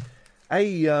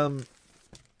 Hey,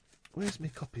 where's my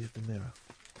copy of the Mirror?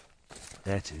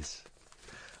 There it is.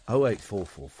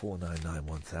 0844 499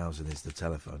 1000 is the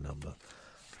telephone number.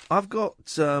 I've got,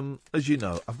 as you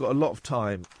know, I've got a lot of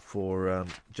time for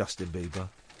Justin Bieber.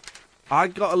 I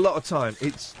got a lot of time.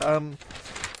 It's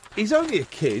he's only a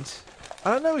kid.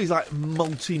 I know he's like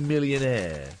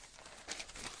multi-millionaire.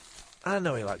 I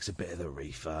know he likes a bit of the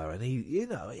reefer, and he, you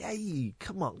know, hey,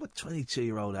 come on, what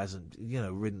 22-year-old hasn't, you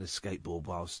know, ridden a skateboard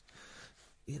whilst,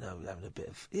 you know, having a bit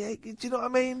of, yeah, do you know what I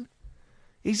mean?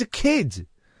 He's a kid.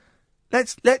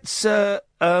 Let's.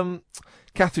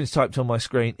 Catherine's typed on my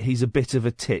screen. He's a bit of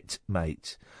a tit,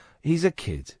 mate. He's a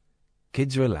kid.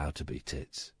 Kids are allowed to be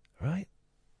tits, right?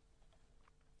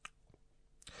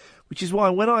 Which is why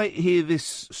when I hear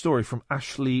this story from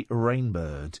Ashley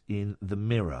Rainbird in The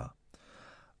Mirror,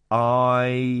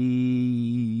 I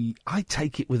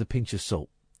take it with a pinch of salt,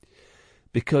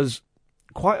 because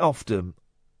quite often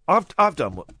I've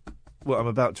done what I'm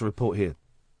about to report here,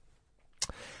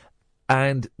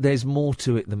 and there's more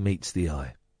to it than meets the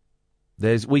eye.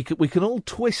 We can all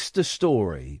twist a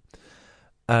story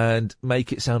and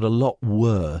make it sound a lot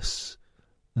worse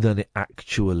than it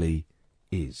actually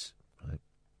is. Right?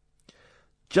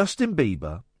 Justin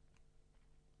Bieber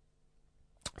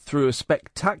threw a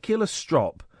spectacular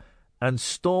strop and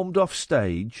stormed off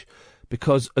stage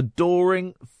because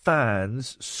adoring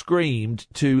fans screamed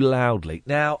too loudly.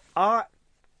 Now,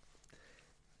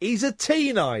 he's a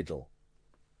teen idol,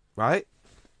 right?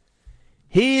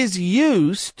 He is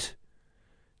used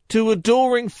to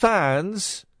adoring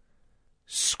fans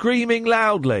screaming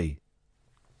loudly.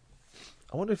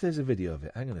 I wonder if there's a video of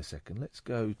it. Hang on a second. Let's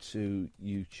go to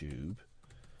youtube.com.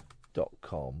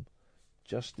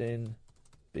 Justin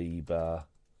Bieber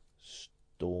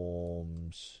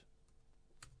storms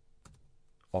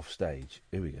off stage.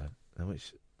 Here we go.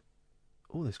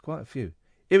 There's quite a few.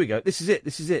 Here we go. This is it.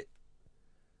 Here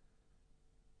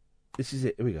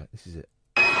we go. This is it.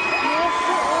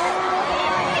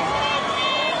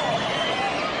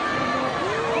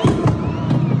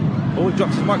 Oh, he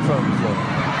dropped his microphone on the floor.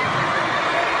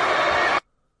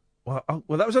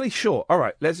 Well, that was only short. All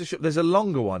right, there's a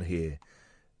longer one here.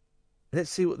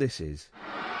 Let's see what this is.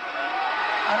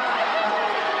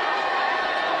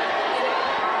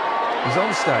 He's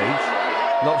on stage,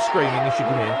 a lot of screaming, as you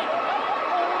can hear.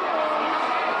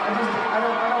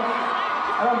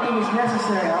 I don't think it's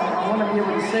necessary. I want to be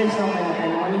able to say something,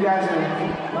 and when you guys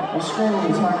are screaming,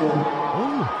 it's hard to...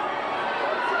 Ooh.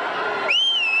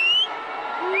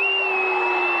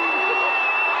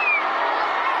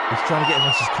 He's trying to get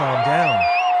everyone to just calm down.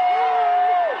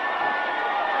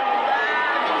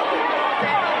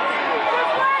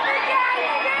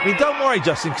 I mean, don't worry,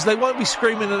 Justin, because they won't be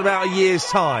screaming in about a year's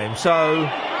time, so...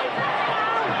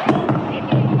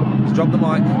 He's dropped the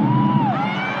mic.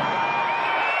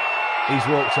 He's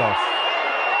walked off.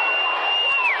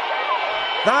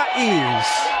 That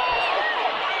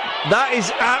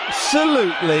is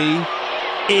absolutely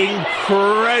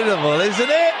incredible, isn't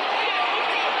it?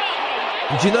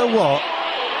 And do you know what?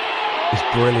 It's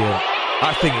brilliant.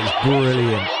 I think it's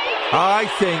brilliant. I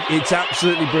think it's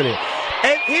absolutely brilliant.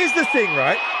 And here's the thing,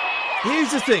 right?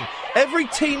 Here's the thing. Every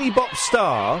teeny bop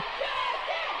star...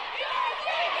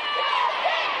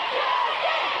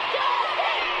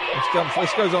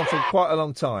 This goes on for quite a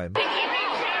long time.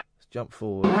 Let's jump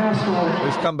forward.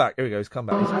 He's come back. Here we go. He's come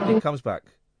back. He comes back.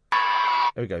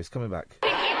 There we go. He's coming back.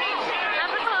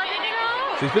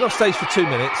 So he's been off stage for 2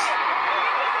 minutes.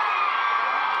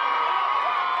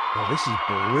 Oh, this is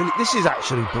brilliant. This is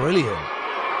actually brilliant.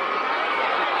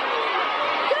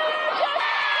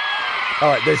 All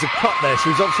right, there's a cut there, so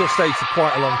he's obviously off stage for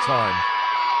quite a long time.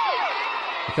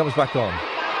 He comes back on.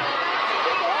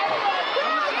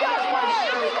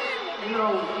 You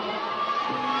know,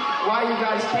 why you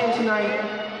guys came tonight.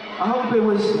 I hope it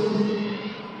was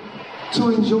to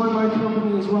enjoy my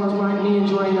company as well as me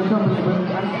enjoying your company. But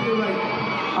I feel like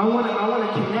I want to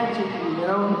connect with you. You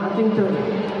know, I think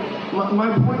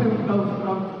my point of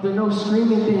the no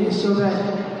screaming thing is so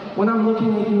that when I'm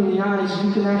looking at you in the eyes,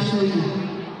 you can actually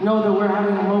know that we're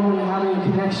having a moment and having a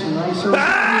connection, right? So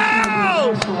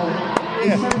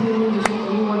instead of me just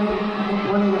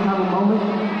wanting to have a moment,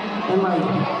 and like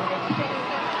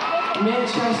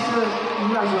Manchester, you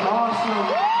guys are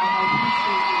awesome.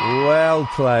 Well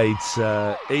played,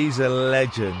 sir. He's a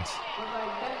legend.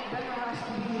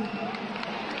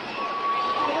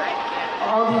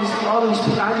 All these people, I'm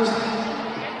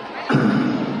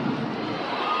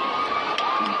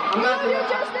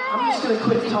just gonna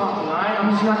quit talking, alright? I'm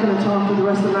just not gonna talk for the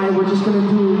rest of the night. We're just gonna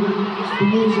do the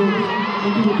music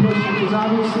and do the pushing, because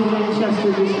obviously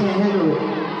Manchester just can't handle it.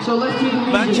 So let's do the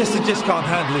music. Manchester just can't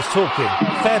handle his talking.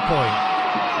 Fair point.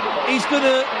 He's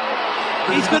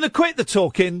gonna quit the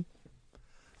talking.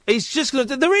 He's just gonna.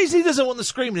 The reason he doesn't want the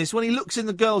screaming is when he looks in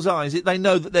the girl's eyes, they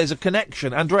know that there's a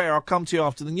connection. Andrea, I'll come to you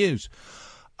after the news.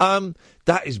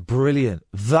 That is brilliant.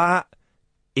 That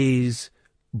is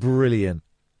brilliant.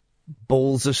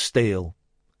 Balls of steel.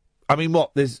 I mean,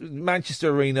 what? There's Manchester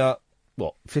Arena.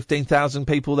 What? 15,000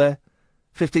 people there.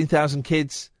 15,000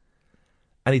 kids.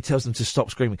 And he tells them to stop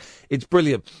screaming. It's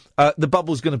brilliant. The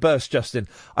bubble's going to burst, Justin.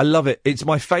 I love it. It's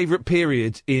my favourite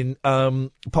period in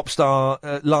pop star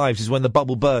lives is when the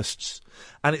bubble bursts.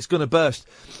 And it's going to burst.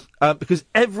 Because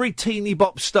every teeny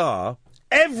bop star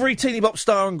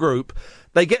and group,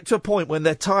 they get to a point when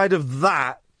they're tired of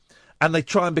that and they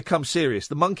try and become serious.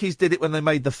 The Monkees did it when they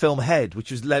made the film Head, which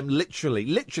was them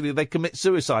literally they commit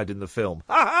suicide in the film.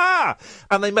 Ha ha!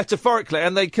 And they metaphorically,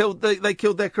 and they killed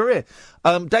their career.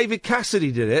 David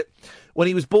Cassidy did it when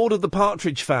he was bored of the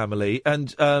Partridge Family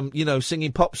and,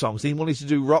 singing pop songs. He wanted to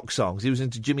do rock songs. He was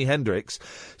into Jimi Hendrix.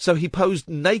 So he posed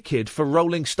naked for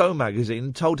Rolling Stone magazine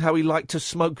and told how he liked to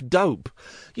smoke dope.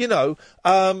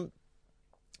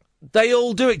 They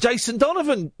all do it. Jason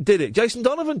Donovan did it. Jason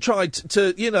Donovan tried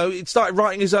to, started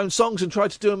writing his own songs and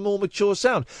tried to do a more mature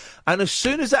sound. And as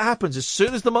soon as that happens, as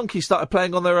soon as the Monkees started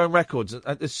playing on their own records,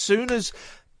 as soon as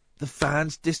the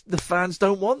fans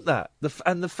don't want that,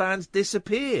 and the fans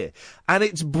disappear. And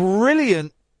it's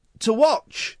brilliant to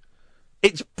watch.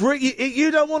 It's brilliant. You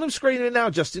don't want them screaming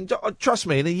now, Justin. Trust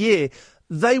me, in a year,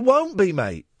 they won't be,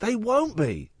 mate. They won't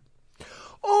be.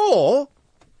 Or,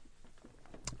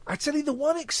 I tell you the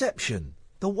one exception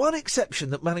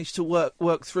that managed to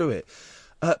work through it,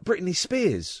 Britney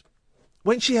Spears,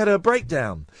 when she had her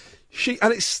breakdown,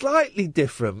 and it's slightly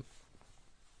different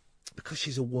because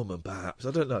she's a woman, perhaps,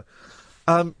 I don't know,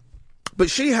 but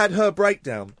she had her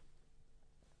breakdown.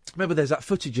 Remember, there's that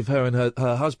footage of her and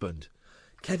her husband,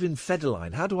 Kevin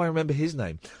Federline. How do I remember his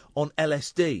name? On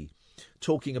LSD,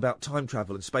 talking about time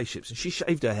travel and spaceships, and she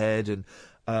shaved her head and.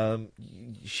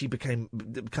 She became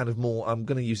kind of more. I'm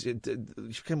going to use it.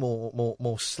 She became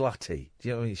more slutty. Do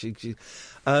you know what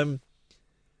I mean?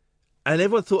 And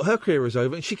everyone thought her career was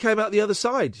over, and she came out the other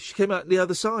side.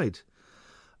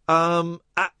 And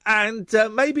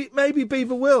maybe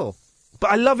Beaver will,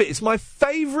 but I love it. It's my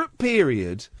favourite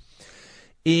period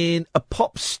in a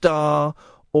pop star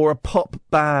or a pop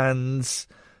band's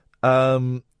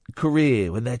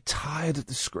career when they're tired of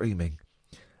the screaming,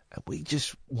 and we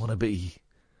just want to be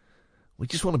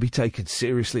taken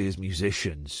seriously as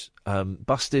musicians.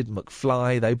 Busted,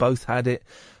 McFly, they both had it.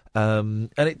 And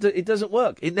it doesn't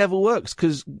work. It never works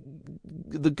because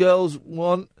the girls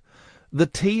want the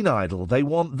teen idol. They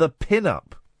want the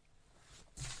pin-up.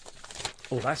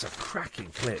 Oh, that's a cracking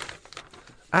clip.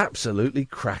 Absolutely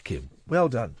cracking. Well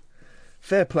done.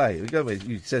 Fair play.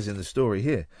 It says in the story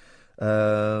here.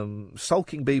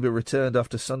 Sulking Bieber returned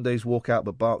after Sunday's walkout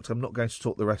but barked, "I'm not going to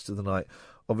talk the rest of the night."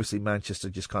 Obviously, Manchester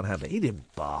just can't handle it. He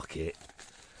didn't bark it.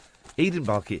 He didn't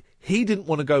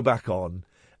want to go back on,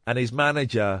 and his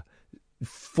manager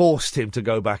forced him to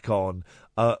go back on,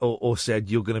 or said,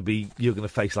 "You're going to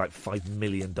face like $5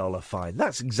 million fine."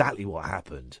 That's exactly what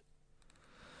happened.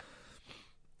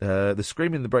 The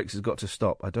screaming in the breaks has got to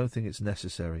stop. I don't think it's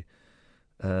necessary.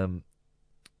 I'm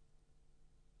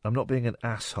not being an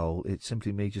asshole. It's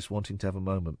simply me just wanting to have a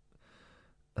moment.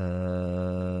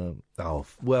 Well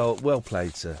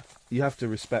played, sir. You have to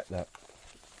respect that.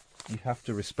 We've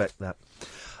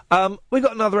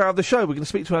got another hour of the show. We're going to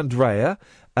speak to Andrea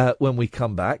when we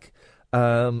come back.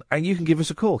 And you can give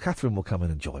us a call. Catherine will come in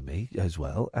and join me as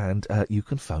well. And you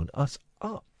can phone us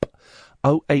up.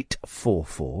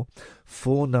 0844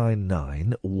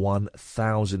 499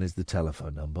 1000 is the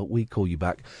telephone number. We call you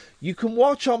back. You can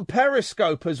watch on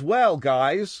Periscope as well,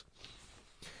 guys.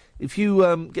 If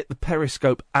you get the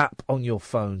Periscope app on your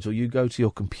phones, or you go to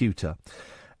your computer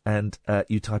and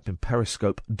you type in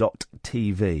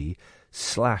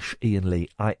periscope.tv/Iain Lee,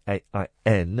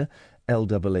 IAINLEE,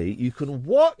 you can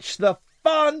watch the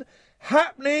fun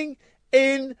happening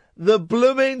in the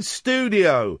blooming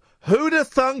studio. Who'd have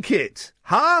thunk it?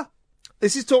 Huh?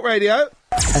 This is Talk Radio.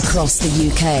 Across the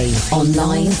UK,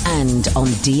 online and on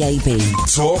DAB.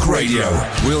 Talk Radio.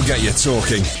 We'll get you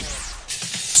talking.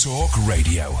 Talk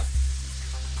Radio.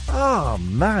 Oh,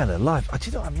 man alive. Do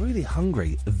you know, I'm really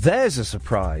hungry. There's a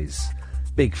surprise.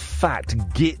 Big fat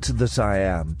git that I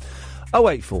am.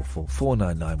 0844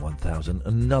 499 1000.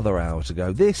 Another hour to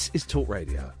go. This is Talk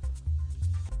Radio.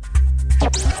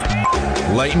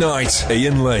 Late night,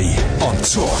 Iain Lee on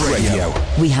Talk Radio.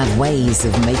 We have ways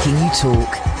of making you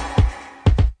talk.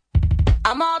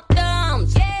 I'm all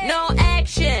thumbs, no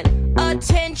action.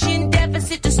 Attention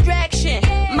deficit distraction.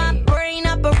 My brain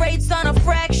operates on a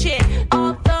fraction.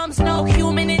 All thumbs, no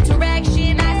human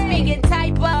interaction. I speak in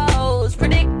typos,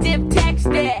 predictive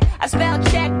texting. I spell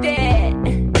checked it.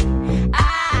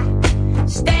 I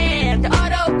stand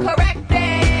autocorrected.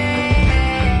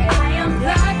 I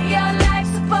unplug your life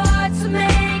support to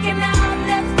make an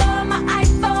outlet for my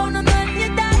iPhone, and then you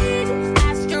died.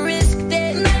 Asterisk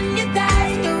it, and then you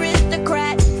died.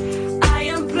 Aristocrat. I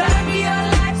unplug your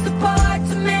life support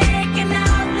to make an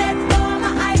outlet for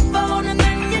my iPhone, and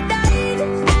then you died.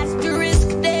 Asterisk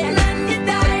it, and then you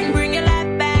died. Bring your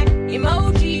life back.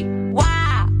 Emoji.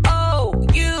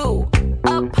 Y-O-U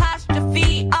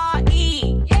apostrophe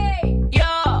R-E.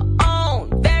 Your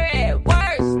own very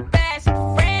worst best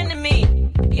friend to me.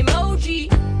 Emoji.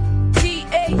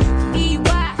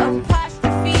 T-H-E-Y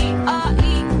apostrophe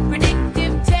R-E.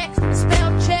 Predictive text,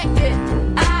 spell checked it.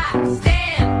 I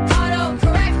stand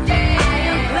auto-corrected. I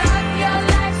unplug your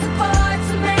life support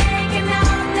to make an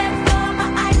outlet for my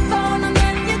iPhone, and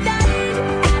then you died.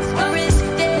 Asterisk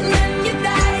it, and then you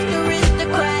died.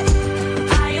 Aristocrat.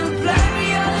 I unplug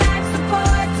your life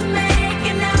support to make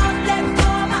an outlet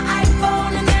for my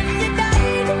iPhone, and then you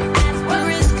died.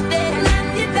 Asterisk it, and then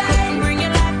you died. Bring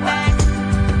your life back.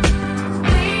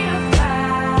 We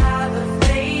defy the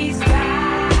face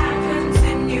time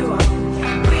continuum.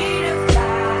 We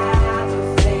defy the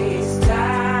face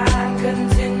time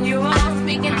continuum. I'm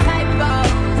speaking typo,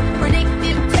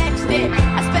 predictive texted. I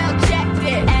spell checked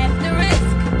it. Asterisk.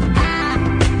 I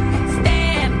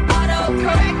stand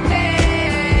auto-corrected.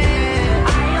 I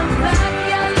unplug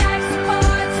your life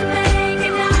support to make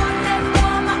an outlet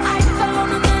for my iPhone,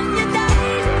 and then you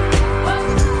died.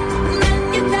 And then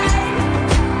you died.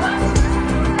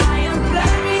 I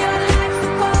unplug your life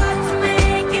support to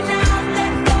make an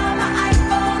outlet for my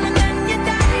iPhone, and then you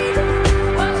died.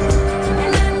 And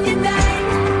then you died.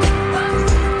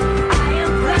 I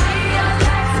unplug your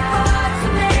life support to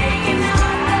make an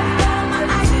outlet for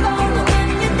my iPhone, and then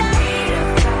you died.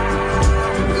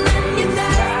 And then you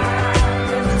died.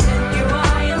 Continue. I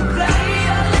unplug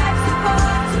your life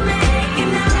support to make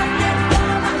an outlet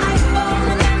for my iPhone, and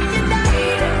then you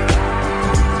died.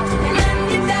 And then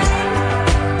you died.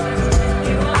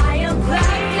 I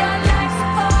unplug your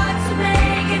life support to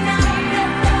make an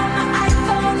outlet for my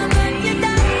iPhone, and then you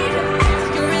died.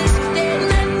 Asterisk it, and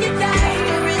then you died.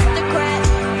 Aristocrat.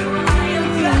 I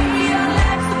unplug your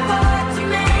life support to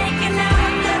make an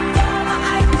outlet for my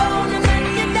iPhone, and then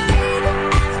you died.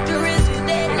 Asterisk it,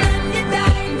 and then you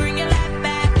died. Bring your life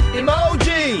back.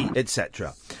 Emoji,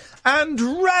 etc.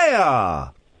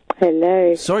 Andrea!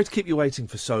 Hello. Sorry to keep you waiting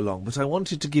for so long, but I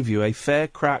wanted to give you a fair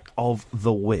crack of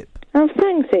the whip. Oh,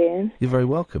 thanks, Ian. You're very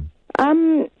welcome.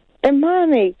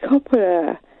 Imani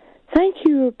Coppola, thank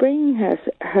you for bringing her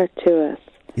to us.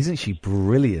 Isn't she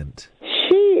brilliant?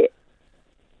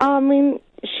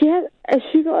 Has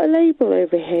she got a label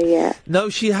over here yet? No,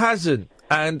 she hasn't.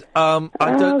 And I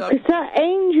don't know. Is that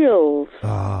Angels?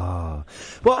 Ah,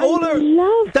 well,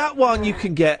 that one you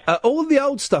can get. All the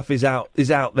old stuff is out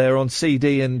there on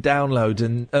CD and download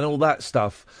and all that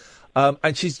stuff.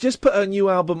 And she's just put her new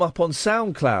album up on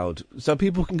SoundCloud, so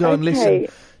people can go and listen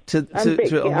to it on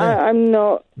there. I'm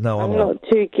not. No, I'm not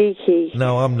too geeky.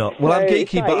 No, I'm not. Well, I'm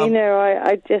geeky, but you know,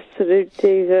 I just sort of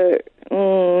do the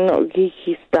not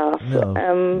geeky stuff. No.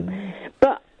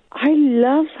 But I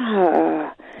love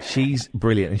her. She's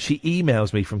brilliant, and she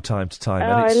emails me from time to time,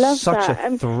 and I it's love such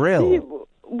that. a thrill.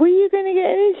 Were you going to get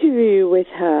an interview with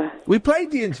her? We played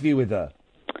the interview with her.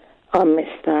 I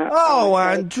missed that. Oh,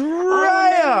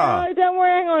 Andrea! No, don't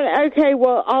worry, hang on. Okay,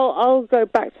 well, I'll go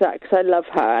back to that because I love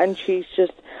her, and she's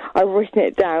just... I've written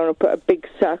it down and put a big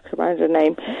circle around her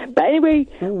name. But anyway,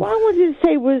 what I wanted to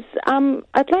say was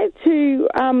I'd like to...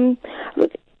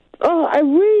 Oh, I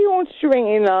really wanted to ring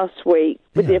in last week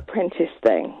with the apprentice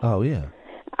thing. Oh, yeah.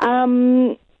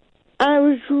 I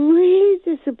was really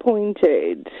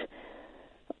disappointed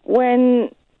when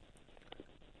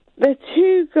the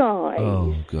two guys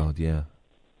Oh, God, yeah.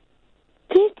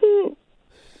 didn't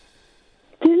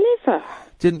deliver.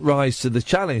 Didn't rise to the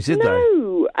challenge, did they?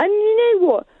 No, and you know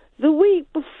what? The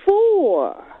week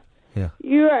before,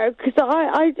 because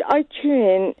I tune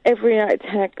in every night at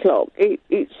 10 o'clock.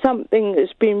 It's something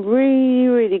that's been really,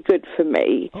 really good for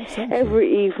me. Oh, thank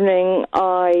every evening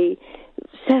I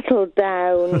settle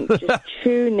down, just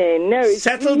tune in. No, it's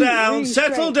Settle really, down, really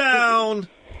settle great. down.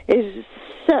 It's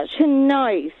such a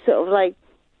nice sort of like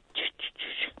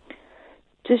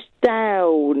just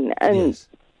down and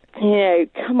you know,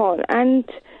 come on. And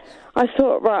I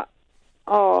thought, right,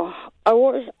 I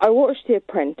watched The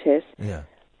Apprentice. Yeah.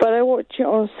 But I watch it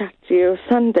on Saturday or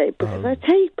Sunday because I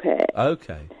tape it.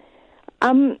 Okay.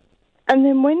 And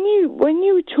then when you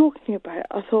were talking about it,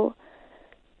 I thought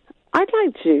I'd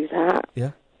like to do that.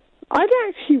 Yeah. I'd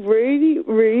actually really,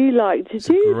 really like to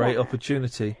do that. Great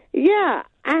opportunity. Yeah,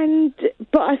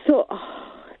 but I thought,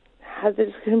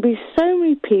 there's going to be so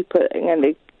many people that are going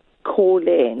to call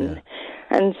in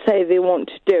and say they want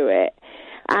to do it,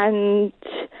 and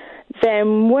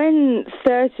then when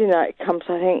Thursday night comes,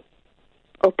 I think,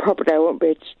 probably I won't be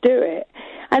able to do it.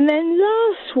 And then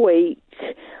last week,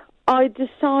 I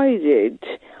decided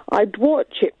I'd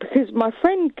watch it because my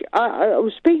friend, I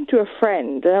was speaking to a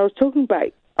friend and I was talking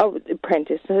about The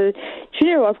Apprentice. And I said, do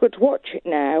you know, I've got to watch it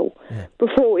now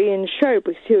before Iain's show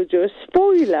because he'll do a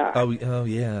spoiler. Oh,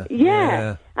 yeah.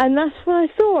 Yeah. And that's what I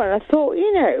thought. And I thought,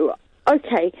 you know,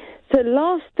 okay, so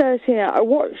last Thursday night I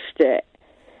watched it.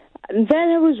 And then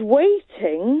I was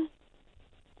waiting.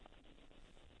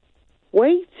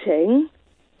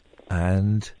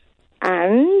 And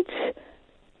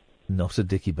not a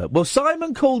dicky bird. Well,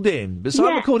 Simon called in, but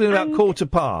Simon called in about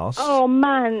 15:15. Oh,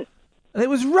 man. And it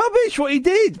was rubbish what he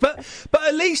did, but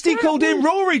at least he called in.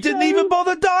 Rory didn't even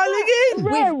bother dialing in.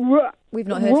 We've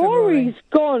not heard from Rory. Rory's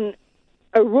gone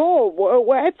a Raw,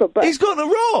 whatever. But he's gone a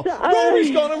Raw.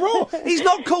 Rory's gone a Raw. He's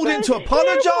not called in to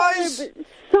apologise.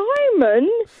 Simon,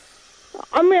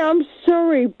 I mean, I'm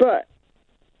sorry, but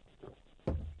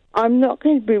I'm not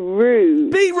going to be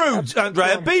rude. Be rude,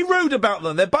 Andrea. Be rude about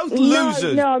them. They're both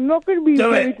losers. No, I'm not going to be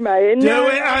rude, mate. Do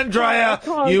it, Andrea.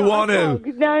 You want to.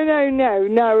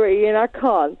 No, Ian, I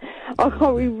can't. I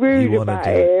can't be rude about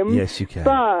him. Yes, you can.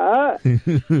 But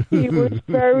he was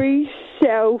very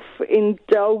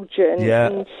self-indulgent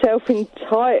and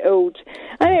self-entitled.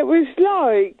 And it was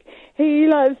like, he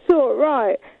thought,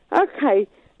 right, okay,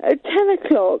 at 10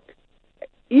 o'clock,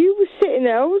 you were sitting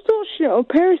there, I was watching it on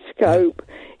Periscope,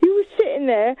 you were sitting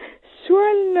there,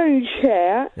 swirling on your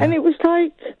chair, and it was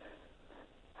like,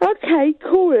 okay,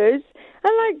 callers,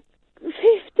 and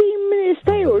 15 minutes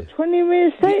later or 20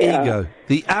 minutes later... The ego,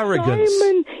 the arrogance.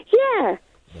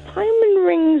 Simon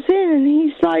rings in and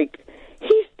he's like,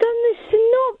 he's done the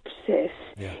synopsis,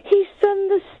 he's done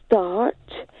the start,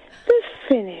 the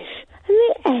finish, and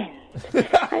the end,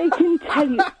 and he can tell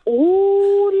you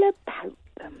all about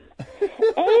them.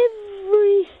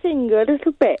 Every single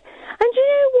little bit. And you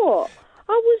know what?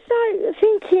 I was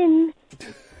thinking,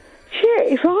 shit,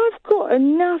 if I've got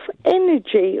enough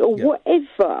energy or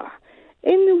whatever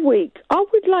in the week, I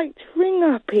would like to ring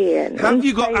up Iain. Have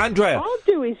you got, Andrea? I'll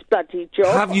do his bloody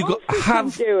job. Have you got,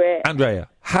 do it. Andrea,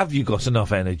 have you got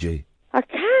enough energy? I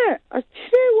can't. Do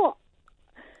you know what?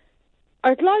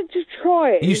 I'd like to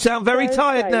try it. You sound very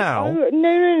tired now.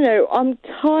 No. I'm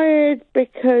tired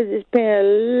because it's been a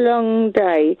long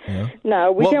day. Yeah.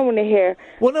 No, we don't want to hear.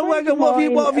 Well, no, what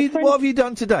have you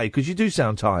done today? Because you do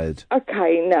sound tired.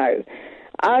 Okay, no.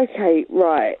 Okay,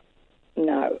 right.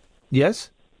 No.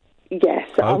 Yes? Yes,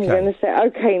 okay. I'm going to say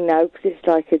okay, no, because it's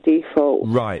like a default.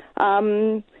 Right.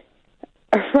 A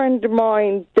friend of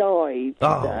mine died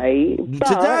today.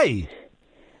 Today?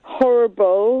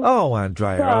 Horrible. Oh,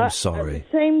 Andrea, I'm sorry. At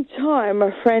the same time,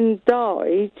 a friend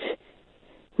died.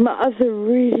 My other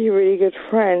really, really good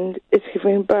friend is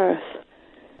giving birth.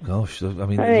 Gosh, I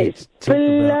mean, and it's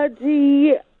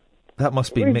bloody. That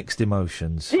must be mixed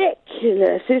emotions.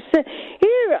 Ridiculous. It's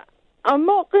I'm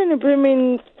not going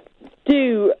to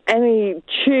do any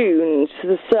tunes for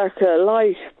the Circle of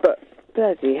Life, but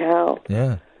bloody hell.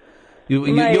 Yeah.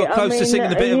 You're close to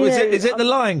singing a bit. Is it The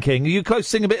Lion King? Are you close to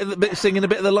singing a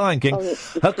bit of The Lion King?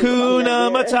 Hakuna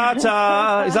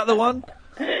Matata. Is that the one?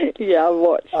 Yeah, I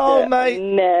watched it. Oh, mate.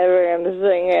 I'm never going to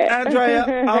sing it.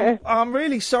 Andrea, I'm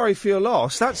really sorry for your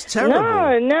loss. That's terrible.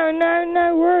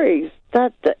 No worries.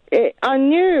 I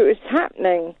knew it was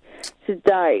happening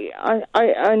today.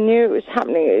 I knew it was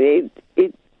happening.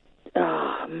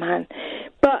 oh man.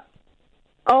 But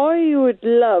I would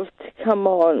love to come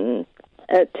on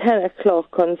at 10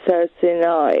 o'clock on Thursday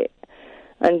night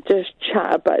and just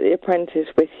chat about The Apprentice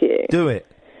with you. Do it.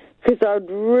 Because I'd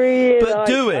really But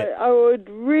do it. I would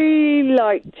really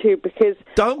like to, because...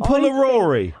 Don't pull a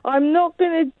Rory. I'm not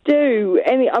going to do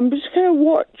any... I'm just going to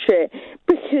watch it,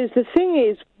 because the thing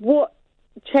is, what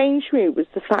changed me was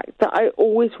the fact that I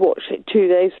always watch it 2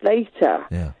 days later.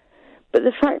 Yeah. But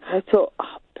the fact I thought,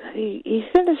 oh, bloody, he's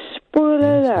going to spoil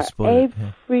that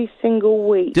every single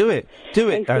week. Do it. Do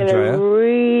it, it's Andrea. It's Andrea. going to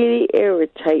really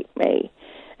irritate me.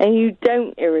 And you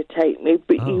don't irritate me,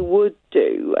 but you would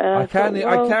do. And I can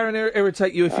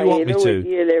irritate you if you want me to.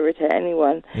 You'll irritate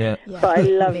anyone. Yeah. But I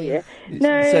love you.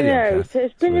 No. So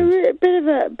it's been a bit of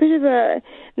a.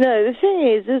 No, the thing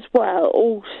is, as well,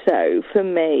 also for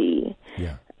me,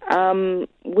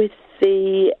 with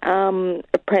the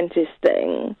Apprentice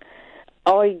thing,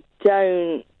 I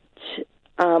don't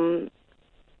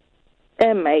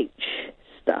MH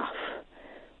stuff,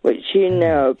 which you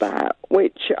know about,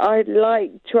 which I'd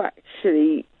like to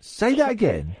actually... Say that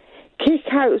again. Kick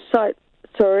outside...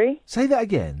 Sorry? Say that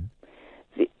again.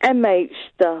 The MH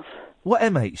stuff. What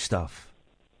MH stuff?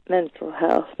 Mental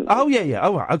health. Oh, yeah.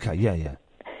 Oh, right. Okay, yeah.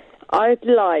 I'd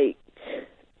like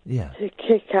to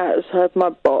kick outside my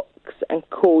box and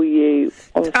call you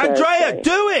on Andrea, Thursday.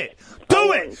 do it!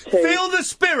 Do it! Feel the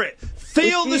spirit!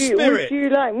 Feel the spirit! Would you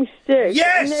like me to do it?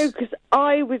 Yes! No, because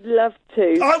I would love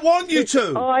to. I want you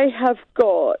to! I have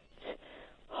got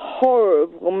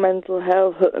horrible mental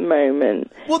health at the moment.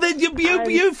 Well, then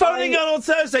you phoning on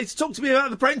Thursday to talk to me about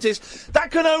The Apprentice,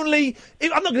 that can only...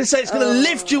 I'm not going to say it's going to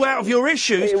lift you out of your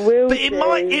issues, but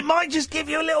it might just give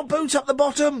you a little boot up the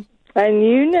bottom. And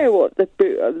you know what the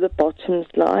boot of the bottom's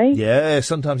like. Yeah,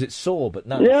 sometimes it's sore, but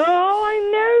no. No,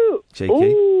 I know. Cheeky.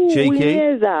 Ooh, Cheeky. We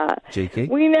know that. Cheeky.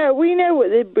 We know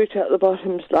what the boot at the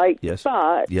bottom's like. Yes.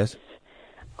 But yes.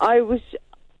 I'm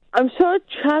sort of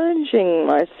challenging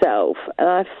myself, and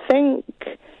I think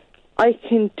I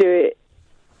can do it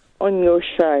on your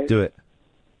show. Do it.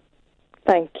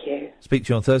 Thank you. Speak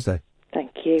to you on Thursday.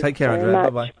 Thank you. Take care, very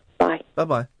Andrea. much. Bye-bye.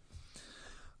 Bye.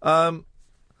 Bye-bye.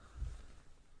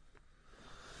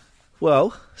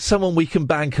 Well, someone we can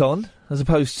bank on, as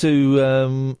opposed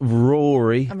to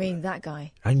Rory. I mean, that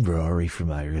guy. I'm Rory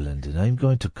from Ireland, and I'm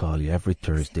going to call you every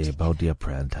Thursday about The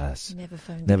Apprentice. Never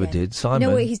phoned Never again. did. Simon. You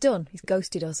know what he's done? He's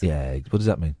ghosted us. Yeah, what does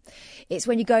that mean? It's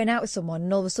when you're going out with someone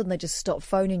and all of a sudden they just stop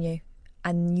phoning you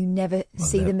and you never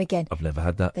see them again. I've never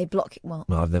had that. They block... Well,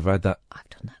 No, I've never had that. I've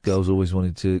done that. Girls always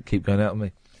wanted to keep going out with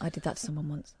me. I did that to someone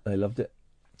once. They loved it.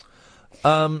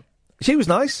 She was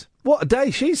nice. What a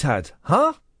day she's had,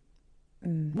 huh?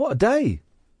 What a day.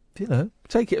 You know,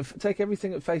 take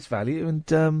everything at face value and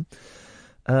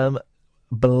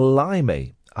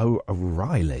blimey.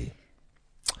 O'Reilly.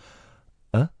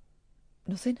 Huh?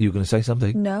 Nothing. You were going to say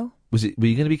something? No. Were you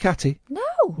going to be catty? No.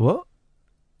 What?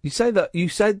 You said that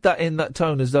in that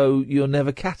tone as though you're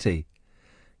never catty.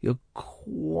 You're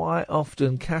quite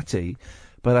often catty,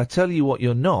 but I tell you what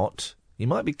you're not. You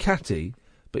might be catty,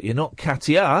 but you're not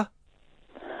cattier.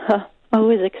 I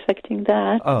was expecting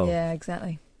that. Oh. Yeah,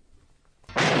 exactly.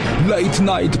 Late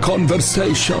night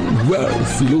conversation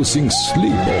worth losing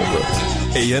sleep over.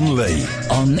 Iain Lee.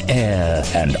 On air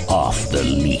and off the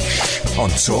leash. On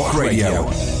Talk Radio.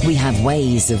 We have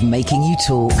ways of making you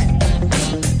talk.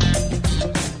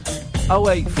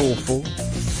 0844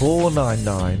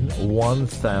 499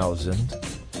 1000.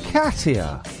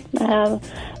 Katia. Oh,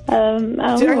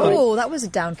 that was a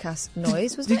downcast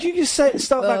noise, wasn't it? Did you just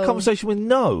start that conversation with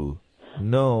no?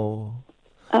 No.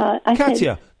 I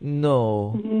Katia. said,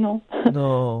 no. No.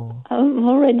 No. I'm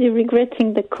already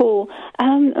regretting the call.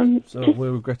 So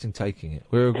we're regretting taking it.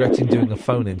 We're regretting doing a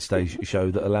phone-in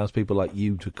show that allows people like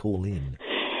you to call in.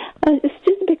 It's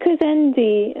just because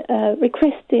Andy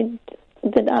requested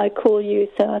that I call you,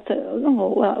 so I thought,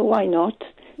 oh, well, why not?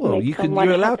 Well,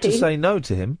 you're allowed to say no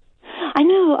to him. I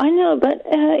know, but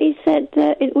he said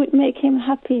it would make him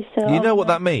happy, so... You know what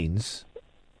that means?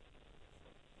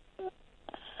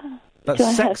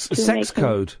 That's sex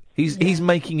code. He's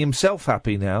making himself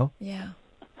happy now. Yeah.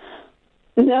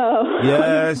 No.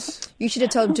 Yes. You should have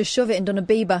told him to shove it and done a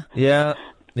Bieber. Yeah.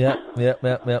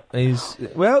 He's...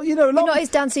 Well, you know... You're not his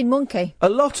dancing monkey. A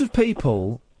lot of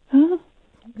people...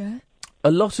 Yeah.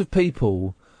 A lot of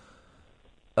people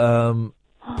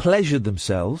pleasure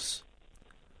themselves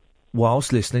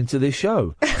whilst listening to this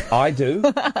show. I do.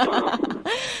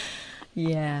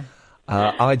 Yeah.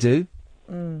 I do.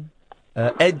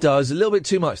 Ed does a little bit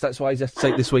too much. That's why he's had to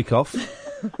take this week off.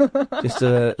 Just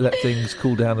to let things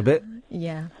cool down a bit.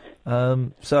 Yeah.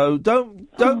 So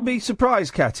don't be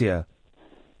surprised, Katia.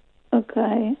 Okay.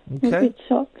 I'm a Okay. bit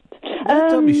shocked.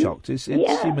 Don't be shocked. It's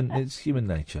yeah. human. It's human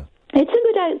nature. It's a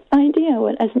good idea,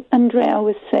 as Andrea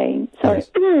was saying. Sorry,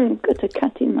 got a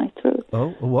cat in my throat.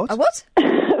 Oh, a what? A what?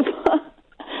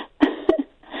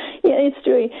 Yeah, it's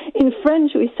true. In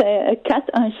French, we say a cat,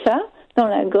 un chat dans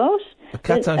la gorge. A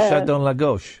cat, un chat dans la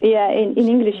gauche. Yeah, in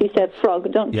English, you say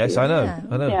frog, don't Yes, you? I know.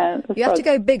 I know. Yeah, You have to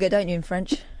go bigger, don't you, in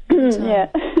French? yeah.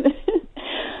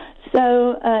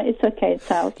 So it's okay. It's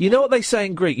out. You know what they say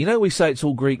in Greek? You know we say it's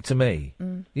all Greek to me.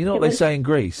 You know what they say in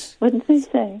Greece? What did they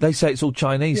say? They say it's all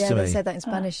Chinese Yeah, to me. they said that in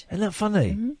Spanish. Isn't that funny?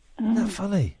 Isn't that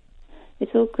funny?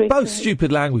 It's all Greek. Both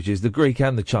stupid languages, the Greek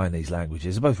and the Chinese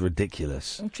languages, are both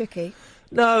ridiculous. Tricky.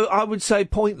 No, I would say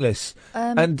pointless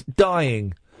and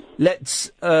dying.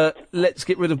 Let's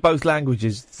get rid of both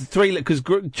languages. Three, because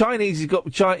Chinese you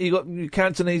got your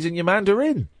Cantonese and your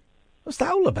Mandarin. What's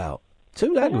that all about?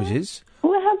 Two languages.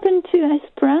 What happened to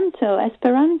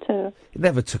Esperanto? It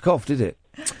never took off, did it?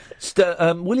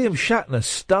 William Shatner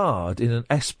starred in an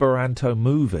Esperanto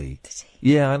movie. Did he?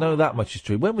 Yeah, I know that much is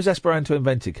true. When was Esperanto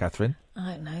invented, Catherine?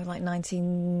 I don't know, like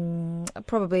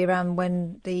probably around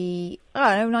when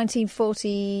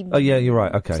 1940. Oh, yeah, you're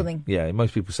right. Okay. Something. Yeah,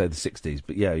 most people say the 60s,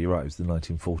 but yeah, you're right. It was the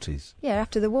 1940s. Yeah,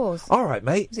 after the wars. All right,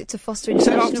 mate. Was it to foster You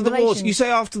say international after the relations? wars. You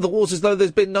say after the wars as though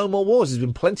there's been no more wars. There's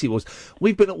been plenty of wars.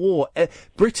 We've been at war.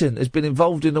 Britain has been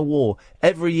involved in a war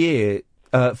every year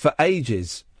for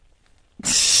ages.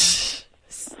 Since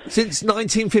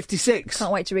 1956.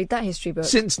 Can't wait to read that history book.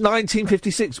 Since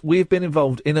 1956, we've been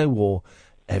involved in a war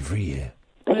every year.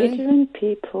 Belligerent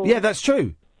people. Yeah, that's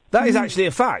true. That is actually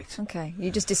a fact. Okay,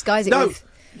 you just disguise it No, with...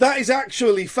 that is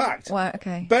actually fact. Wow,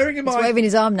 okay. Bearing in mind... He's waving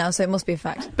his arm now, so it must be a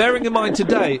fact. Bearing in mind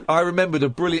today, I remembered a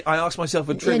brilliant... I asked myself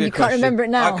a trivia and you question. can't remember it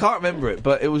now. I can't remember it,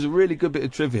 but it was a really good bit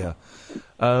of trivia.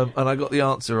 And I got the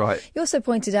answer right. You also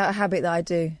pointed out a habit that I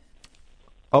do.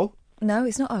 Oh? No,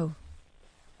 it's not oh.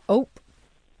 Oh,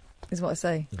 is what I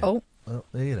say. Yeah. Oh. Well,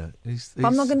 you know, But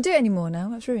I'm not going to do it anymore now.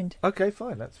 That's ruined. Okay,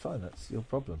 fine. That's fine. That's your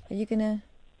problem. Are you going to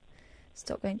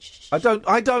stop going shh? I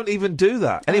don't even do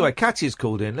that. Anyway, Katya's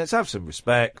called in. Let's have some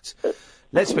respect.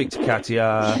 Let's speak to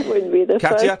Katya. Wouldn't be the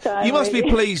Katya, first time, you must be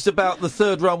really. pleased about the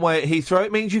third runway at Heathrow.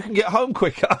 It means you can get home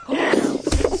quicker.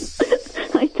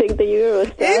 I take the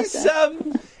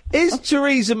Eurostar. Is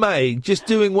Theresa May just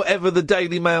doing whatever the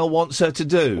Daily Mail wants her to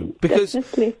do? Because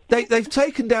they've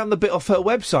taken down the bit off her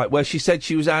website where she said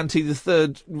she was anti the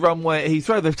third runway at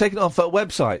Heathrow. They've taken it off her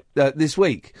website this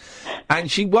week. And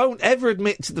she won't ever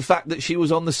admit to the fact that she was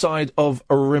on the side of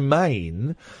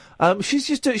Remain.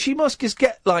 She must just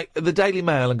get, like, the Daily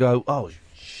Mail and go, oh,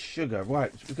 sugar,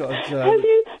 right. We've got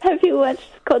Have you watched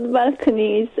Scott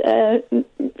Balcony's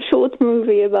short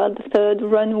movie about the third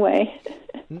runway?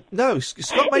 No,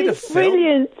 Scott made a film.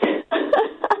 Brilliant.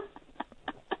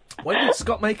 When did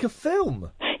Scott make a film?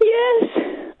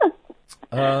 Yes.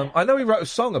 I know he wrote a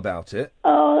song about it.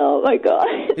 Oh my God.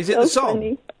 Is it so the song?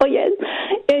 Funny. Oh yes,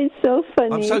 it's so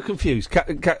funny. I'm so confused.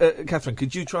 Catherine,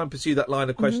 could you try and pursue that line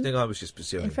of questioning I was just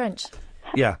pursuing? In French.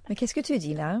 Yeah. Mais qu'est-ce que tu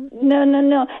dis là?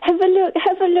 No. Have a look.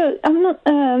 I'm not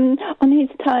on his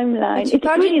timeline. It's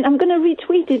brilliant. I'm going to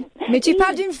retweet it. Mais tu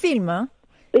parles d'un film, hein?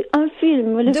 Un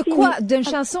film. Le De film. quoi? D'une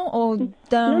chanson ou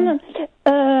d'un... Non.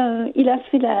 Il a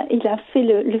fait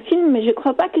le film, mais je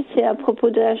crois pas que c'est à propos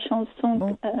de la chanson.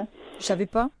 Bon. Je savais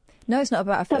pas. No, it's not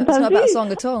about T'as it's pas not about a vu? song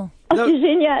at all. Oh, c'est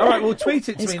génial. All right, well, tweet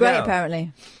it to It's me great, now.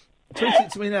 apparently. Tweet it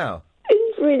to me now.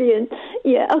 It's brilliant.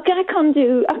 Yeah. Okay, I can't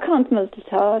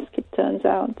multitask. It turns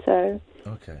out. So.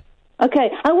 Okay.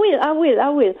 Okay, I will.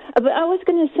 But I was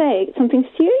going to say something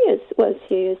serious.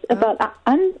 About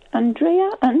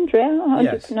Andrea. How do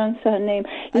you pronounce her name?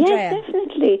 Andrea. Yes,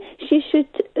 definitely. She should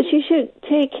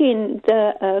take in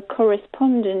the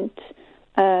correspondent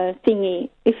thingy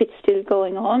if it's still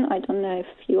going on. I don't know if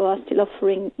you are still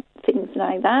offering things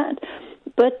like that.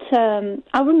 But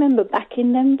I remember back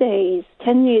in them days,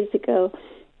 10 years ago,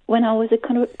 when I was a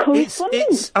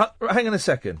correspondent. Hang on a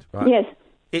second. Right. Yes.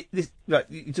 Right,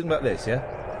 you're talking about this, yeah?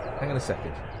 Hang on a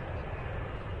second.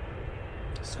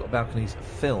 Scott Balcony's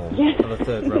film on the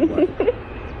third runway.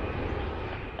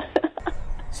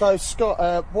 So,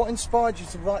 Scott, what inspired you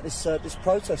to write this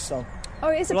protest song? Oh,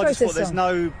 it is a I just protest thought song.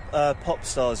 there's no pop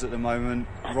stars at the moment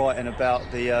writing about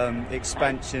the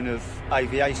expansion of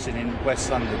aviation in West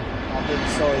London. I'm really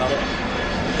sorry.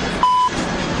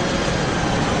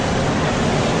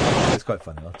 It's quite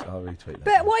funny. I'll retweet that.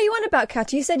 But what are you on about,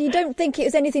 Kat? You said you don't think it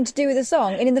was anything to do with the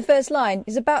song, and in the first line,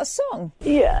 it's about a song.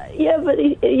 Yeah, but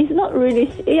he's not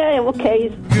really. Yeah, okay.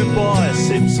 Goodbye,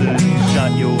 Simpson.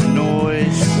 Shut your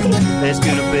noise. There's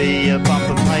going to be a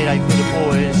bumper payday for the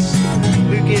boys.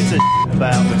 Who gives a shit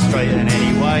about the straighten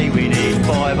anyway? We need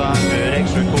 500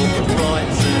 extra corporate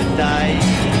flights a day.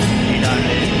 You don't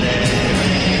live there.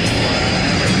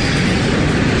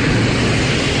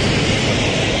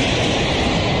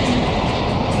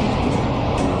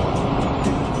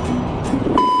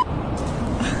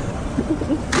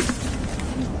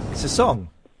 It's a song.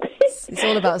 It's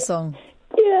all about a song.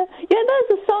 Yeah,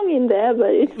 there's a song in there, but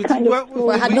it's kind of...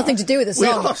 Well, it had nothing to do with the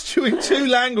song. We asked you in 2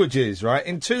 languages, right?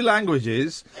 In 2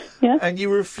 languages. Yeah. And you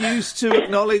refused to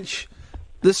acknowledge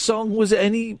the song was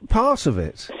any part of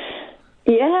it.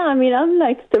 Yeah, I mean, I'm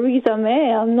like Theresa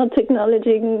May. I'm not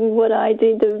acknowledging what I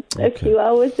did a few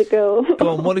hours ago. Go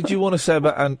on, what did you want to say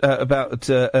about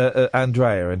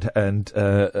Andrea and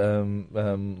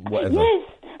whatever? Yes.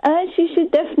 She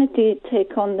should definitely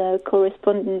take on the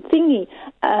correspondent thingy.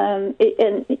 And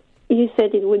you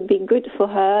said it would be good for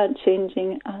her,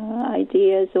 changing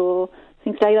ideas or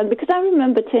things like that. Because I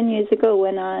remember 10 years ago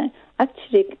when I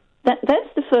actually... That's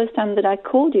the first time that I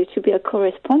called you to be a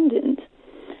correspondent.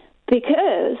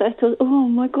 Because I thought, oh,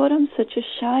 my God, I'm such a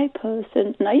shy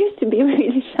person. And I used to be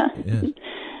really shy. Yes.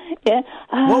 Yeah.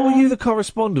 What were you the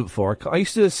correspondent for? I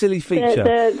used to do a silly feature.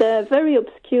 The very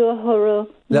obscure horror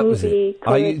That was movie. it.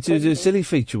 I used to do a silly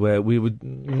feature where we would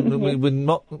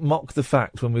mock the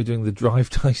fact when we were doing the Drive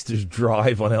Tasters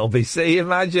Drive on LBC.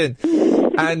 Imagine.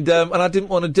 And I didn't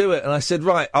want to do it, and I said,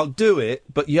 right, I'll do it,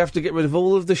 but you have to get rid of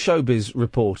all of the showbiz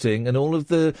reporting and all of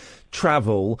the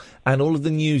travel and all of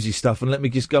the newsy stuff, and let me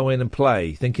just go in and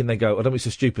play. Thinking they go, I don't be so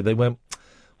stupid. They went,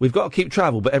 we've got to keep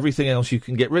travel, but everything else you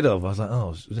can get rid of. I was like,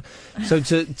 oh. So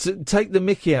to take the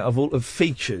mickey out of all of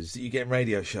features that you get in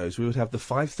radio shows, we would have the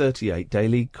 5:38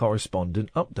 Daily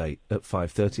Correspondent Update at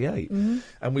 5:38. Mm-hmm.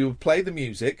 And we would play the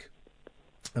music,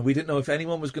 and we didn't know if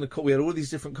anyone was going to call. We had all these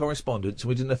different correspondents, and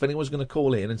we didn't know if anyone was going to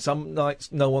call in. And some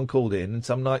nights no one called in, and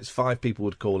some nights 5 people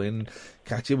would call in.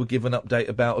 Katia would give an update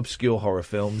about obscure horror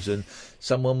films, and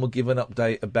someone would give an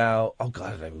update about, oh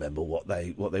God, I don't remember what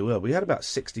they were. We had about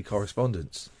 60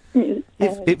 correspondents.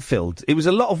 It filled. It was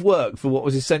a lot of work for what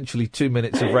was essentially 2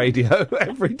 minutes of radio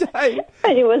every day.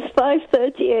 And it was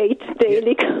 5:38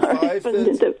 Daily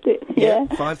Correspondent Update. Yeah.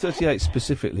 5:38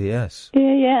 specifically, yes.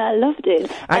 Yeah, I loved it.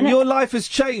 And your life has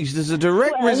changed as a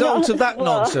direct result of that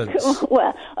nonsense.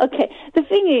 Well, okay. The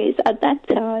thing is, at that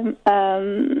time,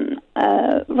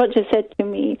 Roger said to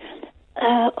me,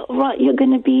 right, you're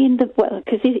going to be in the... Well,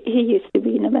 because he used to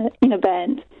be in a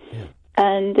band. Yeah.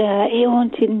 And he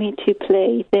wanted me to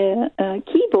play the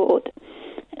keyboard.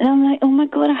 And I'm like, oh my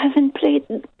God, I haven't played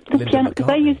the piano. Because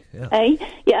I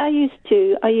used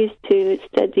to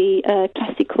study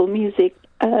classical music.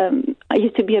 I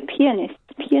used to be a pianist.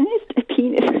 Pianist?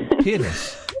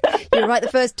 You were right the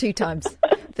first 2 times.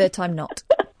 Third time not.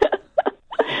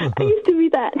 I used to be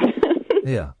that.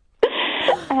 Yeah.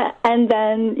 And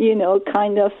then,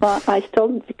 kind of, I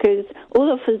stopped because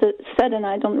all of a sudden,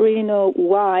 I don't really know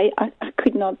why, I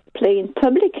could not play in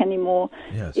public anymore.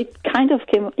 Yes. It kind of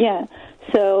came, yeah.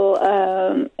 So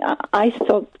I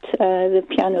stopped the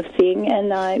piano thing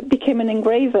and I became an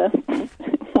engraver.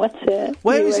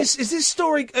 Where is this? Is this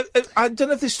story? I don't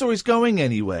know if this story's going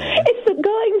anywhere. It's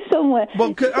going somewhere. Well,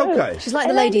 okay. She's like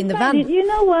the lady in the van. You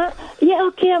know what? Yeah,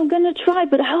 okay, I'm going to try,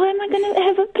 but how am I going to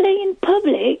ever play in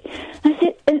public? I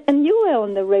said, and you were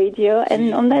on the radio,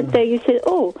 and on that day you said,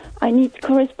 oh, I need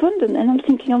correspondent. And I'm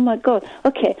thinking, oh my God,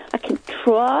 okay, I can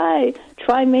try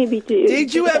maybe to...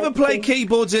 Did you ever play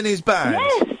keyboards in his band?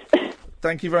 Yes.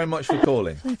 Thank you very much for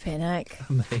calling. Flipping heck.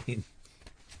 I mean,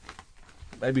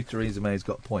 maybe Theresa May's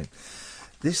got a point.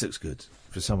 This looks good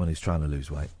for someone who's trying to lose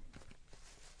weight.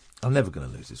 I'm never going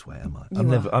to lose this weight, am I? I'm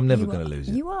never going to lose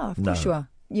it. You are, of course you are.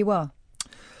 You are.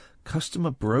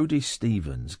 Customer Brodie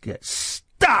Stevens gets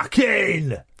stuck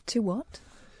in! To what?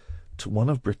 To one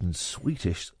of Britain's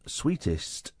sweetest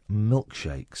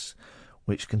milkshakes,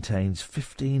 which contains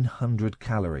 1,500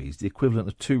 calories, the equivalent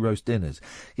of 2 roast dinners.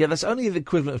 Yeah, that's only the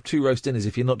equivalent of 2 roast dinners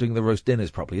if you're not doing the roast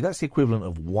dinners properly. That's the equivalent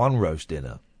of 1 roast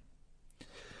dinner.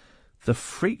 The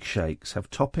freak shakes have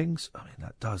toppings. I mean,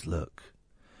 that does look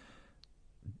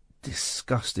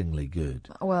disgustingly good.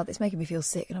 Well, it's making me feel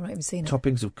sick and I'm not even seeing it.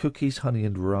 Toppings of cookies, honey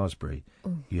and raspberry.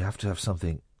 Ooh. You have to have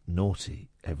something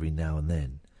naughty every now and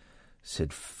then,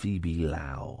 said Phoebe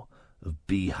Lau of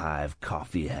Beehive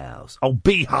Coffee House. Oh,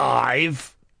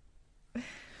 Beehive!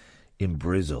 In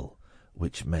Brizzle,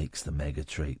 which makes the mega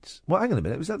treats. Well, hang on a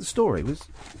minute. Was that the story? Have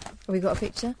we got a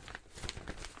picture?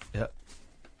 Yeah.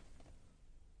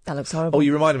 That looks horrible. Oh,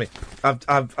 you reminded me.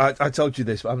 I told you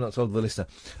this, but I've not told the listener.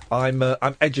 I'm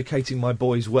educating my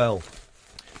boys well.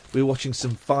 We were watching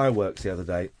some fireworks the other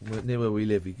day. Near where we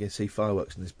live, you can see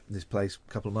fireworks in this place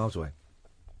a couple of miles away.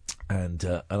 And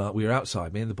we were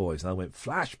outside, me and the boys, and I went,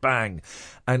 flashbang.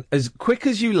 And as quick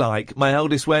as you like, my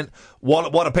eldest went,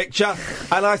 what a picture.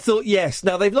 And I thought, yes.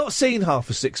 Now, they've not seen Half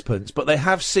a Sixpence, but they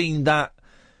have seen that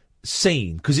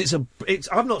scene, because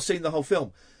I've not seen the whole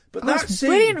film. But that it's a scene,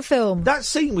 brilliant film. That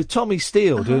scene with Tommy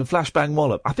Steele doing Flashbang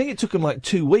Wallop, I think it took him like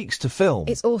 2 weeks to film.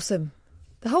 It's awesome.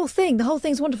 The whole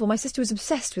thing's wonderful. My sister was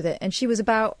obsessed with it, and she was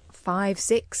about 5,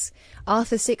 6.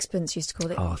 Arthur Sixpence used to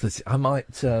call it. I might...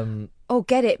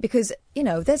 get it, because,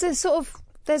 there's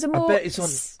a more bet it's on...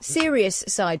 serious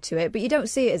side to it, but you don't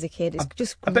see it as a kid. It's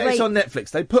just I bet it's on Netflix.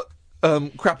 They put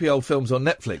crappy old films on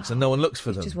Netflix and no one looks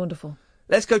for them. Which is wonderful.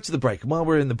 Let's go to the break, and while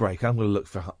we're in the break, I'm going to look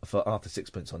for Arthur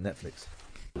Sixpence on Netflix.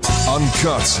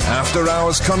 Uncut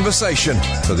after-hours conversation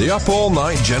for the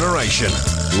up-all-night generation.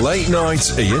 Late night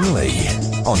Iain Lee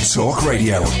on Talk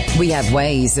Radio. We have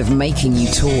ways of making you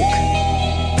talk.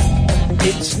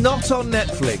 It's not on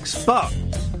Netflix, but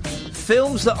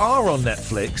films that are on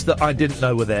Netflix that I didn't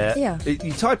know were there. Yeah.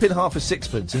 You type in Half a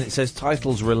Sixpence and it says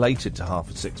titles related to Half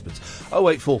a Sixpence.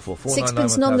 0844 499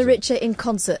 Sixpence None the Richer in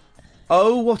concert.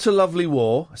 Oh, What a Lovely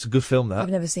War. It's a good film, that. I've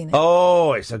never seen it.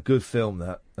 Oh, it's a good film,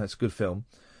 that. That's a good film.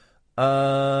 If.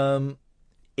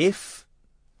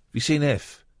 Have you seen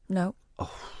If? No.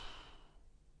 Oh.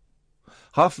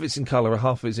 Half of it's in colour,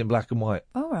 half of it's in black and white.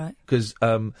 All right. Because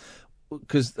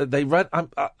they read...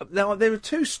 now, there are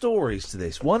two stories to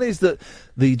this. One is that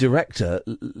the director,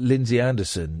 Lindsay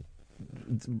Anderson,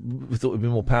 thought it would be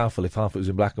more powerful if half it was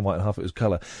in black and white and half it was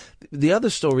colour. The other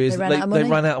story is they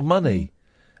ran out of money.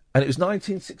 And it was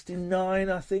 1969,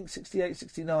 I think, 68,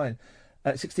 69.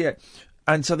 68.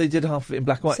 And so they did half of it in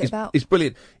black and white. It's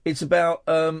brilliant. It's about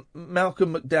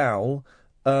Malcolm McDowell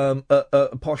at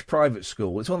a posh private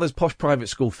school. It's one of those posh private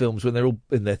school films when they're all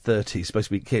in their 30s, supposed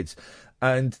to be kids.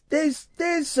 And there's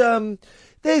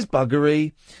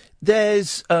buggery. I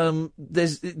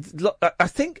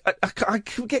think I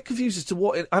get confused as to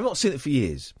what I've not seen it for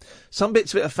years. Some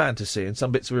bits of it are fantasy and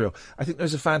some bits are real. I think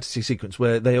there's a fantasy sequence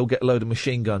where they all get a load of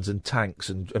machine guns and tanks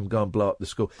and go and blow up the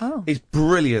school. Oh. It's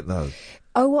brilliant, though.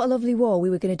 Oh, What a Lovely War. We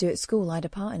were going to do at school. I had a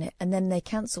part in it, and then they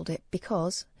cancelled it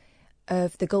because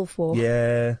of the Gulf War.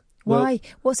 Yeah. Why? Well,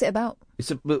 what's it about?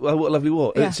 What a Lovely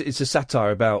War. Yeah. It's a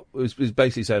satire about. It's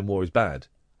basically saying war is bad.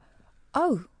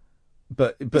 Oh.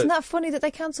 But isn't that funny that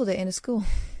they cancelled it in a school?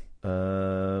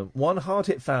 One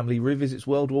hard-hit family revisits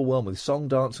World War I with song,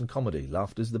 dance and comedy.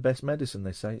 Laughter's the best medicine,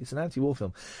 they say. It's an anti-war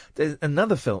film. There's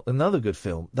another good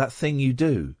film, That Thing You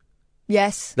Do.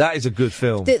 Yes. That is a good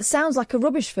film. It sounds like a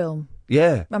rubbish film.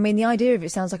 Yeah. I mean, the idea of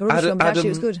it sounds like a rubbish film, but actually it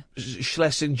was good.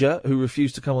 Schlesinger, who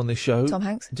refused to come on this show. Tom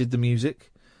Hanks. Did the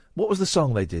music. What was the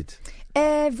song they did?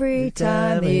 Every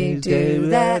time you do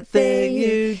that thing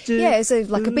you do. Yeah, it's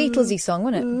like a Beatlesy song,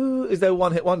 wasn't it? They were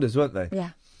one-hit wonders, weren't they?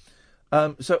 Yeah.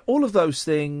 So all of those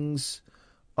things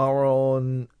are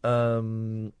on...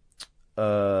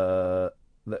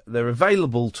 they're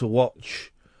available to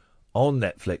watch on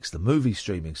Netflix, the movie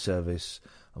streaming service.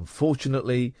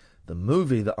 Unfortunately, the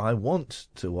movie that I want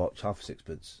to watch, Half a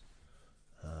Sixpence.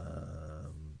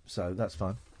 So that's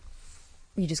fine.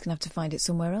 You're just going to have to find it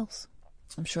somewhere else.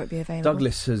 I'm sure it'd be available.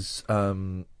 Douglas has...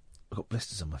 I've got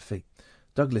blisters on my feet.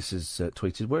 Douglas has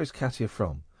tweeted, where is Katia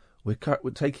from? We're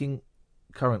taking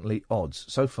currently odds.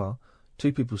 So far,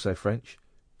 2 people say French,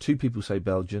 2 people say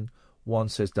Belgian, 1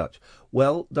 says Dutch.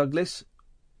 Well, Douglas,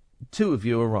 2 of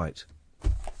you are right.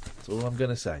 That's all I'm going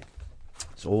to say.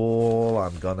 That's all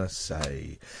I'm going to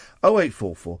say.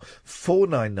 0844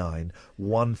 499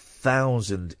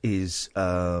 1000 is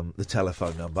the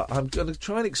telephone number. I'm going to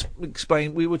try and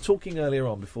explain. We were talking earlier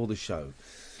on before the show,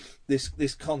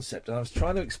 this concept, and I was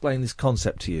trying to explain this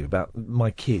concept to you about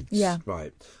my kids. Yeah.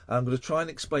 Right. I'm going to try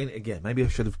and explain it again. Maybe I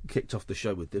should have kicked off the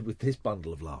show with this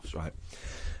bundle of laughs, right?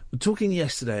 We were talking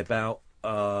yesterday about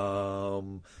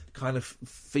kind of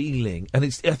feeling, and I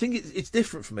think it's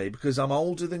different for me because I'm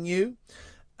older than you,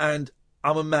 and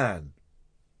I'm a man.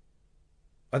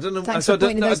 I don't know. I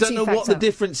don't know what the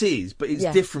difference is, but it's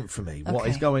different for me. Okay. What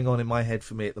is going on in my head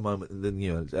for me at the moment than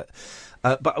you?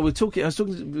 But I was talking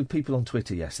with people on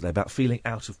Twitter yesterday about feeling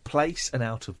out of place and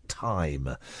out of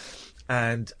time,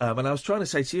 and I was trying to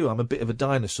say to you, I'm a bit of a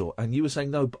dinosaur, and you were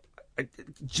saying no. But I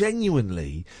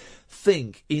genuinely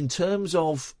think in terms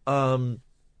of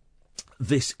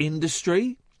this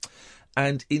industry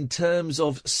and in terms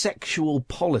of sexual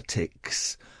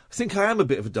politics, I think I am a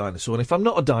bit of a dinosaur, and if I'm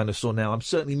not a dinosaur now, I'm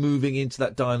certainly moving into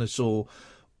that dinosaur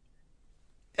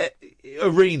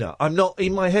arena. I'm not,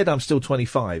 in my head, I'm still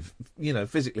 25. You know,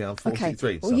 physically, I'm 43.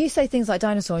 Okay. Well, you say things like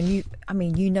dinosaur, and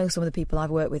you know some of the people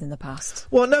I've worked with in the past.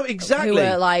 Well, no, exactly. Who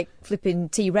are like flipping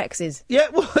T-Rexes. Yeah,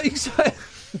 well,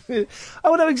 exactly.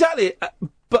 Oh, no, exactly.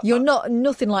 But you're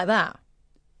nothing like that.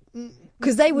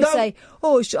 Because they would say,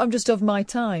 "Oh, I'm just of my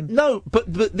time." No, but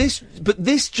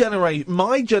this generation,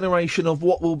 my generation of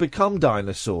what will become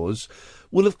dinosaurs,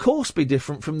 will of course be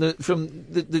different from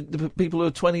the people who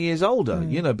are 20 years older.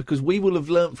 You know, because we will have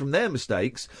learnt from their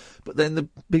mistakes, but then the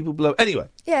people below. Anyway.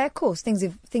 Yeah, of course, things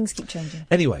keep changing.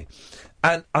 Anyway,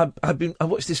 and I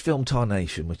watched this film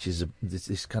Tarnation, which is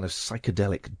this kind of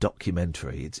psychedelic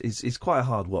documentary. It's quite a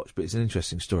hard watch, but it's an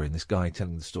interesting story. And this guy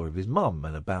telling the story of his mum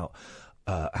and about.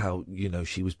 How,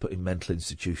 she was put in mental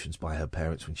institutions by her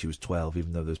parents when she was 12,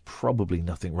 even though there's probably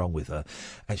nothing wrong with her.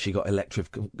 And she got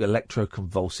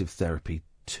electroconvulsive therapy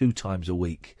 2 times a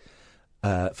week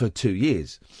for 2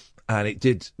 years. And it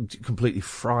did completely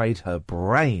fried her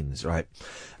brains, right?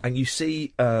 And you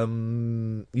see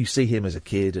him as a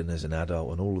kid and as an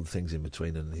adult and all of the things in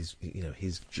between and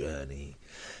his journey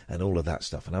and all of that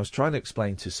stuff. And I was trying to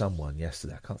explain to someone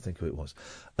yesterday, I can't think who it was,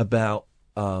 about...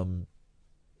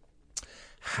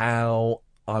 how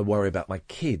I worry about my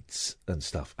kids and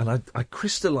stuff. And I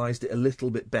crystallised it a little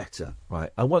bit better,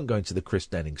 right? I won't go into the Chris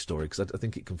Denning story because I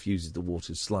think it confuses the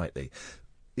waters slightly,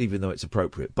 even though it's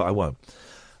appropriate, but I won't.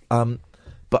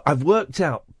 But I've worked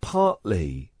out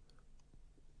partly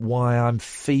why I'm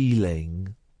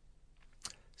feeling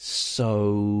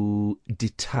so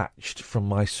detached from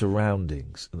my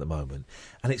surroundings at the moment.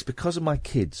 And it's because of my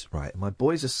kids, right? My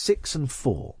boys are 6 and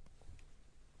 4.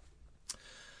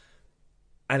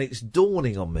 And it's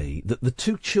dawning on me that the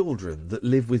 2 children that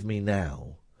live with me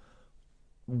now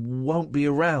won't be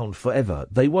around forever.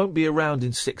 They won't be around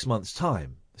in 6 months'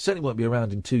 time. They certainly won't be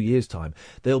around in 2 years' time.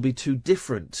 They'll be 2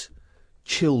 different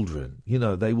children.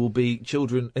 They will be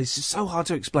children. It's so hard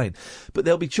to explain. But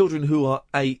they'll be children who are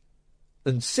 8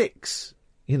 and 6.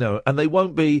 And they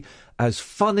won't be as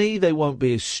funny, they won't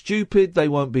be as stupid, they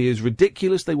won't be as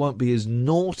ridiculous, they won't be as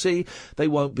naughty, they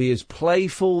won't be as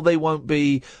playful, they won't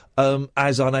be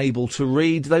as unable to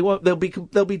read. They'll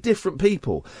be different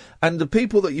people. And the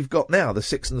people that you've got now, the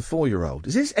 6 and the 4-year-old,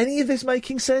 is any of this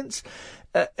making sense?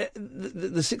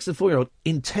 The 6 and 4-year-old,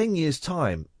 in 10 years'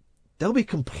 time, they'll be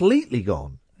completely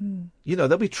gone.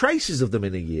 There'll be traces of them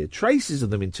in a year, traces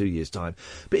of them in 2 years' time.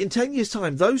 But in 10 years'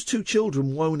 time, those 2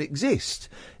 children won't exist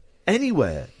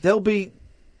anywhere. They'll be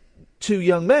 2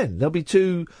 young men. They'll be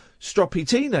 2 stroppy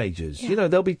teenagers. Yeah.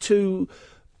 They'll be 2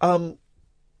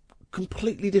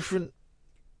 completely different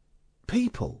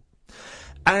people.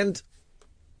 And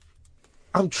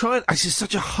I'm trying... It's just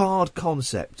such a hard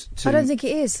concept to... I don't think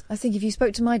it is. I think if you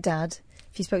spoke to my dad...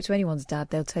 If you spoke to anyone's dad,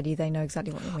 they'll tell you they know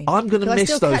exactly what you mean. I'm going to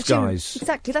miss those guys.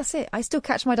 Exactly, that's it. I still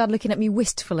catch my dad looking at me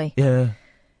wistfully. Yeah.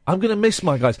 I'm going to miss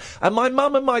my guys. And my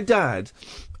mum and my dad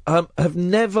have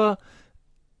never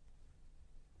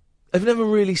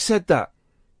really said that.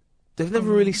 They've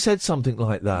never really said something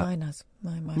like that. Mine has.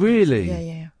 Mine really?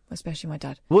 Yeah. Especially my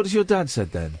dad. What has your dad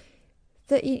said then?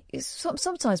 That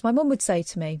sometimes my mum would say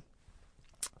to me,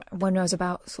 when I was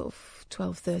about sort of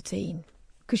 12, 13...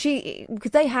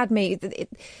 Because they had me,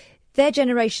 their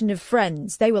generation of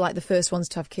friends, they were like the first ones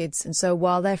to have kids. And so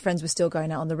while their friends were still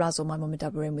going out on the razzle, my mum and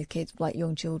dad were in with kids, like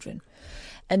young children.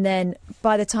 And then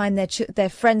by the time their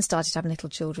friends started having little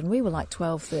children, we were like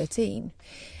 12, 13.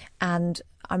 And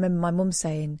I remember my mum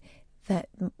saying that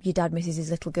your dad misses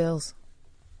his little girls.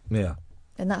 Yeah.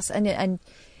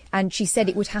 And she said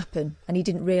it would happen, and he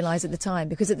didn't realise at the time.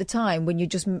 Because at the time, when you're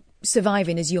just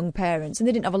surviving as young parents, and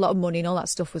they didn't have a lot of money and all that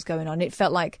stuff was going on, it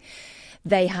felt like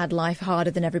they had life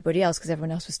harder than everybody else because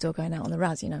everyone else was still going out on the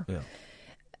raz, Yeah.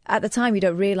 At the time, you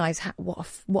don't realise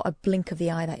what a blink of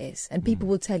the eye that is. And people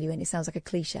will tell you, and it sounds like a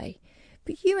cliche,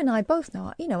 but you and I both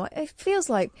know, it feels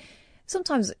like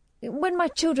sometimes when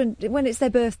it's their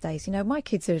birthdays, my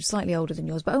kids are slightly older than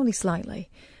yours, but only slightly,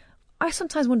 I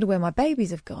sometimes wonder where my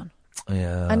babies have gone.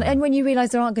 Yeah. And when you realise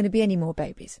there aren't going to be any more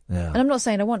babies. Yeah. And I'm not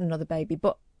saying I want another baby,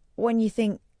 but when you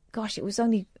think, gosh, it was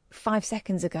only 5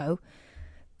 seconds ago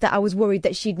that I was worried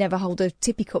that she'd never hold a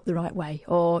tippy cup the right way,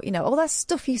 or, all that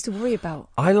stuff you used to worry about.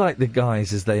 I like the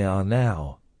guys as they are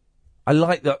now. I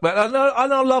like that. But I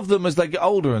love them as they get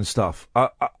older and stuff.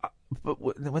 But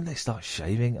when they start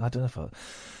shaving, I don't know if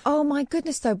Oh, my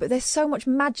goodness, though, but there's so much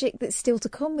magic that's still to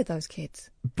come with those kids.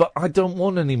 But I don't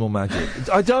want any more magic.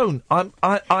 I don't.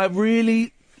 I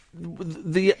really...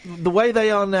 The way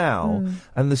they are now,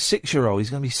 and the 6-year-old, he's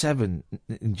going to be 7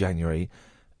 in January,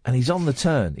 and he's on the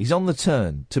turn. He's on the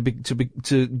turn to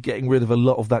getting rid of a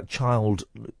lot of that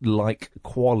childlike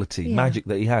quality, magic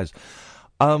that he has.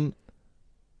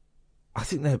 I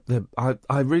think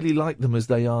I really like them as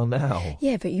they are now.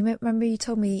 Yeah, but you remember you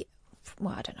told me,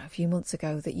 well, I don't know, a few months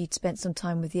ago that you'd spent some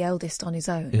time with the eldest on his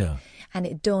own. Yeah. And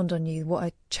it dawned on you what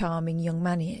a charming young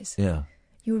man he is. Yeah.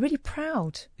 you were really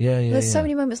proud. Yeah. There's so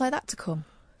many moments like that to come.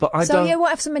 But I so don't. you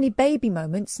won't have so many baby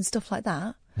moments and stuff like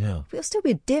that. Yeah. But you'll still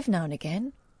be a div now and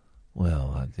again.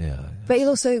 Well, yeah. But he'll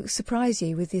also surprise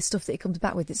you with the stuff that he comes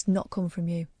back with that's not come from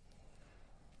you.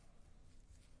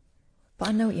 But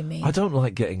I know what you mean. I don't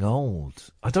like getting old.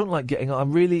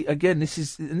 I'm really, again, this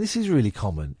is really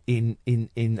common in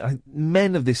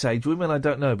men of this age. Women, I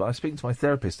don't know, but I speak to my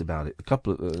therapist about it. A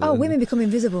couple of women become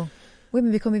invisible.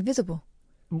 Women become invisible.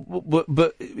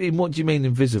 But in what do you mean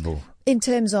invisible? In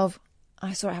terms of,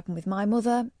 I saw it happen with my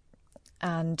mother,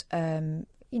 and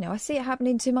I see it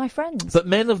happening to my friends. But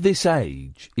men of this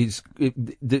age, it's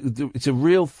a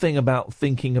real thing about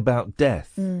thinking about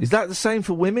death. Is that the same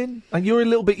for women? And you're a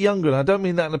little bit younger, and I don't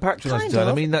mean that in a patronising tone.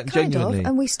 I mean that genuinely.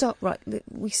 And we stop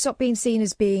being seen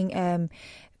as being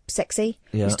sexy.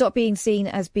 Yeah. We stop being seen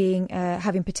as being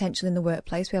having potential in the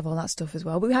workplace. We have all that stuff as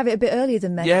well. But we have it a bit earlier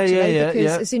than men,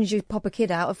 because as soon as you pop a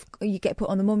kid out, you get put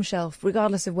on the mum shelf,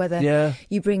 regardless of whether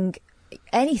you bring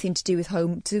anything to do with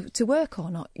home to work or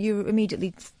not. You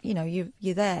immediately,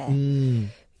 you're there.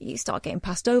 You start getting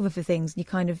passed over for things, and you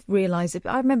kind of realise it.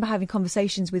 I remember having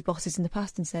conversations with bosses in the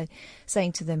past and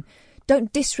saying to them,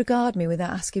 don't disregard me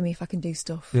without asking me if I can do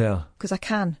stuff. Yeah. Because I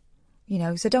can.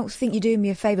 So don't think you're doing me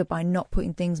a favour by not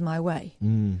putting things my way.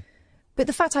 But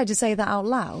the fact I just say that out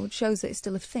loud shows that it's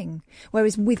still a thing.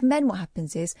 Whereas with men, what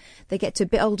happens is they get to a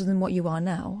bit older than what you are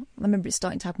now. I remember it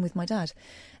starting to happen with my dad.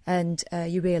 And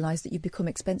you realise that you become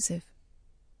expensive.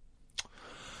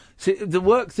 See, the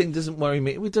work thing doesn't worry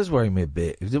me. It does worry me a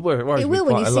bit. It worries me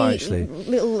quite a lot, actually.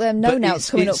 Little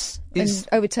no-nouts coming up and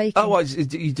overtaking. Oh, well,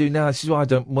 you do now. This is why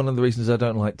one of the reasons I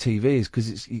don't like TV is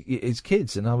because it's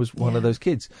kids, and I was one of those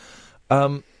kids.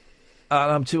 And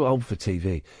I'm too old for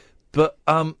TV. But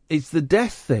it's the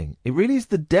death thing. It really is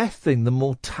the death thing, the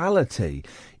mortality.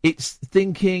 It's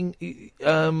thinking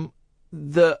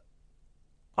that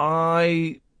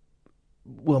my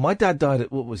dad died at,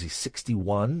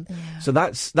 61? Yeah. So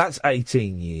that's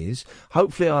 18 years.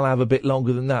 Hopefully I'll have a bit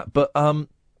longer than that. But, I'll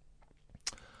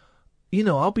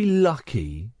be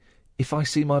lucky if I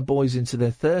see my boys into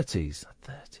their 30s.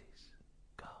 30s.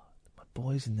 God, my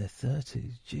boys in their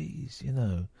 30s. Jeez,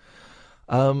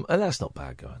 and that's not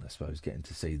bad going, I suppose, getting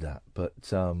to see that. But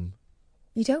you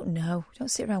don't know. Don't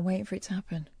sit around waiting for it to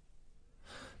happen.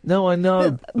 No, I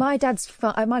know. But my dad's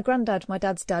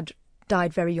dad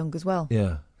died very young as well.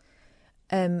 Yeah.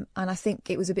 And I think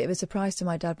it was a bit of a surprise to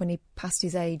my dad when he passed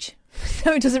his age.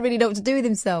 So he doesn't really know what to do with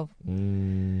himself.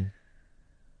 But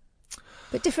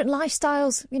different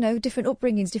lifestyles, different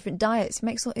upbringings, different diets,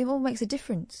 it all makes a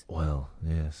difference. Well,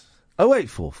 yes.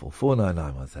 0844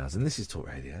 499 1000. This is Talk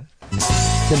Radio.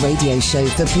 The radio show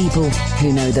for people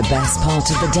who know the best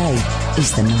part of the day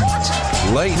is the night.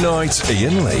 Late night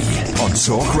Iain Lee on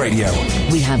Talk Radio.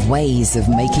 We have ways of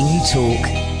making you talk.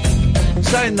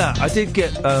 Saying that, I did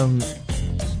get 2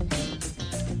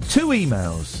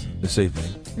 emails this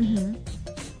evening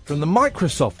from the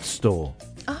Microsoft store.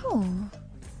 Oh.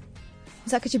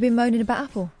 Is that because you've been moaning about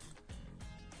Apple?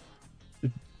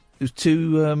 It was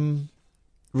 2...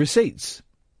 receipts.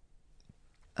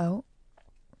 Oh.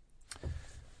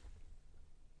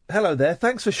 Hello there.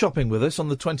 Thanks for shopping with us on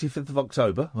the 25th of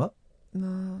October. What?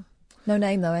 No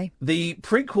name, though, eh? The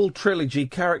prequel trilogy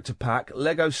character pack,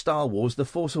 Lego Star Wars The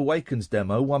Force Awakens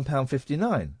demo,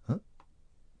 £1.59. Huh?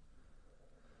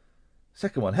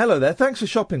 Second one. Hello there. Thanks for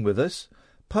shopping with us.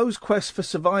 Poe's Quest for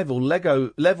Survival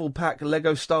Lego Level Pack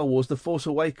Lego Star Wars The Force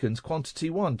Awakens Quantity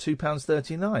 1,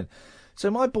 £2.39. So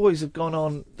my boys have gone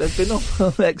on, they've been on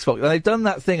Xbox, and they've done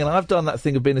that thing, and I've done that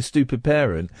thing of being a stupid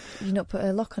parent. You've not put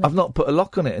a lock on it? I've not put a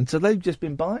lock on it, and so they've just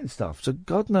been buying stuff, so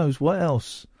God knows what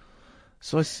else.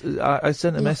 So I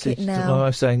sent a message to my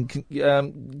wife saying,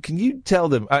 can you tell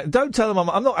them, don't tell them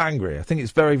I'm not angry, I think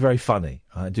it's very, very funny.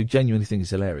 I do genuinely think it's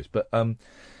hilarious, but can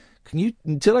you,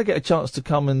 until I get a chance to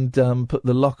come and put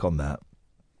the lock on that,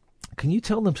 can you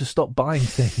tell them to stop buying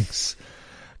things?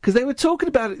 Because they were talking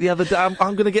about it the other day.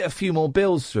 I'm going to get a few more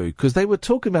bills through, because they were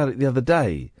talking about it the other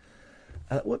day.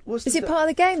 Is it part of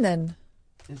the game, then?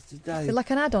 Is today. Is it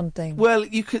like an add-on thing? Well,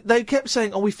 they kept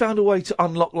saying, we found a way to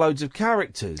unlock loads of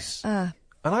characters. Ah.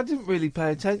 And I didn't really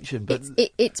pay attention. But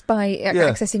it's by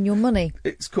accessing your money.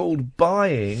 It's called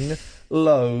buying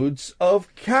loads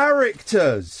of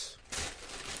characters.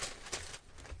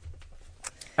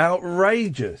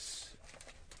 Outrageous.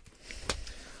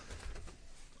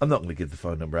 I'm not going to give the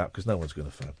phone number out because no one's going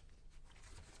to phone.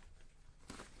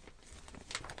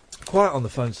 Quiet on the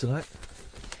phones tonight.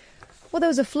 Well, there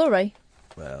was a flurry.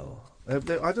 Well, I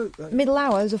don't... Middle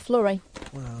hour, there was a flurry.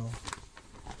 Well,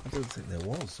 I don't think there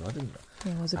was. I didn't...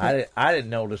 There was a bit. I didn't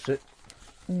notice it.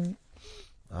 Mm.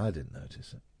 I didn't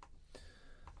notice it.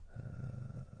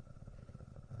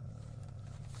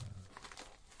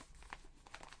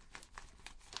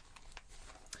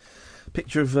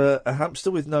 Picture of a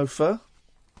hamster with no fur.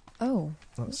 Oh.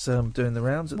 That's doing the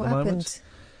rounds at What the moment. happened?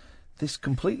 This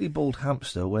completely bald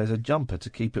hamster wears a jumper to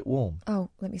keep it warm. Oh,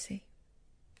 let me see.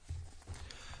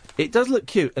 It does look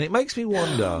cute, and it makes me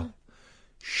wonder,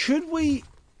 should we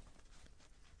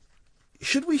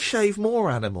shave more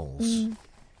animals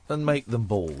and make them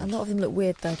bald? A lot of them look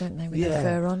weird, though, don't they, with their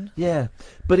fur on? Yeah,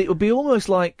 but it would be almost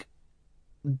like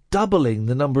doubling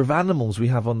the number of animals we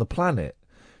have on the planet.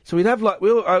 So we'd have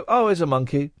oh, there's a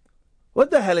monkey.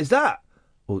 What the hell is that?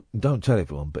 Well, don't tell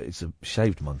everyone, but it's a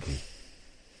shaved monkey.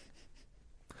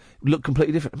 Look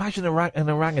completely different. Imagine an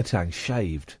orangutan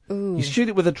shaved. Ooh. You shoot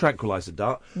it with a tranquilizer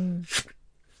dart.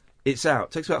 It's out.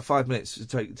 It takes about 5 minutes to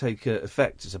take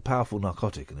effect. It's a powerful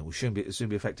narcotic, and it will soon be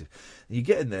effective. And you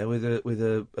get in there with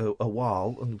a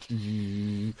wile and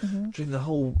drink the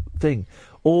whole thing,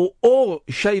 or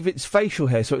shave its facial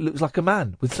hair so it looks like a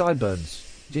man with sideburns,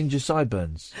 ginger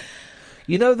sideburns.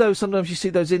 You know, though, sometimes you see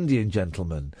those Indian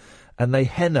gentlemen, and they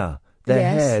henna their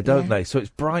hair, don't they? So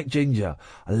it's bright ginger.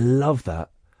 I love that.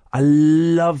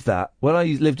 When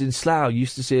I lived in Slough, you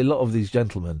used to see a lot of these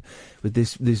gentlemen with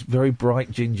this very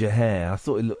bright ginger hair. I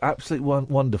thought it looked absolutely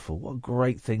wonderful. What a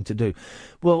great thing to do.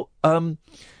 Well,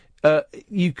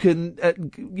 you can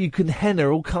henna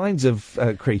all kinds of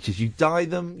creatures. You dye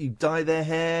them. You dye their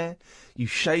hair. You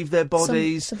shave their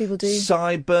bodies. Some people do.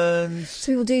 Sideburns.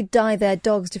 Some people do dye their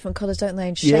dogs different colours, don't they,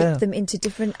 and shape them into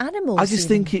different animals. I just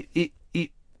think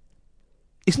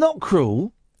it's not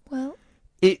cruel. Well,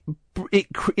 it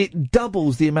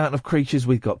doubles the amount of creatures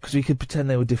we've got because we could pretend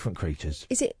they were different creatures.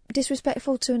 is it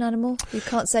disrespectful to an animal? You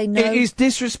can't say no. It is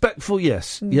disrespectful,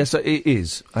 yes. Yes, it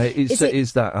is. It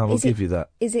is that. I will give you that.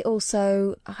 Is it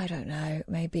also, I don't know,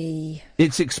 maybe...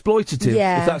 It's exploitative,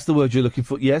 if that's the word you're looking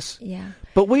for, yes. Yeah.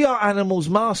 But we are animals'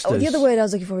 masters. Oh, the other word I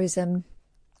was looking for is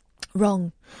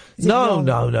wrong. Is it No.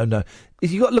 wrong?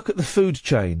 If you've got to look at the food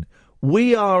chain,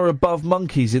 we are above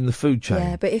monkeys in the food chain.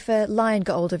 Yeah, but if a lion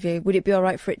got hold of you, would it be all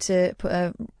right for it to put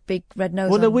a big red nose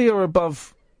on? Well, no, we are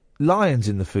above lions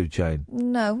in the food chain.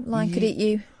 No, lion could eat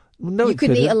you. No, you it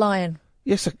couldn't eat couldn't. a lion.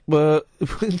 Yes, what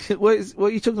are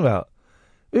you talking about?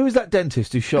 Who was that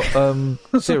dentist who shot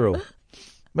Cyril?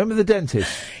 Remember the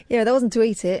dentist? Yeah, that wasn't to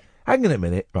eat it. Hang on a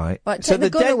minute, right? Right, take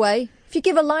the gun away. If you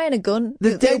give a lion a gun,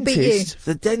 they'll beat you.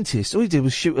 The dentist, all he did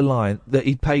was shoot a lion that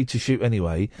he'd paid to shoot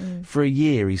anyway. For a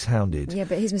year, he's hounded. Yeah,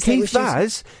 but his mistake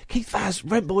was... Keith Vaz,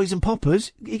 Rent Boys and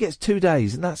Poppers, he gets 2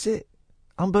 days and that's it.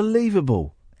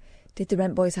 Unbelievable. Did the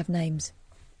Rent Boys have names?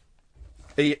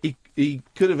 He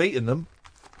could have eaten them.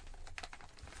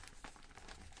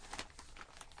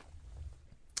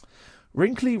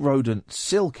 Wrinkly rodent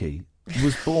Silky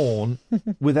was born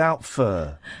without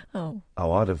fur. Oh,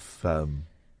 I'd have...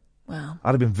 wow.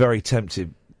 I'd have been very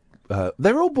tempted.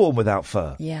 They're all born without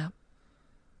fur. Yeah.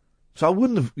 So I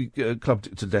wouldn't have clubbed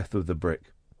it to death with a brick.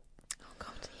 Oh,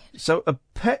 God. So a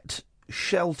pet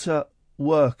shelter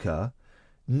worker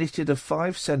knitted a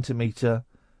 5-centimetre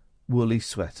woolly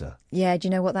sweater. Yeah, do you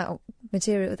know what that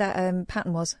material, that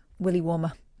pattern was? Willy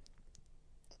warmer.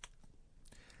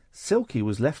 Silky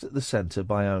was left at the centre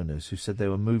by owners who said they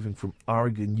were moving from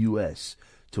Oregon, US,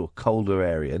 to a colder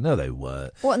area. No, they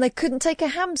weren't. What, and they couldn't take a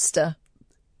hamster?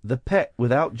 The pet,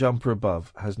 without jumper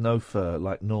above, has no fur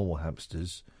like normal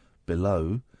hamsters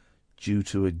below due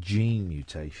to a gene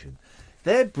mutation.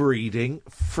 They're breeding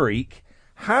freak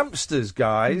hamsters,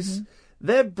 guys. Mm-hmm.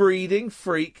 They're breeding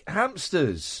freak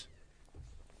hamsters.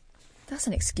 That's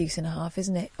an excuse and a half,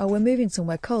 isn't it? Oh, we're moving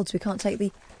somewhere cold, so we can't take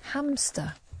the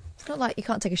hamster. It's not like you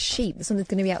can't take a sheep. Something's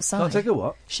going to be outside. Can't take a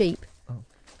what? Sheep.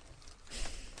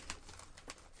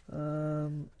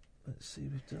 Let's see,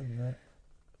 we've done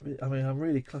that. I mean, I'm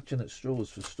really clutching at straws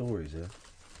for stories here.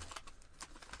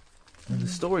 And the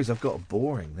stories I've got are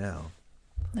boring now.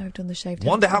 No, we've done the shaved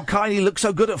Wonder hamster. how Kylie looks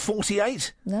so good at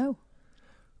 48? No.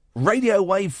 Radio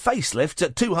wave facelift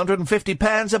at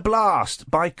 £250 a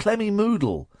blast by Clemmy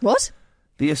Moodle. What?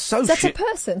 The Is associate... that a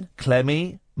person?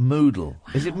 Clemmy Moodle.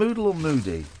 Wow. Is it Moodle or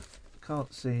Moody?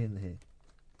 Can't see in here.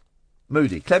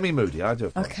 Moody. Clemmy Moody. I do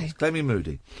apologise. Okay. Clemmy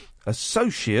Moody.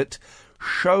 Associate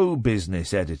show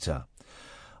business editor.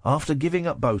 After giving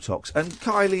up Botox, and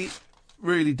Kylie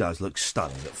really does look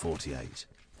stunning at 48.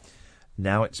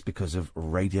 Now it's because of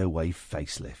radio wave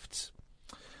facelifts.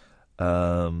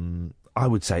 I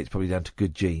would say it's probably down to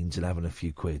good genes and having a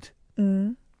few quid.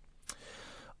 Mm.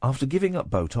 After giving up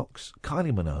Botox,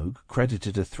 Kylie Minogue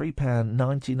credited a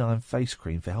 £3.99 face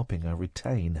cream for helping her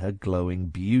retain her glowing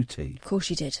beauty. Of course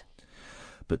she did.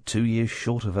 But 2 years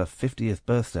short of her 50th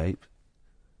birthday...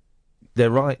 They're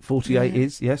right, 48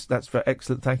 is. Yes, that's very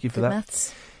excellent. Thank you for Good that.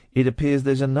 maths. It appears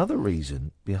there's another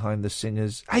reason behind the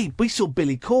singer's... Hey, we saw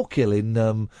Billy Corkill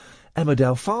in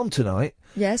Emmerdale Farm tonight.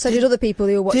 Yeah, so did other people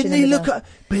who were watching. Didn't he look Emmerdale. at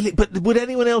Billy? But would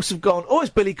anyone else have gone? Oh, it's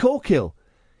Billy Corkill.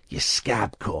 You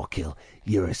scab Corkill.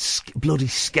 You're a bloody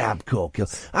scab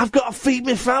Corkill. I've got to feed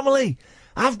my family.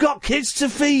 I've got kids to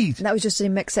feed. And that was just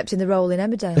him accepting the role in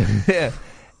Emmerdale. Yeah.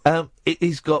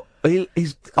 He's a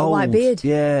old. white beard.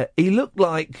 Yeah. He looked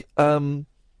like the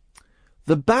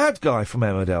bad guy from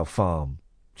Emmerdale Farm.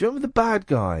 Do you remember the bad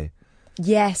guy?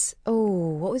 Yes. Oh,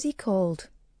 what was he called?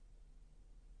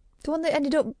 The one that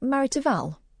ended up married to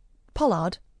Val?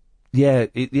 Pollard? Yeah,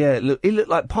 look, he looked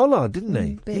like Pollard, didn't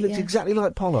he? Bit, He looked yeah. exactly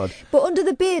like Pollard. But under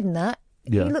the beard and that,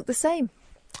 Yeah. he looked the same.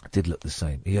 Did look the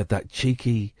same. He had that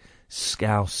cheeky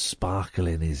scouse sparkle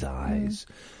in his eyes.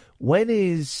 When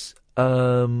is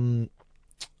Jack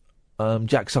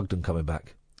Sugden coming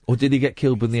back? Or did he get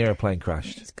killed when the aeroplane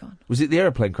crashed? He's gone. Was it the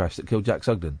aeroplane crash that killed Jack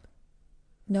Sugden?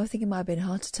 No, I think it might have been a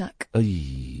heart attack.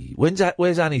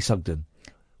 Where's Annie Sugden?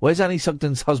 Where's Annie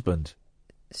Sugden's husband?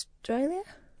 Australia?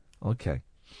 Okay.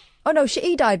 Oh, no,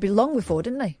 he died long before,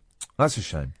 didn't he? That's a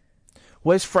shame.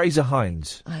 Where's Fraser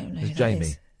Hines? I don't know As who that Jamie.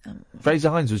 is. Fraser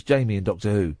Hines was Jamie in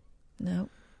Doctor Who. No.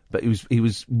 But he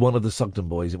was one of the Sugden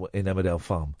boys in Emmerdale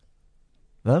Farm.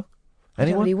 No? I don't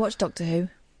Anyone? really watch Doctor Who.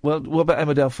 Well, what about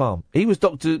Emmerdale Farm? He was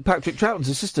Dr. Patrick Troughton's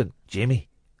assistant. Jimmy.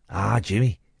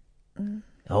 Jimmy.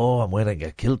 Oh, I'm going to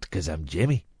get killed because I'm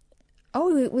Jimmy.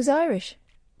 Oh, it was Irish.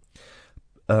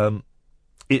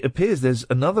 It appears there's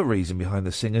another reason behind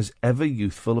the singer's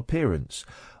ever-youthful appearance.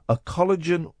 A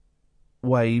collagen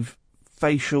wave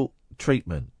facial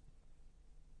treatment.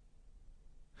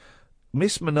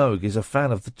 Miss Minogue is a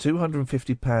fan of the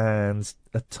 £250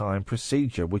 a time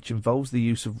procedure, which involves the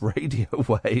use of radio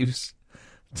waves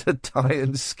to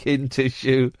tighten skin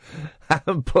tissue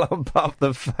and plump up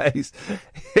the face.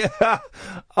 Yeah.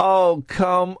 Oh,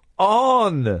 come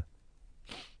on!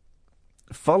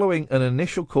 Following an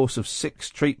initial course of 6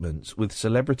 treatments with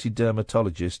celebrity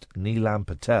dermatologist Neelam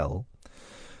Patel,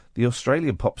 the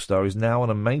Australian pop star is now on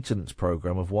a maintenance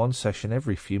programme of 1 session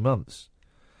every few months.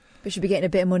 But should be getting a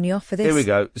bit of money off for this. Here we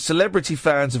go. Celebrity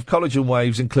fans of collagen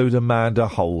waves include Amanda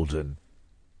Holden.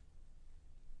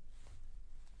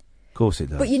 Of course it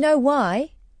does. But you know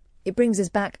why? It brings us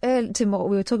back to what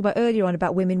we were talking about earlier on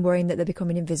about women worrying that they're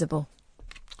becoming invisible.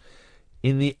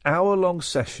 In the hour-long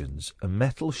sessions, a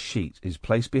metal sheet is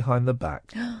placed behind the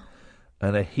back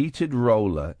and a heated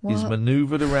roller is What?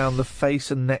 manoeuvred around the face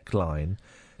and neckline,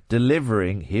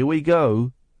 delivering, here we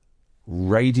go,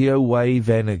 radio wave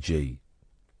energy.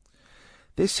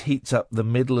 This heats up the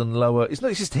middle and lower... It's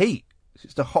just heat. It's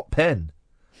just a hot pen.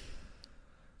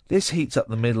 This heats up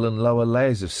the middle and lower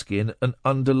layers of skin and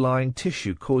underlying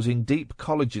tissue, causing deep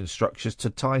collagen structures to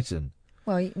tighten.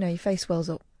 Well, your face swells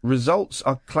up. Results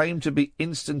are claimed to be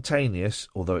instantaneous,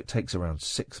 although it takes around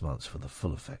 6 months for the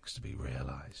full effects to be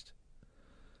realised.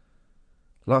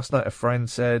 Last night a friend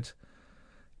said,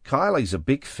 Kylie's a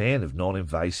big fan of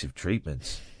non-invasive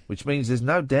treatments, which means there's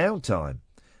no downtime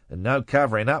and no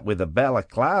covering up with a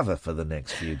balaclava for the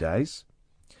next few days.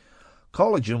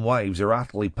 Collagen waves are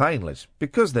utterly painless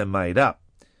because they're made up.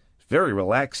 It's very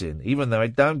relaxing, even though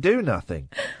it don't do nothing.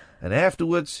 And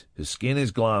afterwards, her skin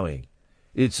is glowing.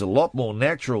 It's a lot more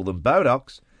natural than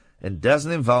Botox and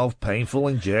doesn't involve painful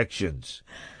injections.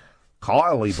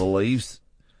 Kylie believes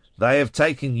they have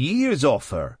taken years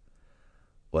off her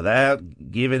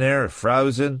without giving her a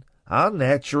frozen,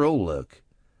 unnatural look.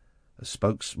 A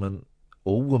spokesman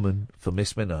or woman for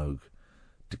Miss Minogue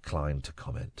declined to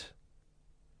comment.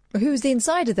 Well, who's the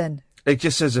insider then? It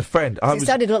just says a friend. It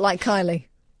started to look like Kylie.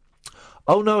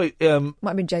 Oh no! Might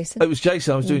have been Jason. It was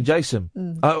Jason. I was doing Jason.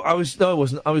 I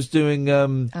wasn't. I was doing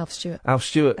Alf Stewart. Alf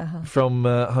Stewart from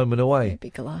Home and Away.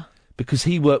 Big galah. Because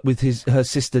he worked with her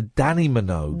sister Danny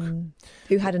Minogue.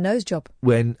 Who had a nose job.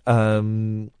 When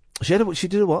she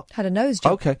did a what? Had a nose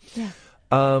job. Okay.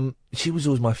 Yeah. She was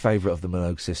always my favourite of the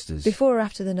Minogue sisters. Before or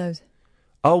after the nose?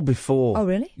 Oh, before. Oh,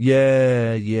 really?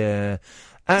 Yeah, yeah.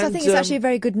 Because I think it's actually a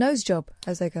very good nose job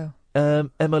as they go.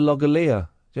 Emma Logalia.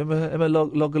 Do you remember her? Emma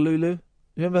Logalulu?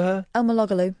 You remember her? Emma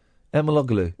Logaloo. Emma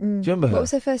Logaloo. Do you remember her? What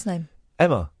was her first name?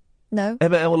 Emma. No.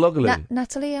 Emma Logaloo.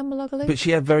 Natalie Emma Logaloo. But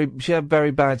she had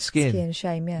very bad skin. Skin,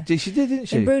 shame, yeah. She did, didn't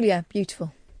she? In Brulia,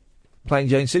 beautiful. Playing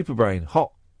Jane Superbrain,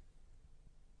 hot.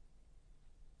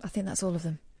 I think that's all of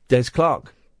them. Des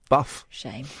Clark, buff.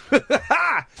 Shame.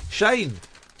 Shane.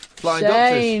 Flying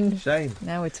Shane. Doctors. Shane.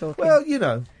 Now we're talking. Well, you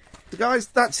know. The guys,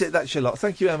 that's it. That's your lot.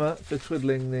 Thank you, Emma, for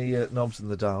twiddling the knobs and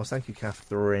the dials. Thank you,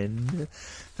 Catherine.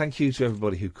 Thank you to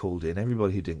everybody who called in.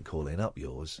 Everybody who didn't call in, up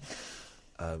yours.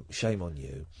 Shame on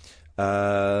you.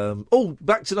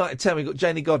 Back tonight at 10, we've got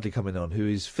Janie Godley coming on, who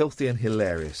is filthy and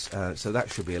hilarious. So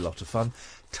that should be a lot of fun.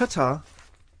 Ta-ta.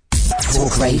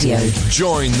 Talk Radio.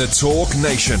 Join the Talk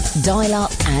Nation. Dial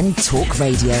up and talk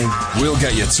radio. We'll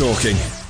get you talking.